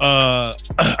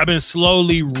 I've been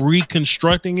slowly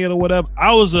reconstructing it or whatever.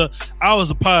 I was a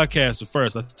podcaster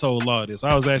first. I told Law this.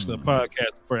 I was actually a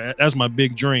podcaster first. That's my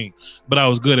big dream. But I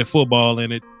was good at football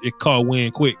and it caught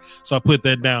wind quick. So I put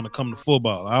that down to come to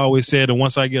football. I always said that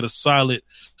once I get a solid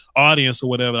audience or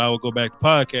whatever, I would go back to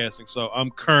podcasting. So I'm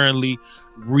currently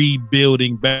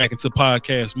rebuilding back into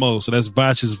podcast mode. So that's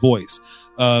Vach's Voice.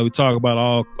 We talk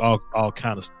about all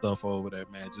kind of stuff over there,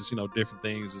 man. Just, different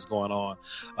things that's going on.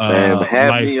 Man, have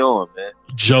life, me on, man.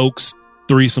 jokes,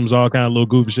 threesomes, all kind of little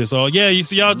goofy shit. So yeah, you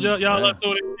see y'all are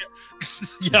tuning in.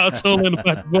 Y'all tune in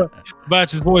to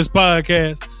Vach's Voice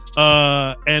podcast.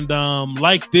 And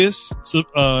like this,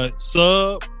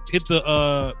 sub, hit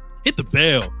the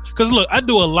bell. Cause look, I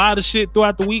do a lot of shit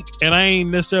throughout the week and I ain't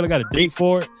necessarily got a date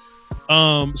for it.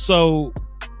 So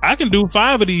I can do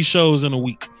 5 of these shows in a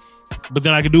week, but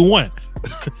then I can do 1.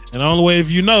 And the only way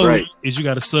if you know is you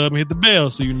got to sub and hit the bell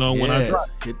so you know when I drop.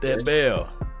 Hit that bell.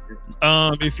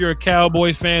 If you're a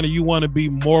Cowboys fan and you want to be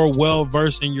more well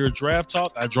versed in your draft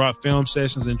talk, I drop film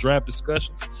sessions and draft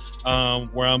discussions.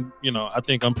 Where I'm, I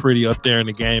think I'm pretty up there in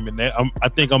the game, and that I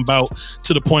think I'm about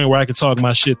to the point where I can talk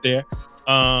my shit there.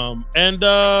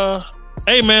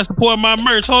 Hey man, support my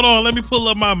merch. Hold on, let me pull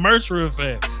up my merch real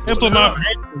fast and put my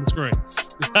merch on the screen.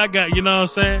 I got, you know what I'm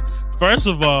saying? First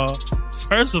of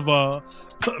all,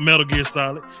 Metal Gear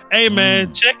Solid. Hey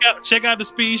man, check out the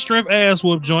Speed Strength ass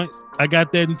whoop joints. I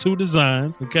got that in 2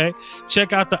 designs. Okay,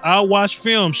 check out the I'll Watch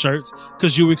Film shirts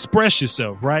because you express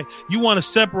yourself, right? You want to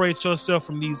separate yourself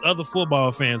from these other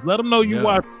football fans. Let them know you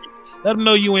watch. Let them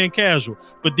know you ain't casual.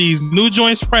 But these new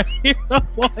joints right here,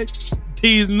 boy,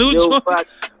 these new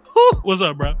joints. What's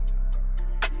up, bro?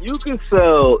 You can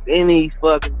sell any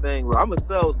fucking thing, bro. I'm a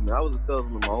salesman. I was a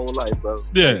salesman my whole life, bro.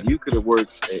 Yeah. Like, you could have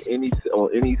worked at on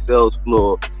any sales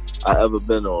floor I ever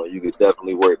been on. You could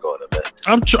definitely work on it, man.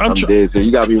 I'm dead. So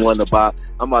you gotta be wanting to buy.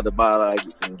 I'm about to buy like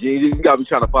some jeans. You gotta be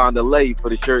trying to find the lay for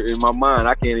the shirt in my mind.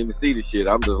 I can't even see the shit.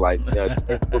 I'm just like,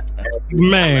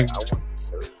 man.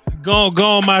 Go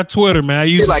on my Twitter, man. I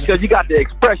used like, cause you got to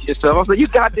express yourself. I was like, you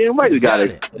goddamn right, you got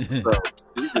it. So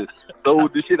you just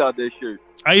sold the shit out that shirt.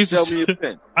 I used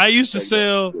to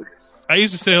sell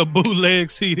bootleg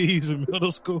CDs in middle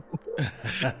school.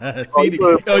 CD.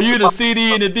 Oh, you the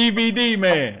CD and the DVD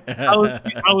man. I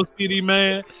was CD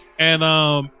man, and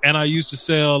I used to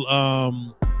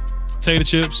sell tater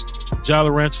chips,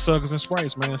 Jolly Rancher suckers, and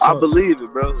Sprites, man. So, I believe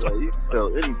it, bro. Like, you can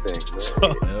sell anything,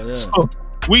 man. So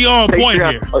we on point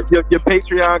here. Your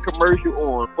Patreon commercial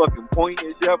on fucking point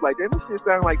and shit. I'm like, damn, this shit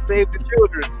sound like Save the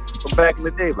Children from back in the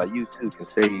day. Like, you too can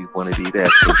save one of these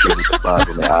assholes with the bars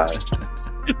in their eyes.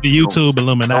 The YouTube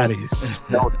Illuminati.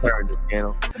 Don't turn the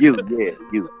channel.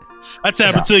 You. I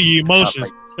tap into your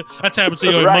emotions. I tap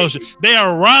into your emotions. They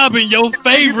are robbing your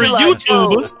favorite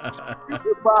YouTubers. You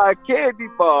can buy a candy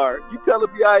bar. You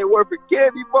telling me I ain't worth a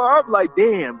candy bar? I'm like,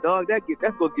 damn, dog, that's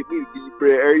gonna get me to give you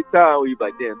bread every time. Where you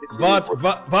like, damn.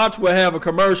 Vach will have a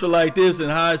commercial like this in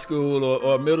high school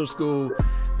or middle school.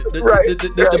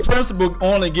 The principal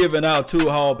only giving out 2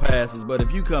 hall passes, but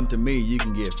if you come to me, you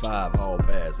can get 5 hall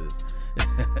passes.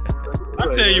 I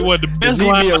tell you what, the best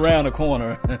line around the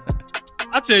corner.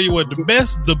 I tell you what, the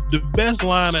best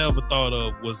line I ever thought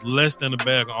of was less than a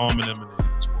bag of almond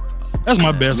M&Ms. That's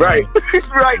my best line.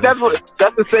 Right. That's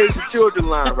the Save the Children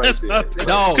line right there.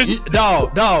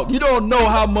 Dog. You don't know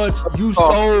how much you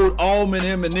sold almond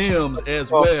M&Ms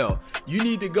as well. You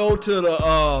need to go to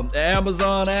the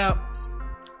Amazon app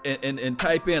and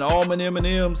type in almond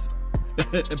M&Ms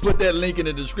and put that link in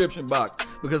the description box,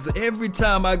 because every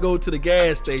time I go to the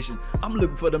gas station, I'm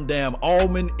looking for them damn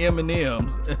almond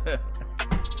M&Ms.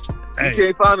 You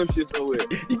can't find them shit nowhere.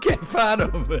 You can't find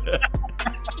them.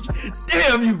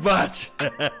 Damn you, Botch.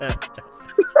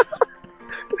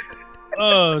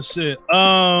 Oh shit.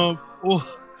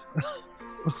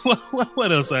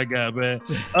 What else I got, man?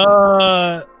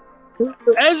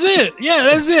 That's it. Yeah,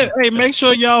 that's it. Hey, make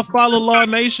sure y'all follow Law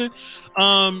Nation.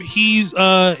 He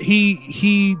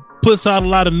puts out a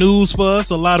lot of news for us,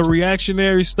 a lot of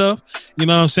reactionary stuff. You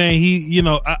know what I'm saying?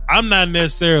 I'm not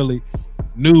necessarily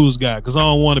news guy because I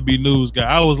don't want to be news guy.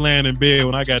 I was laying in bed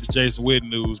when I got the Jason Witten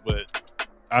news, but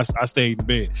I stayed in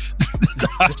bed.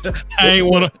 I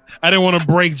didn't want to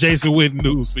break Jason Witten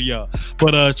news for y'all.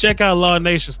 But check out Law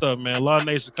Nation stuff, man. Law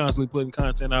Nation's constantly putting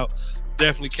content out.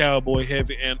 Definitely Cowboy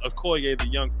heavy, and Okoye, the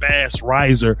young fast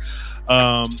riser.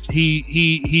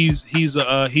 He's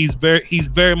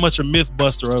very much a myth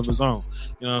buster of his own.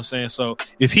 You know what I'm saying? So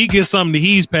if he gets something that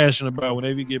he's passionate about,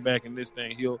 whenever he get back in this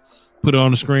thing, he'll put it on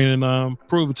the screen and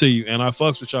prove it to you. And I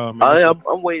fucks with y'all, man.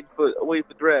 I'm waiting for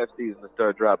draft season to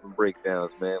start dropping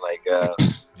breakdowns, man. Like I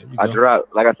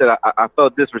said, I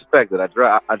felt disrespected. I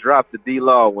dropped the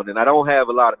D-Law one, and I don't have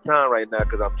a lot of time right now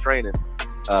because I'm training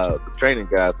the training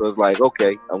guy. So it's like,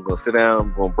 okay, I'm gonna sit down,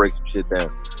 I'm gonna break some shit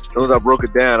down. As soon as I broke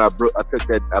it down, I put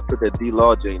that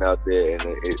D-Law joint out there, and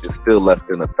it's still less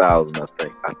than 1,000. I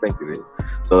think it is.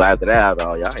 So after that,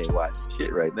 y'all ain't watching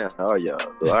shit right now. How are y'all?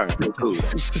 So all right, real cool.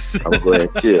 I'm gonna go ahead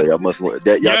and chill. Y'all must want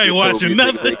that. Y'all ain't watching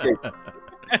nothing.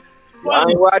 Y'all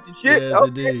ain't watching shit. Yes,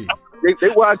 okay. They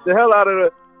watch the hell out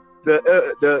of the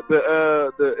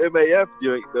MAF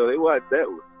joint. So they watch that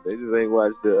one. They just ain't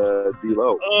watch the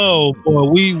D-Lo. Oh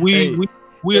boy,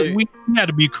 we had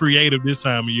to be creative this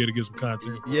time of year to get some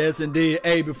content. Yes, indeed.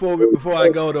 Hey, before we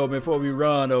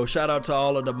run though, shout out to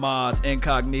all of the mods,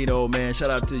 Incognito, man.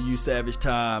 Shout out to you, Savage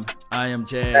Time. I am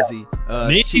Jazzy,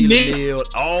 Sheila Neal,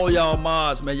 all y'all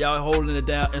mods, man. Y'all holding it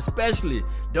down, especially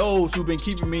those who've been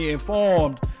keeping me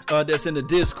informed. That's in the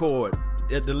Discord.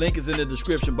 The link is in the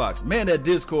description box. Man, that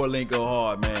Discord link go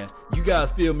hard, man. You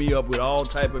guys fill me up with all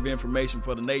type of information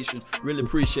for the nation. Really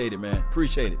appreciate it, man.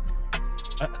 Appreciate it.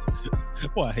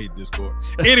 Boy, I hate Discord.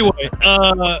 Anyway,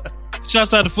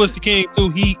 shouts out to Fusty King too.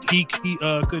 He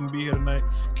couldn't be here tonight.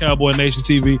 Cowboy Nation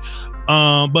TV.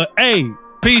 But hey,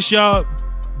 peace, y'all.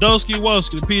 Doski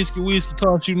Woski, the Peasky Whiskey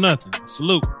cost you nothing.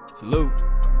 Salute. Salute.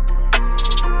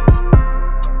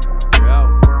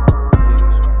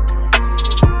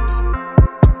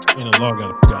 Law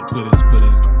got to put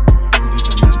his